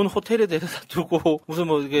무슨 좋은 호텔에 데려다 두고 무슨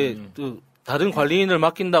뭐 이게 다른 관리인을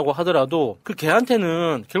맡긴다고 하더라도 그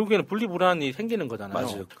개한테는 결국에는 분리불안이 생기는 거잖아요.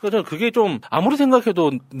 맞아요. 그래서 그게 좀 아무리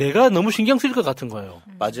생각해도 내가 너무 신경 쓸 것 같은 거예요.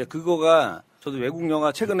 맞아요. 그거가 저도 외국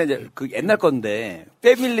영화 최근에 이제 그 옛날 건데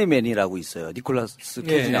패밀리맨이라고 있어요. 니콜라스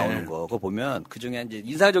케이지 나오는 거. 그거 보면 그 중에 이제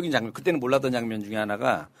인사적인 장면, 그때는 몰랐던 장면 중에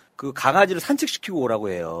하나가 그 강아지를 산책시키고 오라고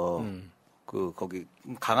해요. 거기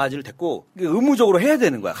강아지를 데리고 의무적으로 해야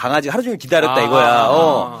되는 거야. 강아지가 하루 종일 기다렸다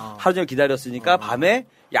이거야. 하루 종일 기다렸으니까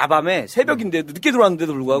야밤에 새벽인데도 늦게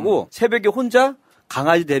들어왔는데도 불구하고 새벽에 혼자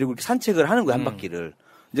강아지 데리고 이렇게 산책을 하는 거야, 한 바퀴를.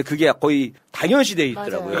 이제 그게 거의 당연시 돼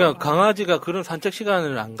있더라고요. 그러니까 강아지가 그런 산책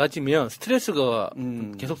시간을 안 가지면 스트레스가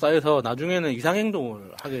계속 쌓여서 나중에는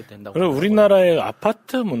이상행동을 하게 된다고. 그리고 우리나라의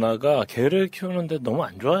아파트 문화가 개를 키우는데 너무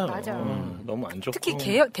안 좋아요. 맞아. 너무 안 좋고. 특히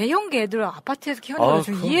대형 개들 아파트에서 키우는 거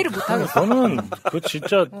좀 이해를 못 하겠어. 저는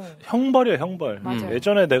진짜 형벌이에요, 형벌. 맞아요.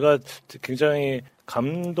 예전에 내가 굉장히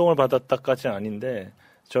감동을 받았다까지는 아닌데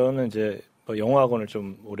저는 이제 뭐 영어학원을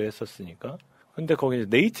좀 오래 했었으니까. 근데 거기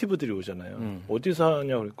네이티브들이 오잖아요. 어디서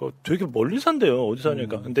하냐 그러니까 되게 멀리 산대요. 어디서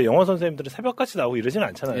하냐니까. 근데 영어 선생님들은 새벽같이 나오고 이러진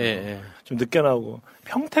않잖아요. 좀 늦게 나오고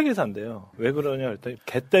평택에 산대요. 왜 그러냐 그랬더니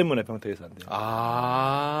개 때문에 평택에 산대요.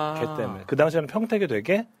 개 때문에. 그 당시에는 평택에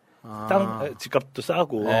되게 집값도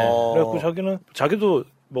싸고. 그래갖고 자기도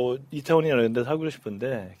뭐 이태원이나 이런 데 살고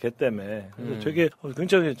싶은데 개 때문에. 그래서 되게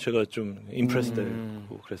굉장히 제가 좀 임프레스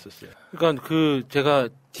되고 그랬었어요. 그러니까 제가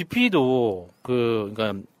DP도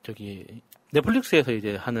그러니까 넷플릭스에서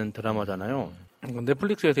이제 하는 드라마잖아요.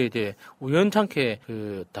 넷플릭스에서 이제 우연찮게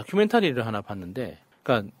그 다큐멘터리를 하나 봤는데,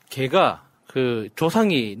 그러니까 개가 그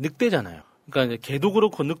조상이 늑대잖아요. 그러니까 이제 개도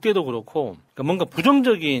그렇고 늑대도 그렇고, 그러니까 뭔가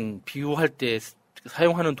부정적인 비유할 때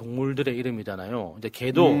사용하는 동물들의 이름이잖아요. 이제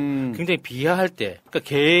개도 굉장히 비하할 때,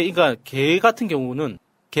 그러니까 개 같은 경우는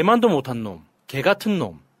개만도 못한 놈, 개 같은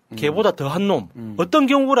놈. 개보다 더한 놈. 어떤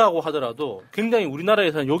경우라고 하더라도 굉장히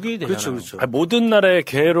우리나라에서는 욕이 되잖아요. 그렇죠. 모든 나라의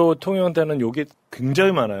개로 통용되는 욕이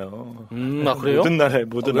굉장히 많아요. 그래요?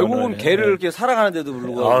 모든 외국은 개를 이렇게 사랑하는데도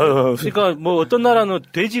불구하고. 그러니까 뭐 어떤 나라는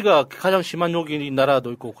돼지가 가장 심한 욕인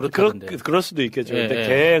나라도 있고 그렇다던데. 그럴 수도 있겠죠. 근데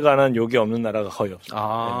개에 관한 욕이 없는 나라가 거의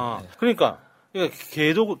없어요. 그러니까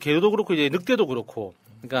개도 그렇고 이제 늑대도 그렇고,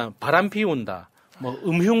 그러니까 바람 피운다, 뭐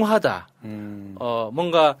음흉하다,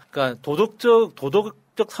 뭔가 그러니까 도덕적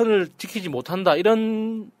선을 지키지 못한다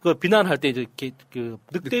이런 거 비난할 때 이제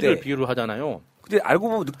늑대를 비유를 하잖아요. 근데 알고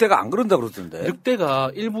보면 늑대가 안 그런다 그러던데.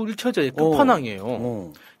 늑대가 일처제의 끝판왕이에요.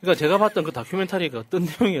 그러니까 제가 봤던 그 다큐멘터리가 어떤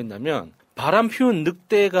내용이었냐면 바람 피운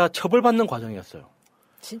늑대가 처벌받는 과정이었어요.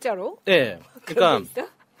 진짜로? 네. 그러니까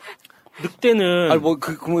늑대는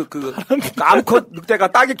암컷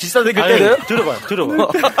늑대가 땅에 기싸대기 때려요? 들어봐요.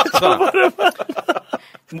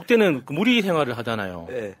 늑대는 무리 생활을 하잖아요.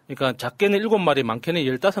 네. 그러니까 작게는 7마리, 많게는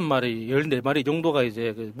 15마리, 14마리 정도가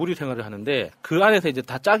이제 그 무리 생활을 하는데 그 안에서 이제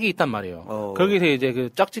다 짝이 있단 말이에요. 거기서 이제 그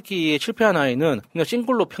짝짓기에 실패한 아이는 그냥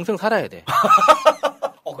싱글로 평생 살아야 돼.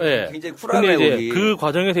 네. 굉장히 쿨하네. 근데 이제 그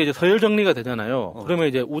과정에서 이제 서열 정리가 되잖아요. 그러면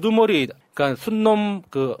이제 우두머리, 그러니까 순놈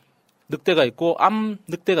늑대가 있고 암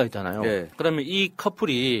늑대가 있잖아요. 그러면 이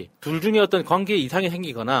커플이 둘 중에 어떤 관계에 이상이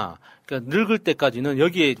생기거나, 그러니까 늙을 때까지는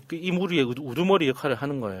여기에 이 무리의 우두머리 역할을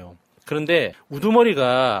하는 거예요. 그런데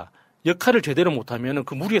우두머리가 역할을 제대로 못하면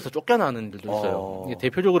그 무리에서 쫓겨나는 일들도 있어요. 이게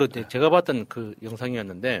대표적으로 제가 봤던 그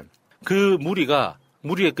영상이었는데 그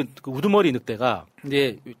무리의 그 우두머리 늑대가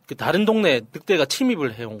이제 그 다른 동네 늑대가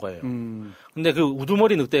침입을 해온 거예요. 근데 그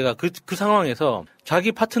우두머리 늑대가 그 상황에서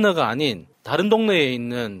자기 파트너가 아닌 다른 동네에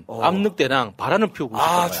있는 암늑대랑 바람을 피우고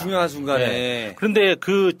있었던 거야. 중요한 순간에. 네. 그런데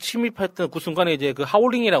그 침입했던 그 순간에 이제 그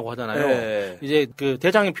하울링이라고 하잖아요. 네. 이제 그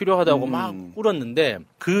대장이 필요하다고 막 울었는데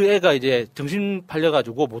그 애가 이제 정신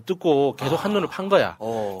팔려가지고 못 듣고 계속 한눈을 판 거야.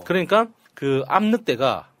 그러니까 그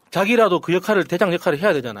암늑대가 자기라도 그 대장 역할을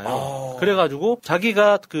해야 되잖아요. 그래가지고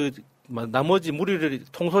자기가 나머지 무리를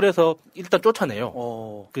통솔해서 일단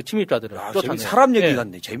쫓아내요. 그 침입자들을 쫓아내요. 사람 얘기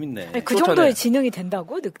같네. 재밌네. 아니, 그 정도의 지능이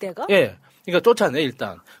된다고 늑대가? 예. 그러니까 쫓아내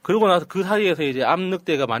일단. 그러고 나서 그 사이에서 이제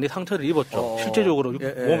암늑대가 많이 상처를 입었죠. 실제적으로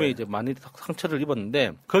몸에 이제 많이 상처를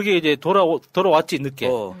입었는데 거기에 이제 돌아왔지 늦게.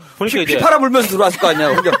 그러니까 이제 피파라 불면서 들어왔을 거 아니야.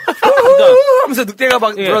 그러니까 하면서 늑대가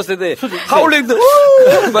막 들어왔을 텐데 하울링도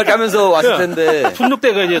막 하면서 왔을 텐데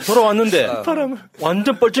순늑대가 이제 돌아왔는데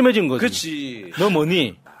완전 뻘쭘해진 거지. 그렇지. 너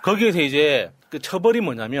뭐니? 거기에서 이제 그 처벌이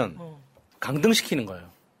뭐냐면 강등시키는 거예요.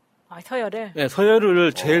 서열을? 네,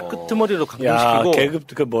 서열을 제일 끄트머리로 강등시키고.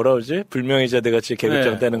 계급, 뭐라 그러지? 불명예자들 같이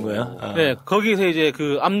계급장 떼는 거야? 네, 거기서 이제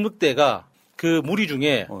그 암늑대가 그 무리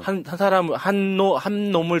중에 한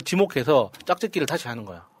놈을 지목해서 짝짓기를 다시 하는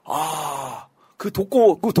거야. 그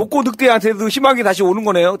독고 늑대한테도 희망이 다시 오는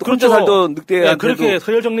거네요. 또 혼자 살던 늑대한테도. 네, 그렇게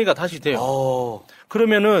서열 정리가 다시 돼요.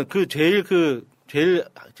 그러면은 제일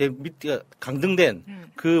밑에 강등된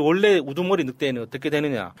그 원래 우두머리 늑대는 어떻게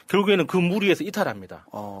되느냐? 결국에는 그 무리에서 이탈합니다.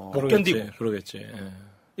 못 견디고. 그러겠지.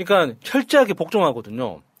 그러니까 철저하게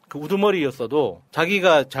복종하거든요. 그 우두머리였어도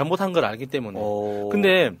자기가 잘못한 걸 알기 때문에.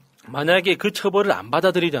 근데 만약에 그 처벌을 안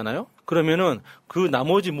받아들이잖아요? 그러면은 그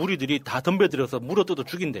나머지 무리들이 다 덤벼들어서 물어뜯어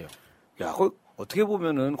죽인대요. 야, 어떻게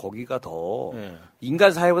보면은 거기가 더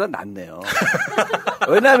인간 사회보다 낫네요.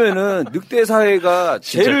 왜냐면은 늑대 사회가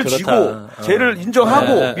죄를 지고 죄를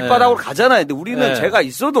인정하고 밑바닥으로 가잖아요. 근데 우리는 죄가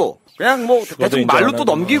있어도 그냥 뭐 대충 말로 또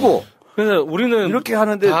넘기고. 그래서 우리는 이렇게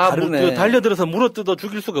하는데 다르네. 달려들어서 물어뜯어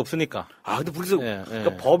죽일 수가 없으니까. 근데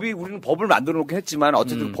그러니까 우리는 법을 만들어 놓긴 했지만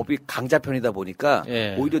어쨌든 법이 강자편이다 보니까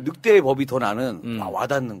오히려 늑대의 법이 더 나는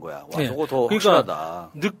와닿는 거야. 저거 더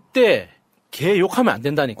확실하다. 늑대, 개 욕하면 안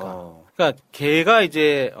된다니까. 그러니까 개가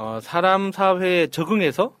이제 사람 사회에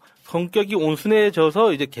적응해서 성격이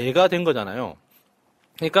온순해져서 이제 개가 된 거잖아요.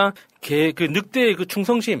 그러니까 그 늑대의 그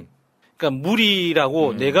충성심, 그러니까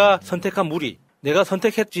무리라고 내가 선택한 무리, 내가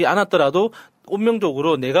선택했지 않았더라도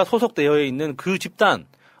운명적으로 내가 소속되어 있는 그 집단,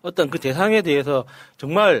 어떤 그 대상에 대해서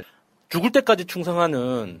정말 죽을 때까지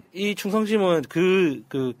충성하는 이 충성심은 그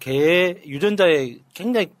개의 유전자에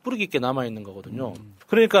굉장히 뿌리 깊게 남아 있는 거거든요.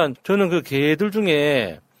 그러니까 저는 그 개들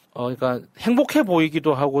중에 그러니까 행복해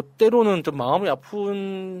보이기도 하고 때로는 좀 마음이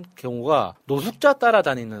아픈 경우가 노숙자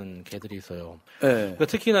따라다니는 개들이 있어요. 그러니까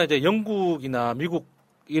특히나 이제 영국이나 미국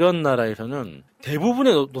이런 나라에서는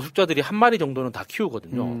대부분의 노숙자들이 한 마리 정도는 다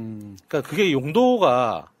키우거든요. 그러니까 그게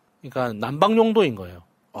용도가 그러니까 난방 용도인 거예요.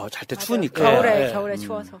 잘 때 추우니까. 겨울에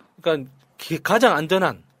추워서. 그러니까 가장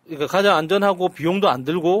안전한. 그러니까 가장 안전하고 비용도 안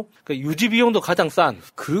들고 그러니까 유지 비용도 가장 싼.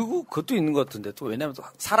 그리고 그것도 있는 것 같은데 또 왜냐하면 또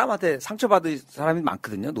사람한테 상처받을 사람이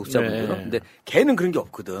많거든요. 노숙자분들은. 근데 개는 그런 게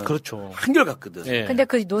없거든. 그렇죠. 한결같거든. 근데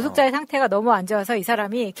그 노숙자의 상태가 너무 안 좋아서 이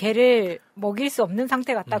사람이 개를 먹일 수 없는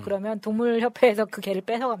상태 같다 그러면 동물협회에서 그 개를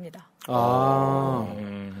뺏어갑니다.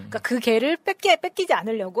 그러니까 그 개를 뺏기지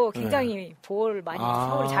않으려고 굉장히 보호를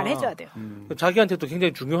잘 해줘야 돼요. 자기한테도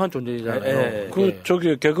굉장히 중요한 존재잖아요.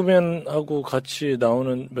 저기 개그맨하고 같이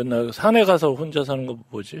나오는 맨날 산에 가서 혼자 사는 거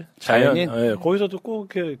뭐지? 자연인? 거기서도 꼭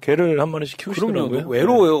개를 한 마리씩 키우시더라고요. 그럼요.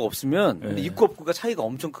 외로워요. 없으면. 근데 있고 없고가 차이가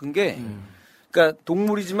엄청 큰 게 그러니까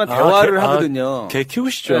동물이지만 대화를 하거든요. 개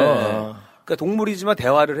키우시죠. 그러니까 동물이지만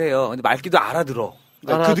대화를 해요. 근데 말귀도 알아들어.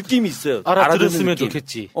 그러니까 그 느낌이 있어요. 알아들었으면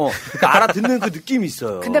좋겠지. 그러니까 알아듣는 그 느낌이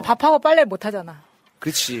있어요. 근데 밥하고 빨래 못 하잖아.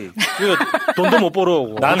 그렇지. 돈도 못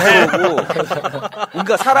벌어오고. 난 해오고.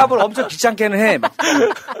 그러니까 사람을 엄청 귀찮게는 해. 막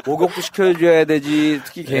목욕도 시켜줘야 되지.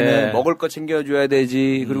 특히 걔는 먹을 거 챙겨줘야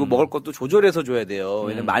되지. 그리고 먹을 것도 조절해서 줘야 돼요.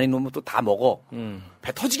 왜냐면 많이 놓으면 또 다 먹어.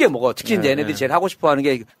 배 터지게 먹어. 특히 이제 얘네들이 제일 하고 싶어 하는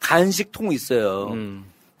게 간식통이 있어요.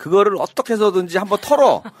 그거를 어떻게 해서든지 한번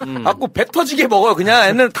털어. 갖고 배 터지게 먹어요. 그냥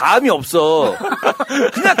얘는 다음이 없어.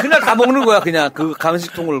 그냥 다 먹는 거야. 그냥 그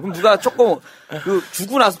간식통을. 그럼 누가 조금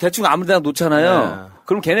주고 나서 대충 아무 데나 놓잖아요.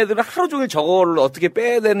 그럼 걔네들은 하루 종일 저거를 어떻게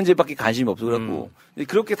빼야 되는지밖에 관심이 없어. 그래갖고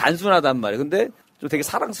그렇게 단순하단 말이에요. 근데 좀 되게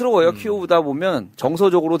사랑스러워요. 키우다 보면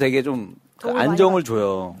정서적으로 되게 좀 안정을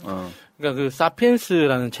줘요. 그러니까 그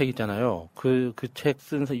사피엔스라는 책 있잖아요. 그 책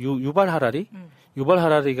쓴 유발 하라리? 유발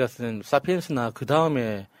하라리가 쓴 사피엔스나 그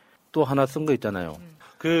다음에 또 하나 쓴 거 있잖아요.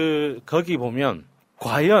 거기 보면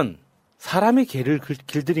과연 사람이 개를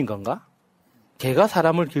길들인 건가? 개가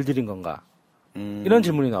사람을 길들인 건가? 이런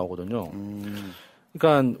질문이 나오거든요.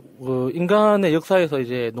 그러니까 인간의 역사에서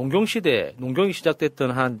이제 농경이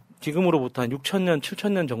시작됐던 한 지금으로부터 한 6,000년,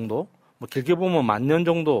 7,000년 정도, 뭐 길게 보면 10,000년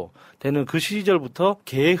정도 되는 그 시절부터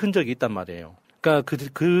개의 흔적이 있단 말이에요. 그러니까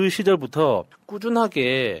그 시절부터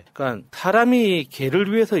꾸준하게, 그러니까 사람이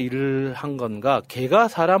개를 위해서 일을 한 건가, 개가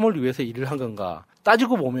사람을 위해서 일을 한 건가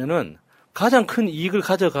따지고 보면은 가장 큰 이익을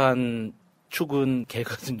가져간 축은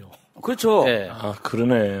개거든요. 그렇죠. 네. 아,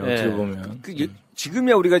 그러네. 어떻게 보면.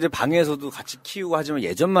 지금이야 우리가 이제 방에서도 같이 키우고 하지만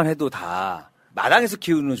예전만 해도 다 마당에서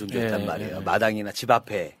키우는 존재였단 말이에요. 마당이나 집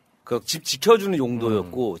앞에. 그 집 지켜주는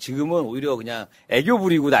용도였고, 지금은 오히려 그냥 애교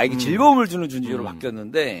부리고 나에게 즐거움을 주는 존재로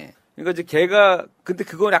바뀌었는데, 그러니까 이제 걔가, 근데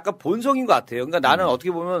그건 약간 본성인 것 같아요. 그러니까 나는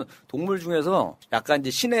어떻게 보면 동물 중에서 약간 이제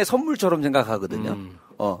신의 선물처럼 생각하거든요.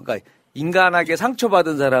 그러니까 인간에게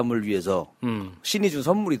상처받은 사람을 위해서 신이 준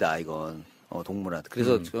선물이다, 이건. 동물한테.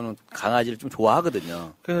 그래서 저는 강아지를 좀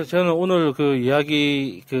좋아하거든요. 그래서 저는 오늘 그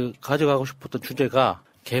이야기 가져가고 싶었던 주제가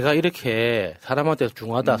개가 이렇게 사람한테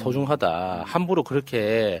중하다, 소중하다, 함부로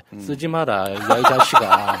그렇게 쓰지 마라, 이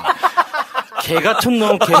자식아. 개 같은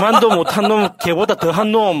놈, 개만도 못한 놈, 개보다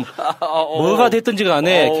더한 놈, 뭐가 됐든지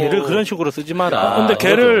간에 개를 그런 식으로 쓰지 마라. 근데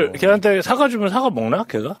개한테 사과 주면 사과 먹나,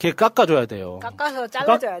 개가? 개 깎아줘야 돼요. 깎아서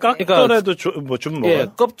잘라줘야 돼. 깎더라도 좀 먹어요? 예,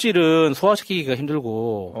 껍질은 소화시키기가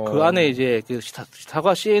힘들고, 그 안에 이제 그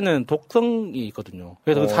사과 씨에는 독성이 있거든요.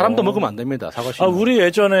 그래서 사람도 먹으면 안 됩니다, 사과 씨. 우리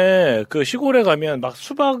예전에 그 시골에 가면 막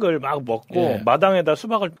수박을 막 먹고, 마당에다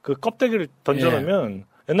수박을 그 껍데기를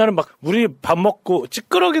던져놓으면, 옛날에 막 우리 밥 먹고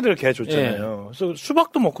찌끄러기들 개 줬잖아요. 그래서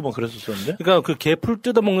수박도 먹고 막 그랬었는데. 그러니까 그 개 풀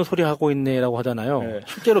뜯어먹는 소리 하고 있네라고 하잖아요.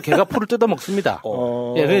 실제로 개가 풀을 뜯어먹습니다.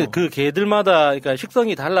 예, 그 개들마다 그러니까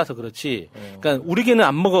식성이 달라서 그렇지. 그러니까 우리 개는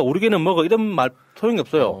안 먹어, 우리 개는 먹어 이런 말 소용이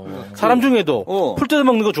없어요. 사람 중에도 풀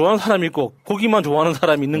뜯어먹는 거 좋아하는 사람이 있고 고기만 좋아하는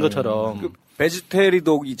사람이 있는 것처럼.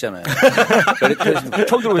 베지테리독 있잖아요.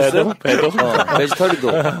 처음 들어보셨어요? 배독?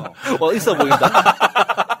 베지테리독. 있어 보인다.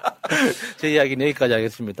 제 이야기는 여기까지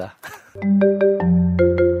하겠습니다.